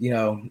just,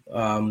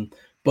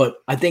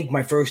 But I think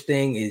my first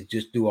thing is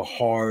just do a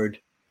hard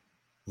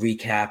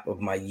recap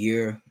of my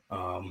year.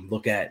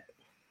 Look at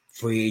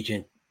free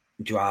agent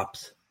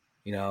drops,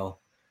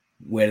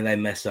 where did I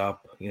mess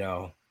up?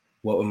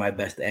 What were my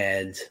best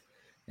ads?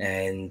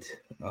 And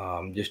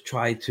just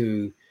try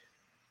to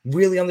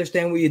really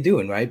understand what you're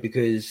doing, right?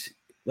 Because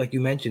like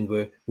you mentioned,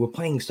 we're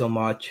playing so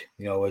much,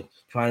 we're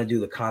trying to do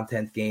the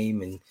content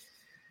game, and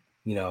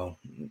you don't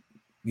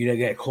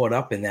get caught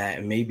up in that,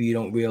 and maybe you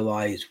don't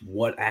realize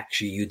what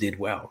actually you did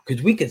well.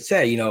 Because we could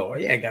say, oh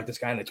yeah, I got this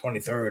guy in the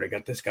 23rd, I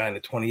got this guy in the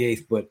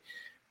 28th, but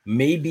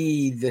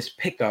maybe this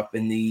pickup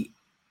in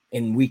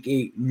week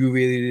 8, you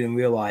really didn't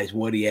realize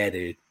what he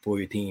added for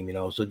your team,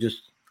 So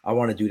I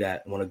want to do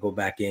that. I want to go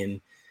back in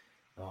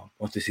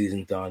once the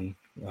season's done,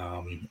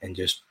 and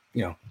just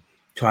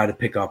try to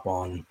pick up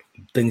on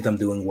things I'm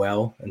doing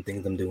well and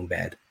things I'm doing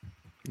bad.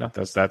 No,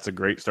 that's a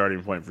great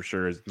starting point for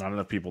sure. Is not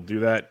enough people do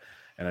that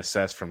and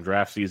assess from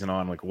draft season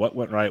on, like what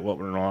went right, what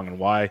went wrong, and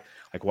why.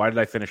 Like, why did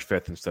I finish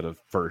 5th instead of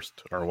 1st,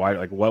 or why?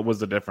 Like, what was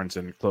the difference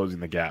in closing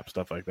the gap?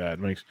 Stuff like that.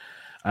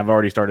 I've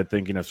already started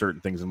thinking of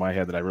certain things in my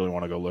head that I really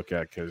want to go look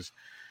at, because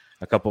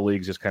a couple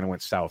leagues just kind of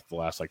went south the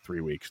last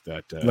 3 weeks.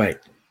 That right.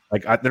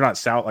 They're not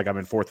south. Like, I'm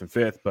in 4th and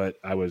 5th, but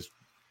I was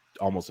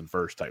almost in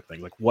 1st type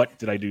thing. Like, what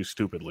did I do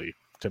stupidly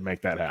to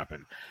make that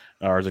happen?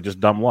 Or is it just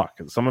dumb luck?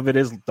 And some of it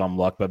is dumb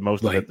luck, but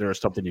most of it, there is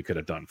something you could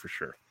have done for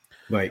sure.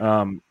 Right.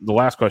 The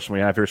last question we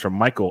have here is from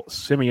Michael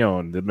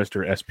Simeone, the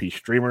Mr. SP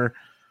streamer.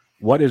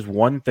 What is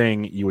one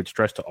thing you would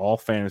stress to all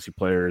fantasy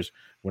players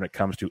when it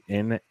comes to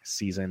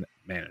in-season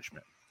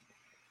management?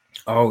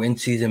 Oh,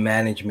 in-season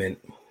management.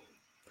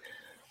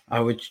 I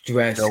would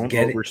stress don't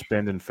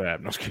overspend in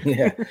fab. No,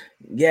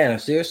 no,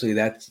 seriously,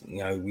 that's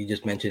we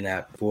just mentioned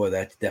that before.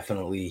 That's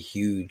definitely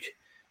huge.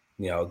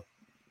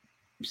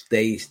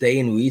 Stay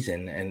in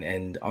reason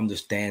and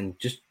understand.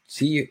 Just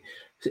see,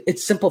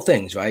 it's simple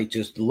things, right?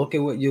 Just look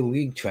at what your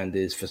league trend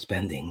is for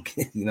spending.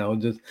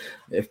 Just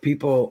if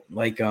people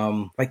like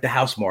the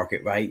house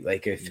market, right?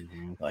 Like if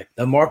like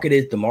the market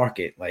is the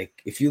market.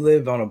 Like if you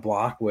live on a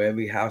block where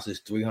every house is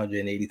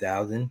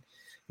 380,000,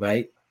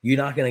 right? You're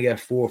not gonna get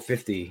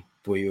 450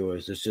 for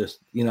yours. It's just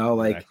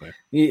exactly.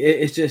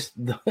 It's just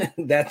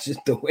that's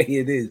just the way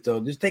it is. So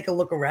just take a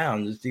look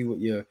around to see what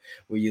your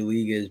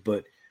league is.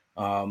 But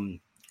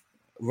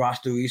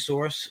roster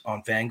resource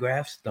on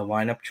Fangraphs, the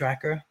lineup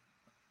tracker,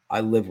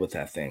 I live with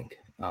that thing.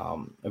 I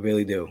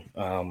really do.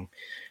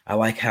 I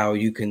like how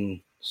you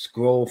can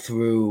scroll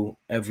through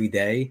every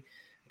day,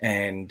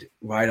 and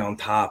right on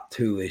top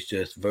too is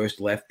just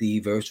versus lefty,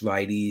 versus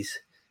righties,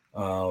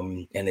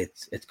 and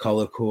it's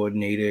color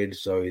coordinated,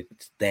 so it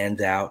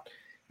stands out.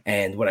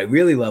 And what I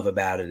really love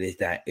about it is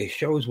that it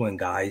shows when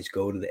guys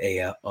go to the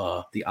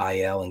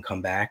IL and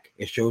come back.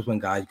 It shows when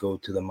guys go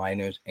to the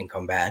minors and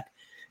come back.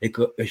 It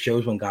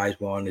shows when guys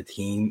were on the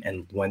team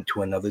and went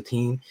to another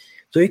team.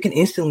 So you can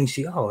instantly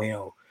see,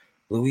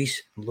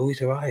 Luis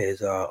Arias,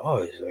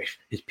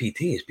 his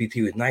PT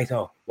was nice.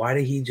 Oh, why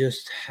did he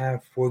just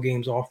have 4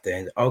 games off there?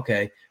 And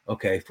okay,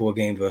 4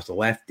 games versus a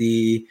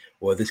lefty,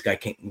 or this guy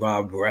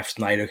Rob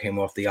Snyder came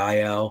off the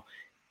IL.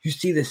 You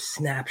see this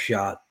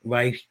snapshot,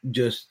 right?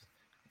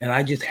 And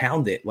I just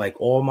hound it,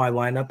 like all my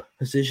lineup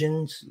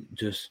positions,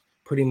 just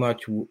pretty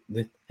much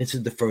this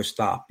is the first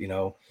stop,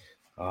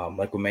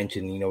 like we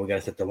mentioned, we got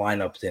to set the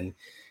lineups and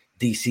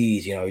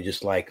DCs,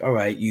 just like, all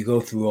right, you go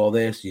through all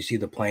this, you see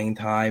the playing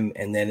time,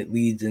 and then it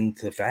leads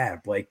into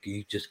fab. Like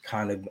you just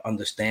kind of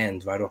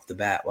understand right off the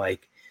bat,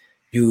 like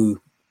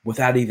you,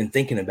 without even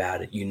thinking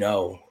about it,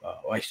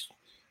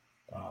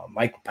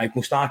 Mike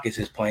Moustakas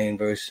is playing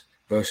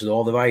versus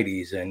all the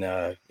righties, and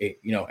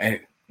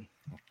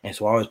and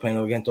so I was playing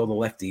against all the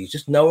lefties.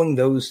 Just knowing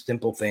those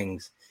simple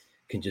things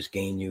can just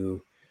gain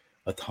you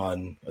a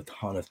ton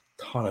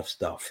of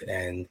stuff.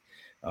 And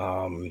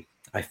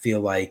I feel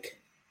like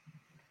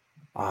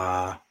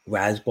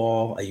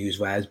Razzball, I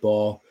used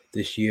Razzball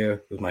this year.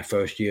 It was my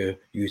first year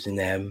using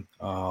them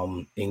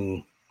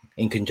in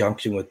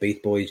conjunction with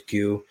Baseball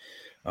HQ.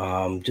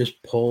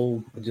 Just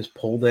pull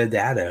their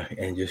data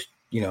and just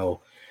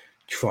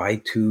try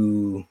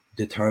to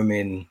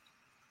determine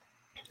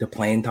the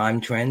playing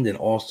time trend. And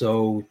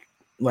also,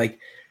 like,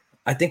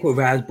 I think what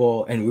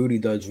Razzball and Rudy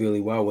does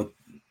really well with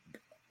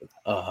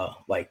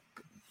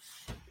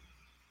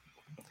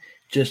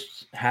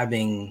just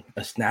having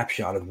a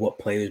snapshot of what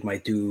players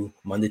might do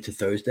Monday to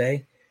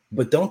Thursday,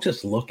 but don't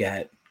just look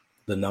at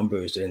the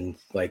numbers and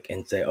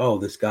say, oh,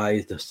 this guy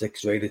is the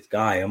 6th rated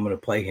guy, I'm going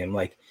to play him.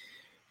 Like,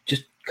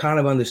 just kind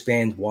of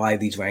understand why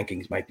these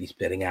rankings might be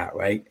spitting out,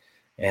 right?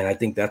 And I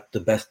think that's the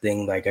best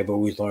thing, like I've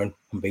always learned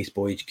from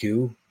Baseball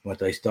HQ.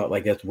 Once I start,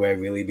 that's where I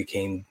really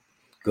became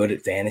good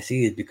at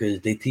fantasy, is because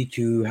they teach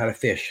you how to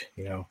fish.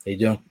 They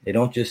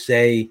don't just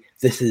say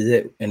this is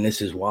it and this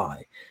is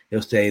why.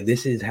 They'll say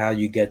this is how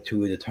you get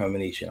to a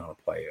determination on a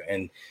player.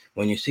 And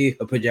when you see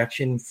a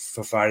projection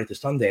for Friday to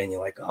Sunday and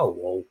you're like, oh,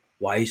 well,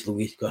 why is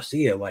Luis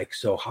Garcia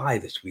so high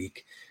this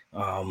week?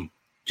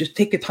 Just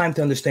take your time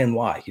to understand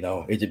why.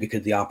 Is it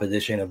because the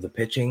opposition of the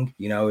pitching?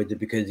 Is it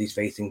because he's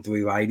facing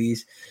 3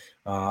 righties?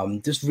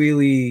 Just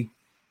really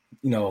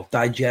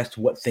digest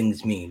what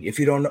things mean. If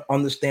you don't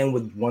understand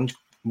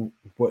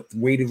what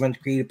weighted runs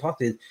created plus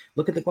is,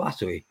 look at the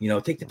glossary.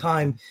 Take the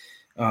time.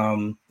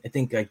 I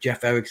think like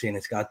Jeff Erickson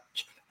and Scott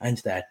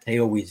Einstein, they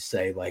always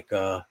say like,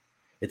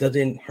 it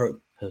doesn't hurt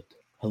to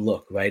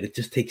look, right? It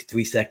just takes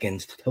 3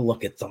 seconds to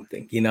look at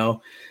something. You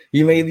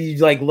may be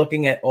like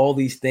looking at all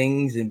these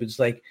things, and it's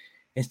like,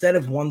 instead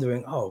of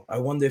wondering, oh, I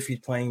wonder if he's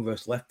playing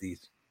versus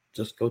lefties,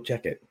 just go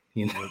check it.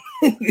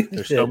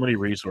 There's so many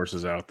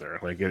resources out there.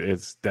 Like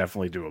it's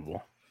definitely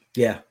doable.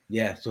 Yeah.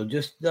 So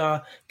just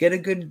get a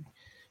good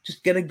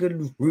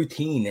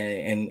routine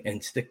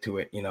and stick to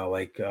it.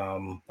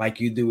 Like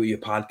you do with your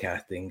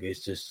podcasting.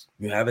 It's just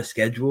you have a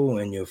schedule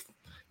and your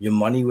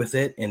money with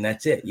it, and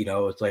that's it.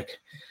 It's like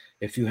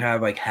if you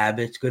have like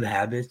good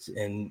habits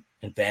in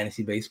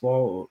fantasy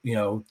baseball,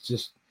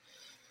 just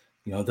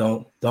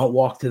don't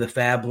walk to the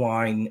fab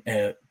line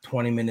at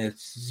 20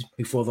 minutes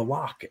before the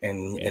lock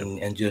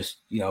and just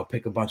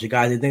pick a bunch of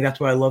guys. I think that's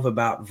what I love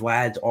about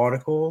Vlad's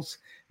articles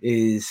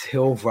is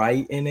he'll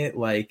write in it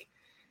like,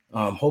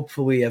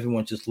 hopefully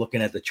everyone's just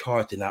looking at the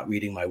charts and not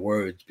reading my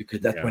words,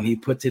 because that's when he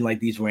puts in like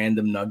these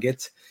random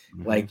nuggets.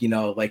 Like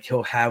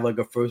he'll have like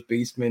a first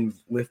baseman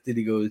lifted.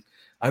 He goes,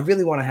 I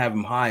really want to have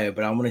him higher,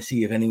 but I want to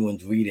see if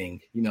anyone's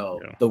reading,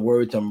 the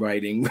words I'm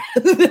writing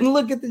rather than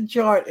look at the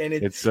chart. And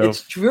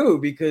it's true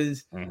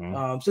because,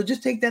 so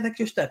just take that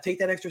extra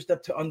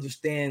step to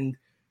understand,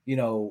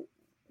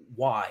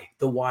 why,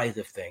 the whys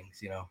of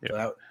things,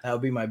 So that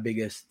would be my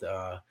biggest,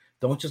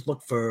 don't just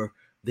look for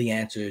the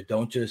answer.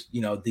 Don't just,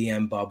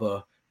 DM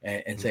Bubba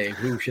and say,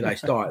 who should I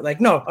start?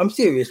 Like, no, I'm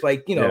serious.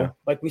 Like,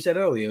 like we said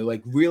earlier,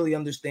 like really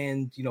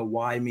understand,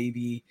 why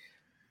maybe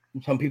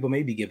some people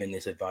may be giving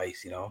this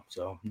advice,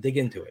 so dig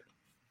into it.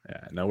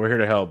 Yeah, no, we're here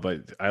to help,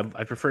 but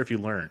I prefer if you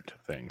learned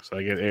things.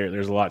 Like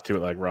there's a lot to it,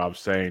 like Rob's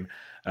saying.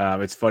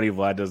 It's funny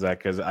Vlad does that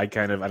because I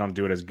don't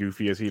do it as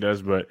goofy as he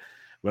does, but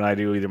when I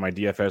do either my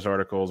DFS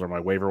articles or my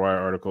waiver wire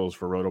articles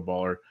for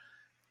Rotoballer,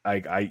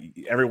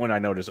 everyone I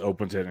know just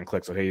opens it and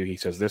clicks. So hey, he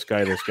says this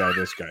guy.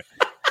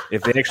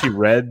 If they actually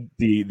read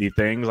the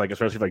things, like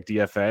especially like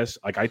DFS,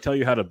 like I tell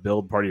you how to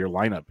build part of your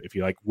lineup if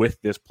you like with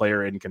this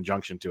player in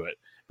conjunction to it,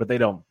 but they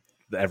don't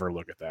ever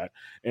look at that.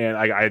 And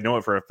I know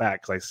it for a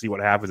fact because I see what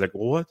happens. Like,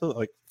 well,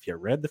 if you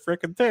read the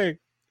freaking thing,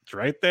 it's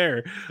right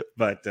there.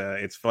 But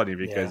it's funny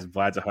because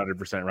Vlad's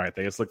 100% right.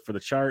 They just look for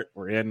the chart.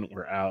 We're in,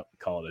 we're out,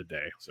 call it a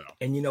day. So,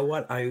 and you know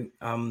what?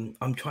 I'm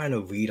trying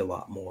to read a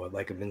lot more.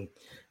 Like I've been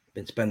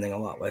spending a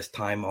lot less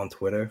time on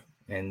Twitter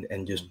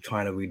and just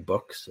trying to read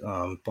books,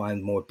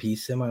 find more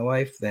peace in my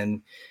life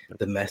than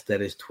the mess that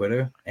is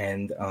Twitter.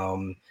 And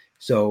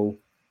so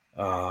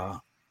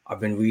I've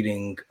been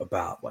reading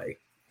about like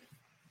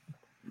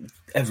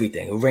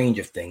everything, a range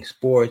of things,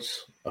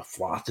 sports,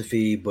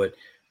 philosophy. But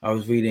I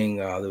was reading,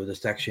 there was a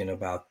section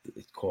about,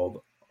 it's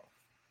called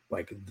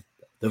like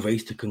the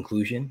race to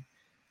conclusion,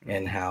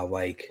 and how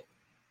like,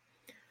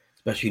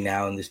 especially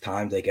now in this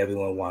time, like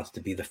everyone wants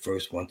to be the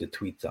first one to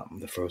tweet something,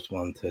 the first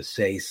one to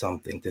say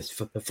something,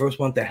 the first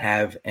one to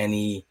have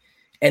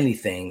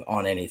anything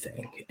on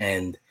anything.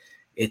 And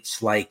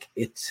it's like,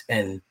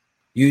 and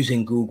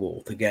using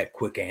Google to get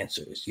quick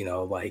answers,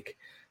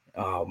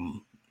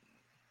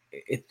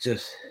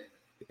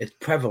 it's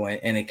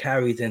prevalent and it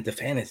carries into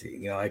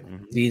fantasy.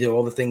 These are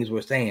all the things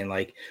we're saying,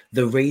 like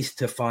the race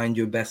to find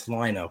your best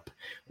lineup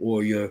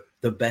or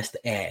the best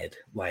ad.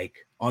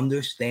 Like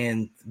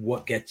understand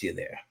what gets you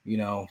there.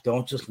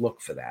 Don't just look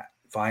for that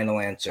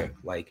final answer.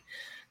 Like,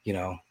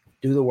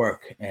 do the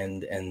work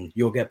and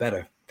you'll get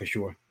better for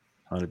sure.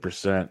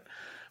 100%.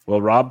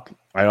 Well, Rob,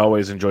 I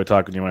always enjoy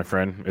talking to you, my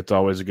friend. It's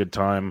always a good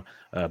time.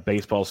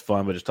 Baseball's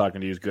fun, but just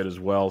talking to you is good as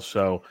well.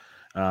 So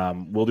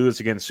we'll do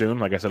this again soon.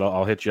 Like I said,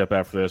 I'll hit you up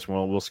after this.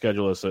 We'll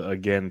schedule this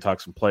again, talk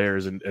some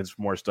players and some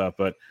more stuff.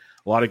 But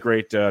a lot of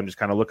great, just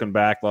kind of looking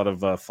back, a lot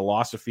of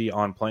philosophy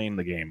on playing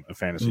the game of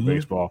fantasy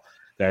baseball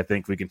that I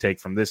think we can take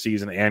from this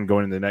season and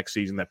going into the next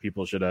season that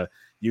people should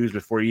use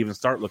before you even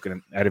start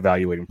looking at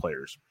evaluating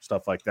players,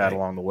 stuff like that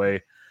along the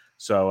way.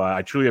 So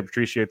I truly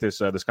appreciate this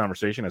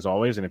conversation as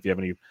always. And if you have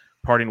any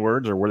parting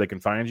words or where they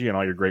can find you and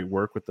all your great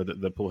work with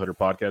the Pull Hitter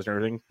podcast and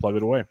everything, plug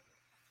it away.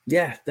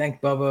 Yeah,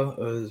 thanks,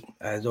 Bubba.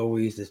 As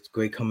always, it's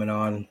great coming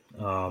on.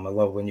 I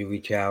love when you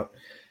reach out.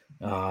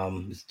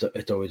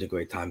 It's always a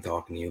great time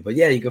talking to you. But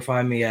yeah, you can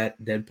find me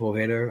at Dead Pull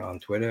Hitter on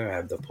Twitter. I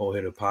have the Pull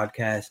Hitter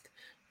podcast.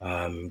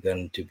 I'm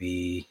going to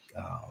be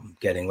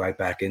getting right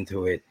back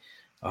into it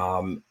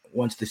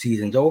once the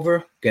season's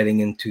over,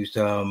 getting into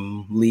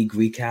some league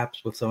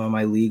recaps with some of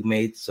my league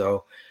mates.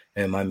 So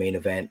in my main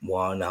event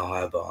one, I'll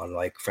have on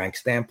like Frank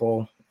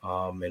Stample.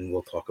 And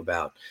we'll talk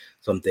about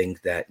some things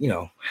that,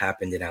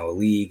 happened in our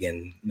league.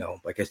 And,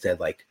 like I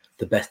said, like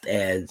the best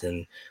ads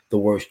and the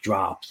worst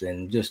drops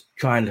and just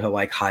trying to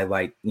like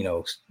highlight,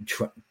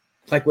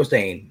 like we're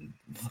saying,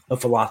 the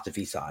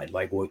philosophy side,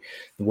 like what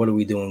are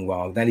we doing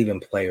wrong? Not even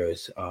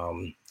players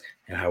and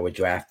how we're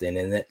drafting.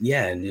 And that,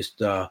 and just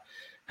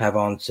have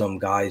on some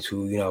guys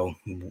who,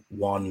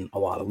 won a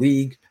lot of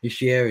league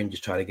this year and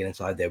just try to get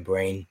inside their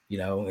brain,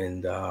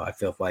 and I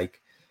feel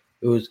like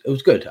it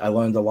was good. I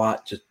learned a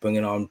lot just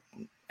bringing on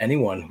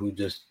anyone who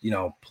just,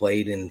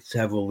 played in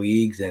several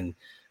leagues and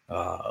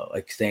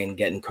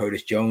getting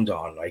Curtis Jones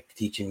on, like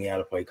teaching me how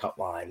to play cut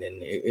line. And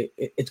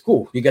it's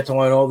cool. You get to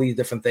learn all these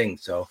different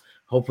things. So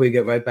hopefully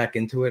get right back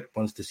into it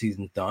once the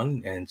season's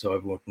done. And so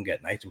everyone can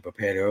get nice and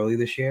prepared early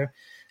this year.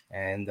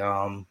 And,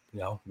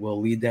 we'll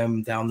lead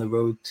them down the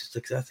road to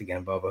success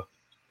again, Bubba.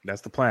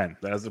 That's the plan.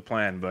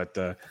 But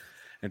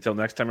until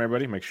next time,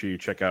 everybody, make sure you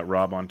check out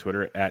Rob on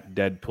Twitter at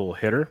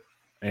DeadpoolHitter.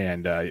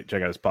 And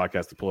check out his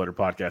podcast, the Pull Hitter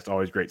Podcast.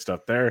 Always great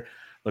stuff there.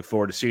 Look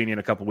forward to seeing you in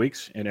a couple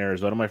weeks in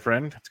Arizona, my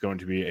friend. It's going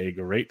to be a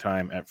great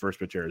time at First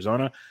Pitch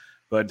Arizona.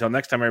 But until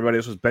next time, everybody,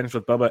 this was Bench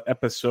with Bubba,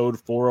 episode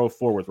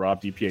 404 with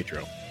Rob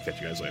DiPietro. Catch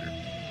you guys later.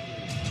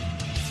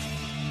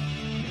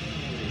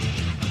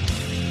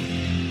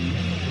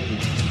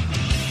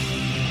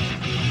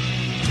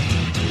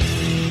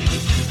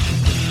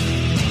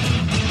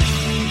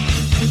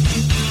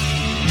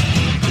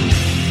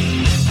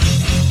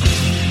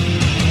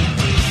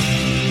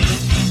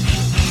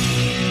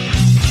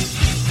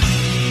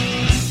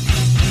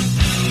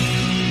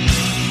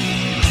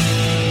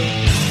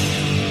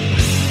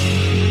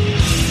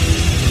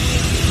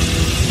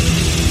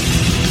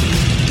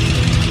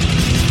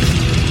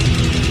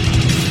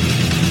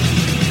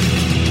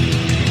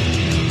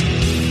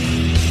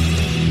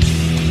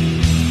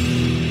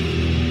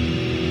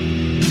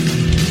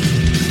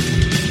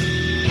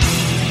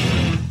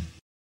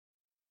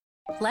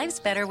 Life's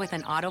better with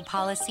an auto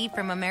policy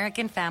from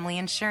American Family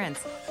Insurance.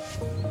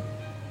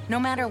 No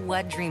matter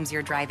what dreams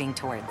you're driving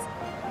towards.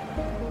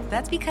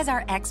 That's because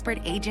our expert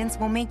agents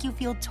will make you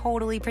feel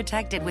totally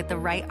protected with the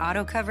right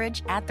auto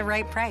coverage at the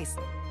right price.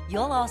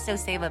 You'll also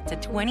save up to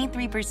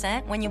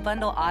 23% when you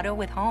bundle auto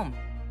with home.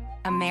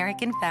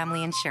 American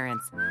Family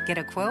Insurance. Get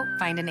a quote,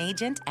 find an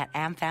agent at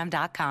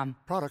amfam.com.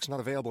 Products not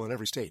available in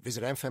every state.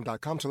 Visit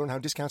amfam.com to learn how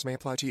discounts may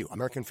apply to you.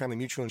 American Family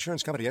Mutual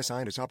Insurance Company, SI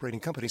and its operating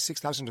company,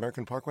 6000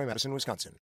 American Parkway, Madison, Wisconsin.